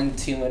really find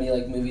too many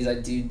like movies I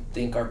do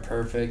think are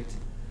perfect,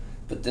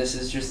 but this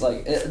is just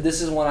like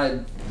this is one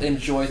I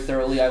enjoy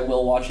thoroughly. I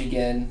will watch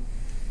again.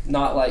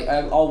 Not like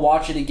I'll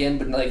watch it again,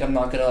 but like I'm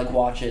not gonna like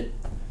watch it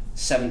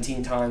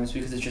 17 times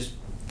because it's just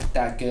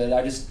that good.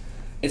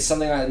 It's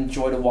something I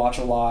enjoy to watch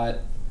a lot.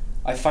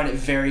 I find it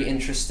very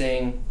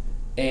interesting,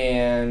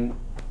 and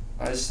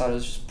I just thought it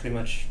was just pretty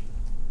much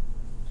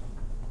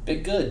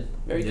big good,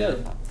 very Yeah.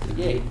 good.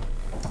 Yay.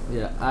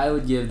 Yeah, I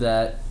would give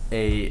that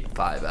a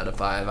 5 out of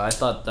 5. I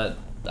thought that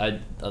I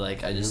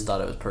just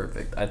thought it was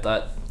perfect. I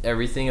thought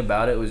everything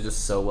about it was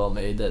just so well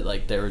made that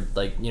like there were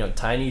like, you know,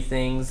 tiny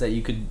things that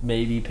you could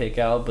maybe pick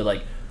out, but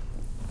like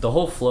the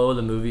whole flow of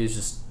the movie is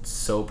just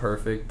so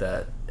perfect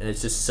that, and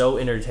it's just so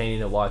entertaining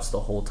to watch the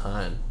whole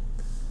time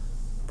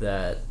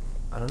that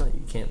I don't know,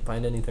 you can't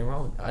find anything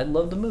wrong. I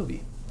love the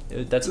movie.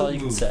 That's all you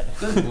can say.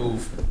 Good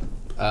move.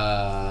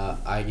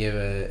 I give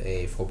it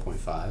a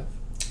 4.5 out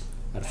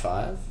of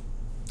 5.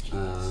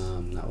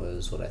 That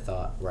was what I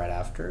thought right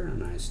after,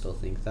 and I still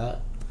think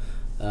that.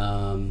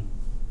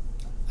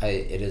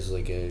 it is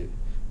like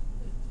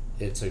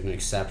it's an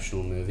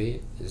exceptional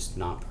movie. It's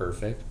not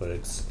perfect, but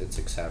it's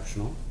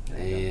exceptional.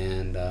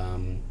 And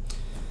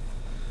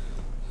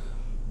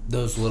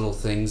those little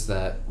things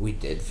that we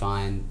did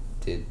find,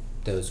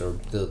 those are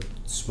the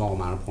small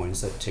amount of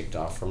points that ticked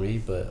off for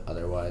me. But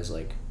otherwise,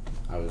 like,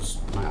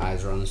 my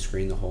eyes were on the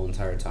screen the whole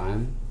entire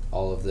time.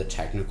 All of the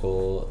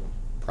technical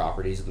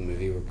properties of the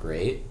movie were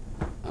great.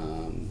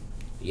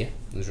 Yeah,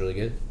 it was really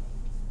good.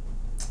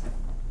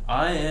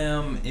 I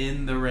am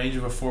in the range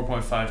of a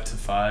 4.5 to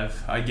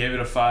 5. I gave it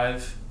a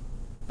 5,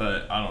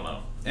 but I don't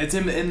know. It's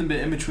in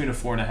between a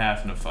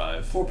 4.5 and a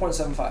 5.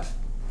 4.75.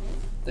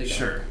 There you go.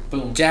 Sure.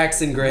 Boom.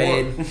 Jackson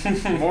grade.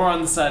 More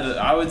on the side of,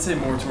 I would say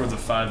more towards a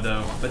 5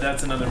 though. But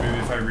that's another movie.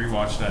 If I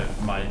rewatched it,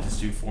 I might just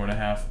do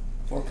 4.5.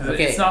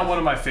 Okay, it's not one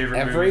of my favorite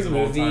Every movies of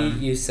all movie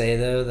time. you say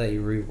though that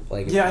you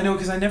like. Yeah, I know,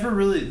 because I never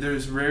really.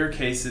 There's rare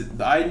cases.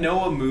 I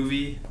know a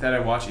movie that I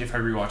watch. If I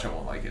rewatch, I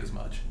won't like it as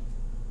much.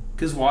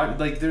 Because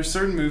there's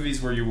certain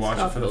movies where you watch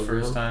Scott it for the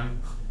Pilgrim. first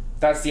time.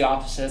 That's the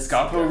opposite.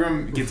 Scott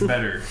Pilgrim gets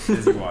better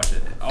as you watch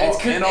it.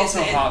 And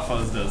also Hot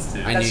Fuzz does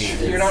too. I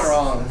knew You're not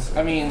wrong.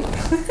 I mean,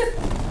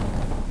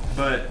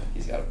 But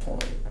he's got a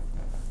point.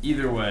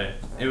 either way,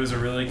 it was a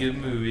really good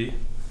movie.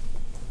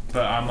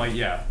 But I'm like,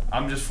 yeah,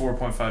 I'm just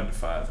 4.5 to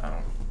 5.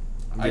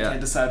 I Yeah.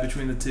 can't decide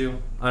between the two.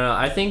 I don't know.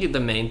 I think the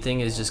main thing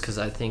is just because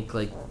I think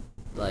like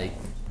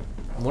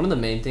one of the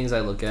main things I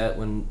look at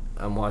when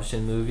I'm watching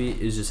a movie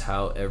is just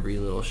how every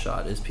little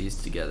shot is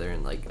pieced together,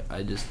 and like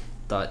I just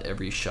thought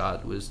every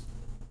shot was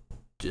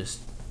just,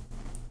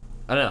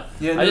 I don't know.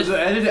 Yeah,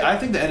 I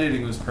think the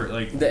editing was The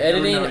there were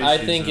no editing, I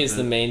issues think, with is it.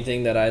 the main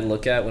thing that I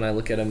look at when I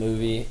look at a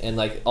movie, and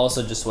like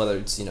also just whether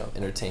it's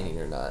entertaining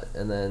or not.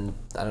 And then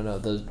I don't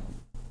know,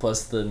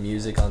 plus the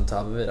music on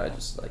top of it. I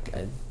just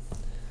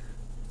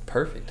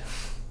perfect.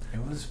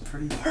 It was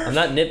pretty. I'm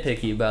not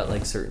nitpicky about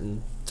like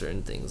certain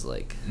things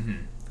like. Mm-hmm.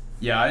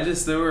 Yeah,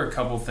 there were a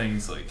couple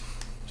things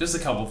just a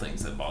couple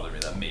things that bothered me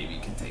that maybe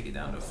could take it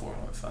down to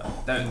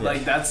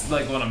 4.5. That's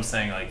like what I'm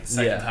saying. Like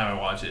second time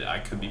I watch it, I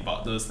could be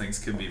those things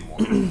could be more.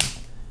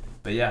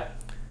 But yeah.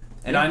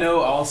 And I know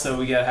also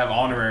we gotta have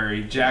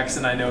honorary.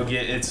 Jackson, I know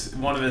it's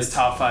one of his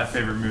top 5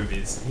 favorite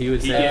movies. He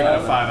would say gave it a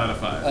 5 out of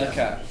 5.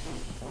 Okay.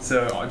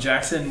 So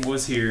Jackson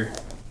was here.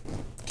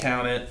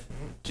 Count it.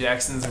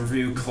 Jackson's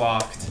review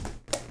clocked.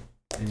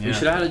 And We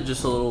should have had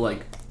just a little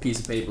like piece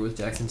of paper with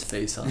Jackson's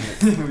face on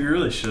it. We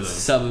really should have.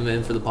 Sub him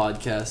in for the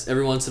podcast.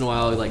 Every once in a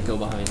while, I like go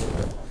behind it,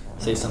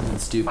 say something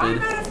stupid.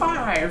 5 out of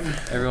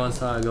 5. Every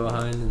once in a while, I go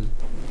behind and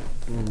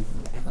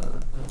I don't know.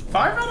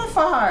 5 out of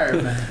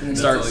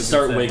 5.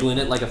 Start wiggling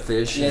it like a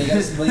fish. Yeah, you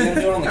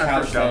gotta do it on the I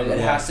couch. forgot Though. It about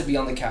has to be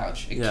on the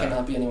couch. It Yeah.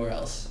 cannot be anywhere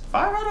else.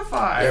 5 out of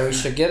 5. Yeah, we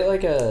should get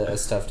like a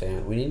stuffed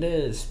animal. We need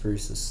to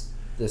spruce this.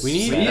 We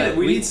need- set.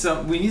 We need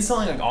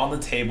something like on the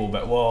table,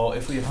 but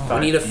if we have 5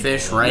 We need a people-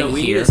 fish right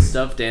we here. need a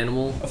stuffed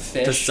animal A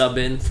fish? to sub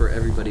in for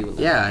everybody. With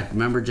Yeah,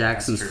 remember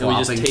Jackson's That's true. And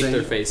we flopping just tape thing?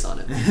 their face on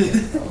it.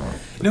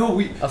 No,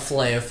 A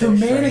fillet of the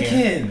fish right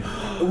here.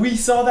 mannequin. We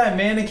saw that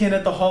mannequin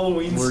at the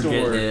Halloween We're store.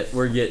 getting it.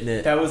 We're getting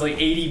it. That was like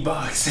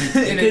 $80,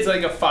 and it's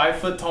like a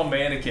 5-foot tall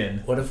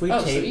mannequin. What if we Oh,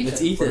 so tape? Ethan.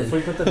 It's What Ethan. if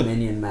we put the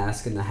minion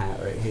mask in the hat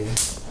right here?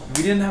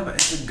 We didn't have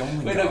it's a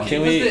going. Wait, no, God.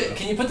 Can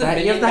can you put the That-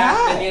 you minion have the back?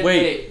 hat. Minion,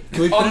 Wait,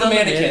 can we put on it the on the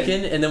mannequin?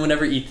 mannequin, and then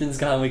whenever Ethan's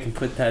gone, we can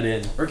put that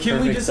in. Or can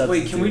we Perfect just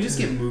wait? Can we substitute. just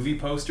get movie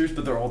posters,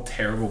 but they're all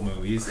terrible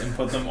movies, and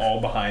put them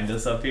all behind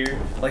us up here,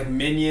 like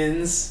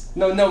Minions?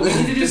 No, we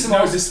need to do some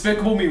more.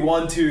 Despicable Me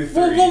 1, 2,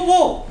 3.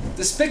 Whoa!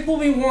 Despicable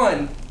Me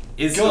 1.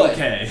 It's Good.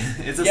 okay.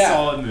 It's a Yeah.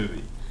 solid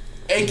movie.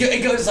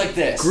 It goes like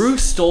this. Gru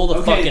stole the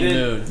Okay, fucking then-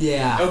 moon.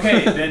 Yeah.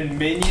 Okay, then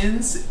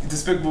Minions,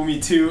 Despicable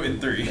Me 2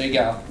 and 3. There you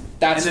go.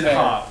 That's and then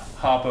fair.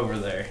 Hop over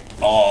there.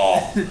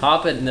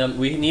 Hop it. No,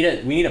 we need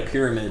a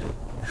pyramid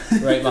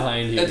right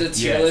behind At the you.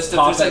 tier Yes. list of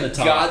Top just at like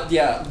the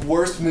top.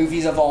 worst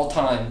movies of all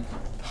time.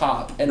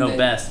 Hop and No, then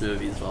best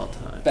movies of all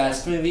time.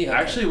 best movie. Okay.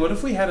 Actually, what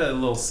if we had a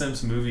little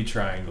Simps movie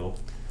triangle,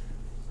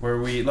 where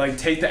we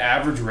take the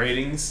average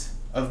ratings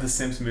of the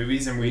Simps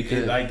movies, and we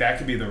could. that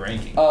could be the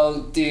ranking.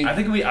 Oh, dude. I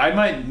think I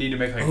might need to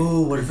make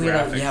Ooh, what if we had?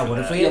 graphic Yeah, for what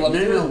if that. we had? Yeah, let me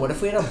do No. it. What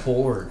if we had a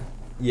board?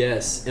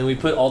 Yes, and we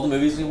put all the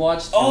movies we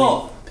watched.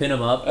 Oh! And we pin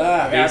them up.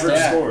 average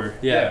yeah. score?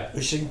 Yeah.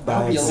 We should That'd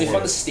buy be a only board.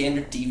 fun the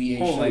standard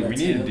deviation. Holy, of we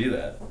that, need to too. do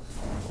that.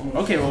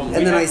 Okay, well,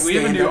 And then I we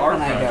have a stand new up art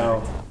and I project.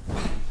 go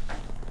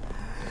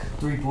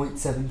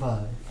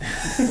 3.75.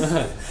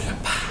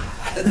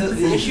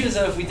 The issue is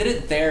that if we did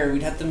it there,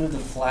 we'd have to move the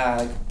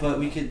flag. But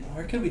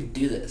where could we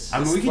do this? I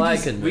mean, This we flag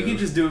could can we could move.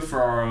 just do it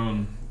for our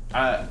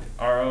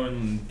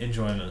own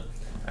enjoyment,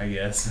 I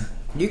guess.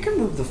 You can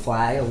move the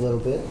flag a little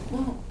bit.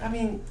 Well, I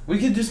mean, We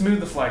could just move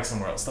the flag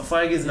somewhere else. The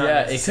flag is not.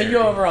 Yeah, it necessary. could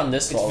go over on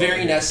this it's wall. very right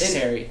here.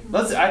 necessary.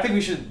 I think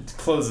we should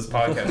close this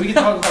podcast. We can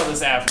talk about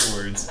this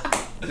afterwards.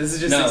 This is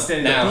just No,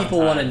 extended. now. out People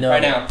time. want to know.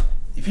 Right now.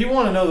 If people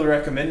want to know the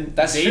That's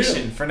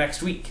recommendation true. for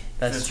next week,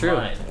 That's it's true.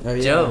 mine. Oh,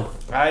 yeah. Joe.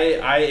 I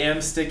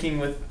am sticking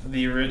with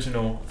the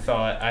original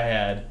thought I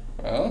had.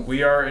 Oh.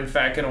 We are in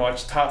fact going to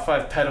watch top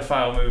 5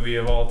 pedophile movie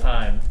of all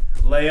time.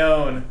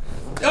 Léon.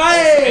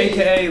 Hey!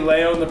 AKA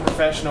Léon the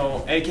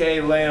Professional. AKA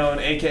Léon.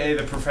 AKA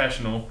the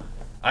Professional.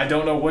 I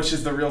don't know which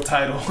is the real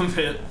title of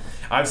it.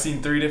 I've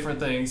seen 3 different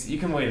things. You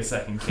can wait a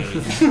second, Kate.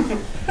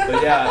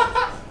 But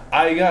yeah,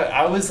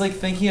 I was like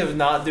thinking of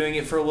not doing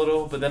it for a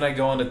little, but then I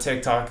go onto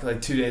TikTok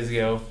like 2 days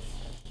ago,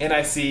 and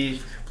I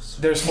see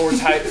there's 4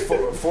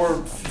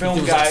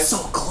 film guys. So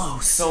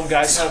close. Film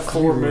guys have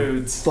 4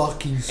 moods.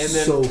 Fucking then-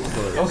 so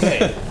close.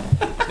 Okay.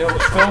 No,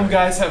 film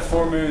guys have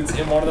 4 moods,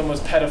 and one of them was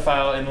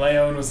pedophile, and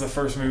Léon was the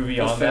first movie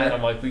That's on that. fair. And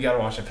I'm like, we gotta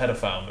watch a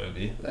pedophile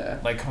movie. Yeah.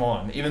 Like, come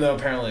on. Even though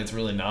apparently it's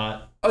really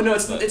not. Oh no,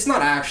 it's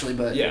not actually,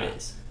 but Yeah. It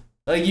is.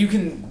 Like, you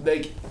can,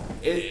 like,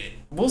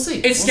 we'll see.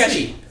 It's We'll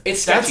sketchy. see.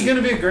 It's sketchy. That's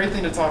gonna be a great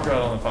thing to talk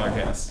about on the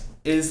podcast.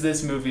 Is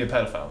this movie a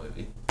pedophile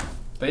movie?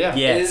 But yeah.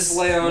 Yes. Is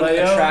Léon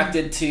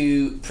attracted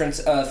to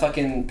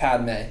fucking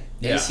Padme?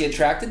 Yeah. Is he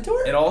attracted to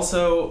her? And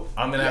also,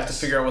 I'm gonna have to Yes.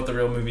 figure out what the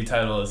real movie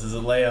title is. Is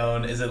it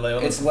Léon? Is it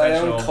Léon It's the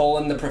Professional?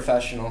 Léon : the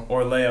Professional.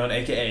 Or Léon,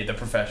 aka the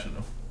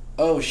Professional?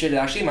 Oh shit! It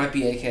actually might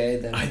be AKA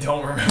then. I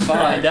don't remember.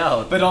 Find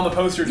out. But on the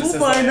poster it just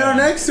We'll says find Léon. out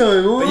next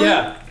time. But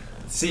yeah,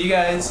 see you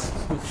guys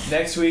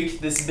next week.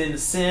 This has been The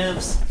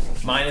Simps,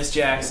 minus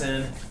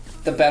Jackson.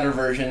 The better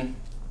version.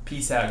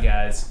 Peace out,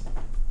 guys.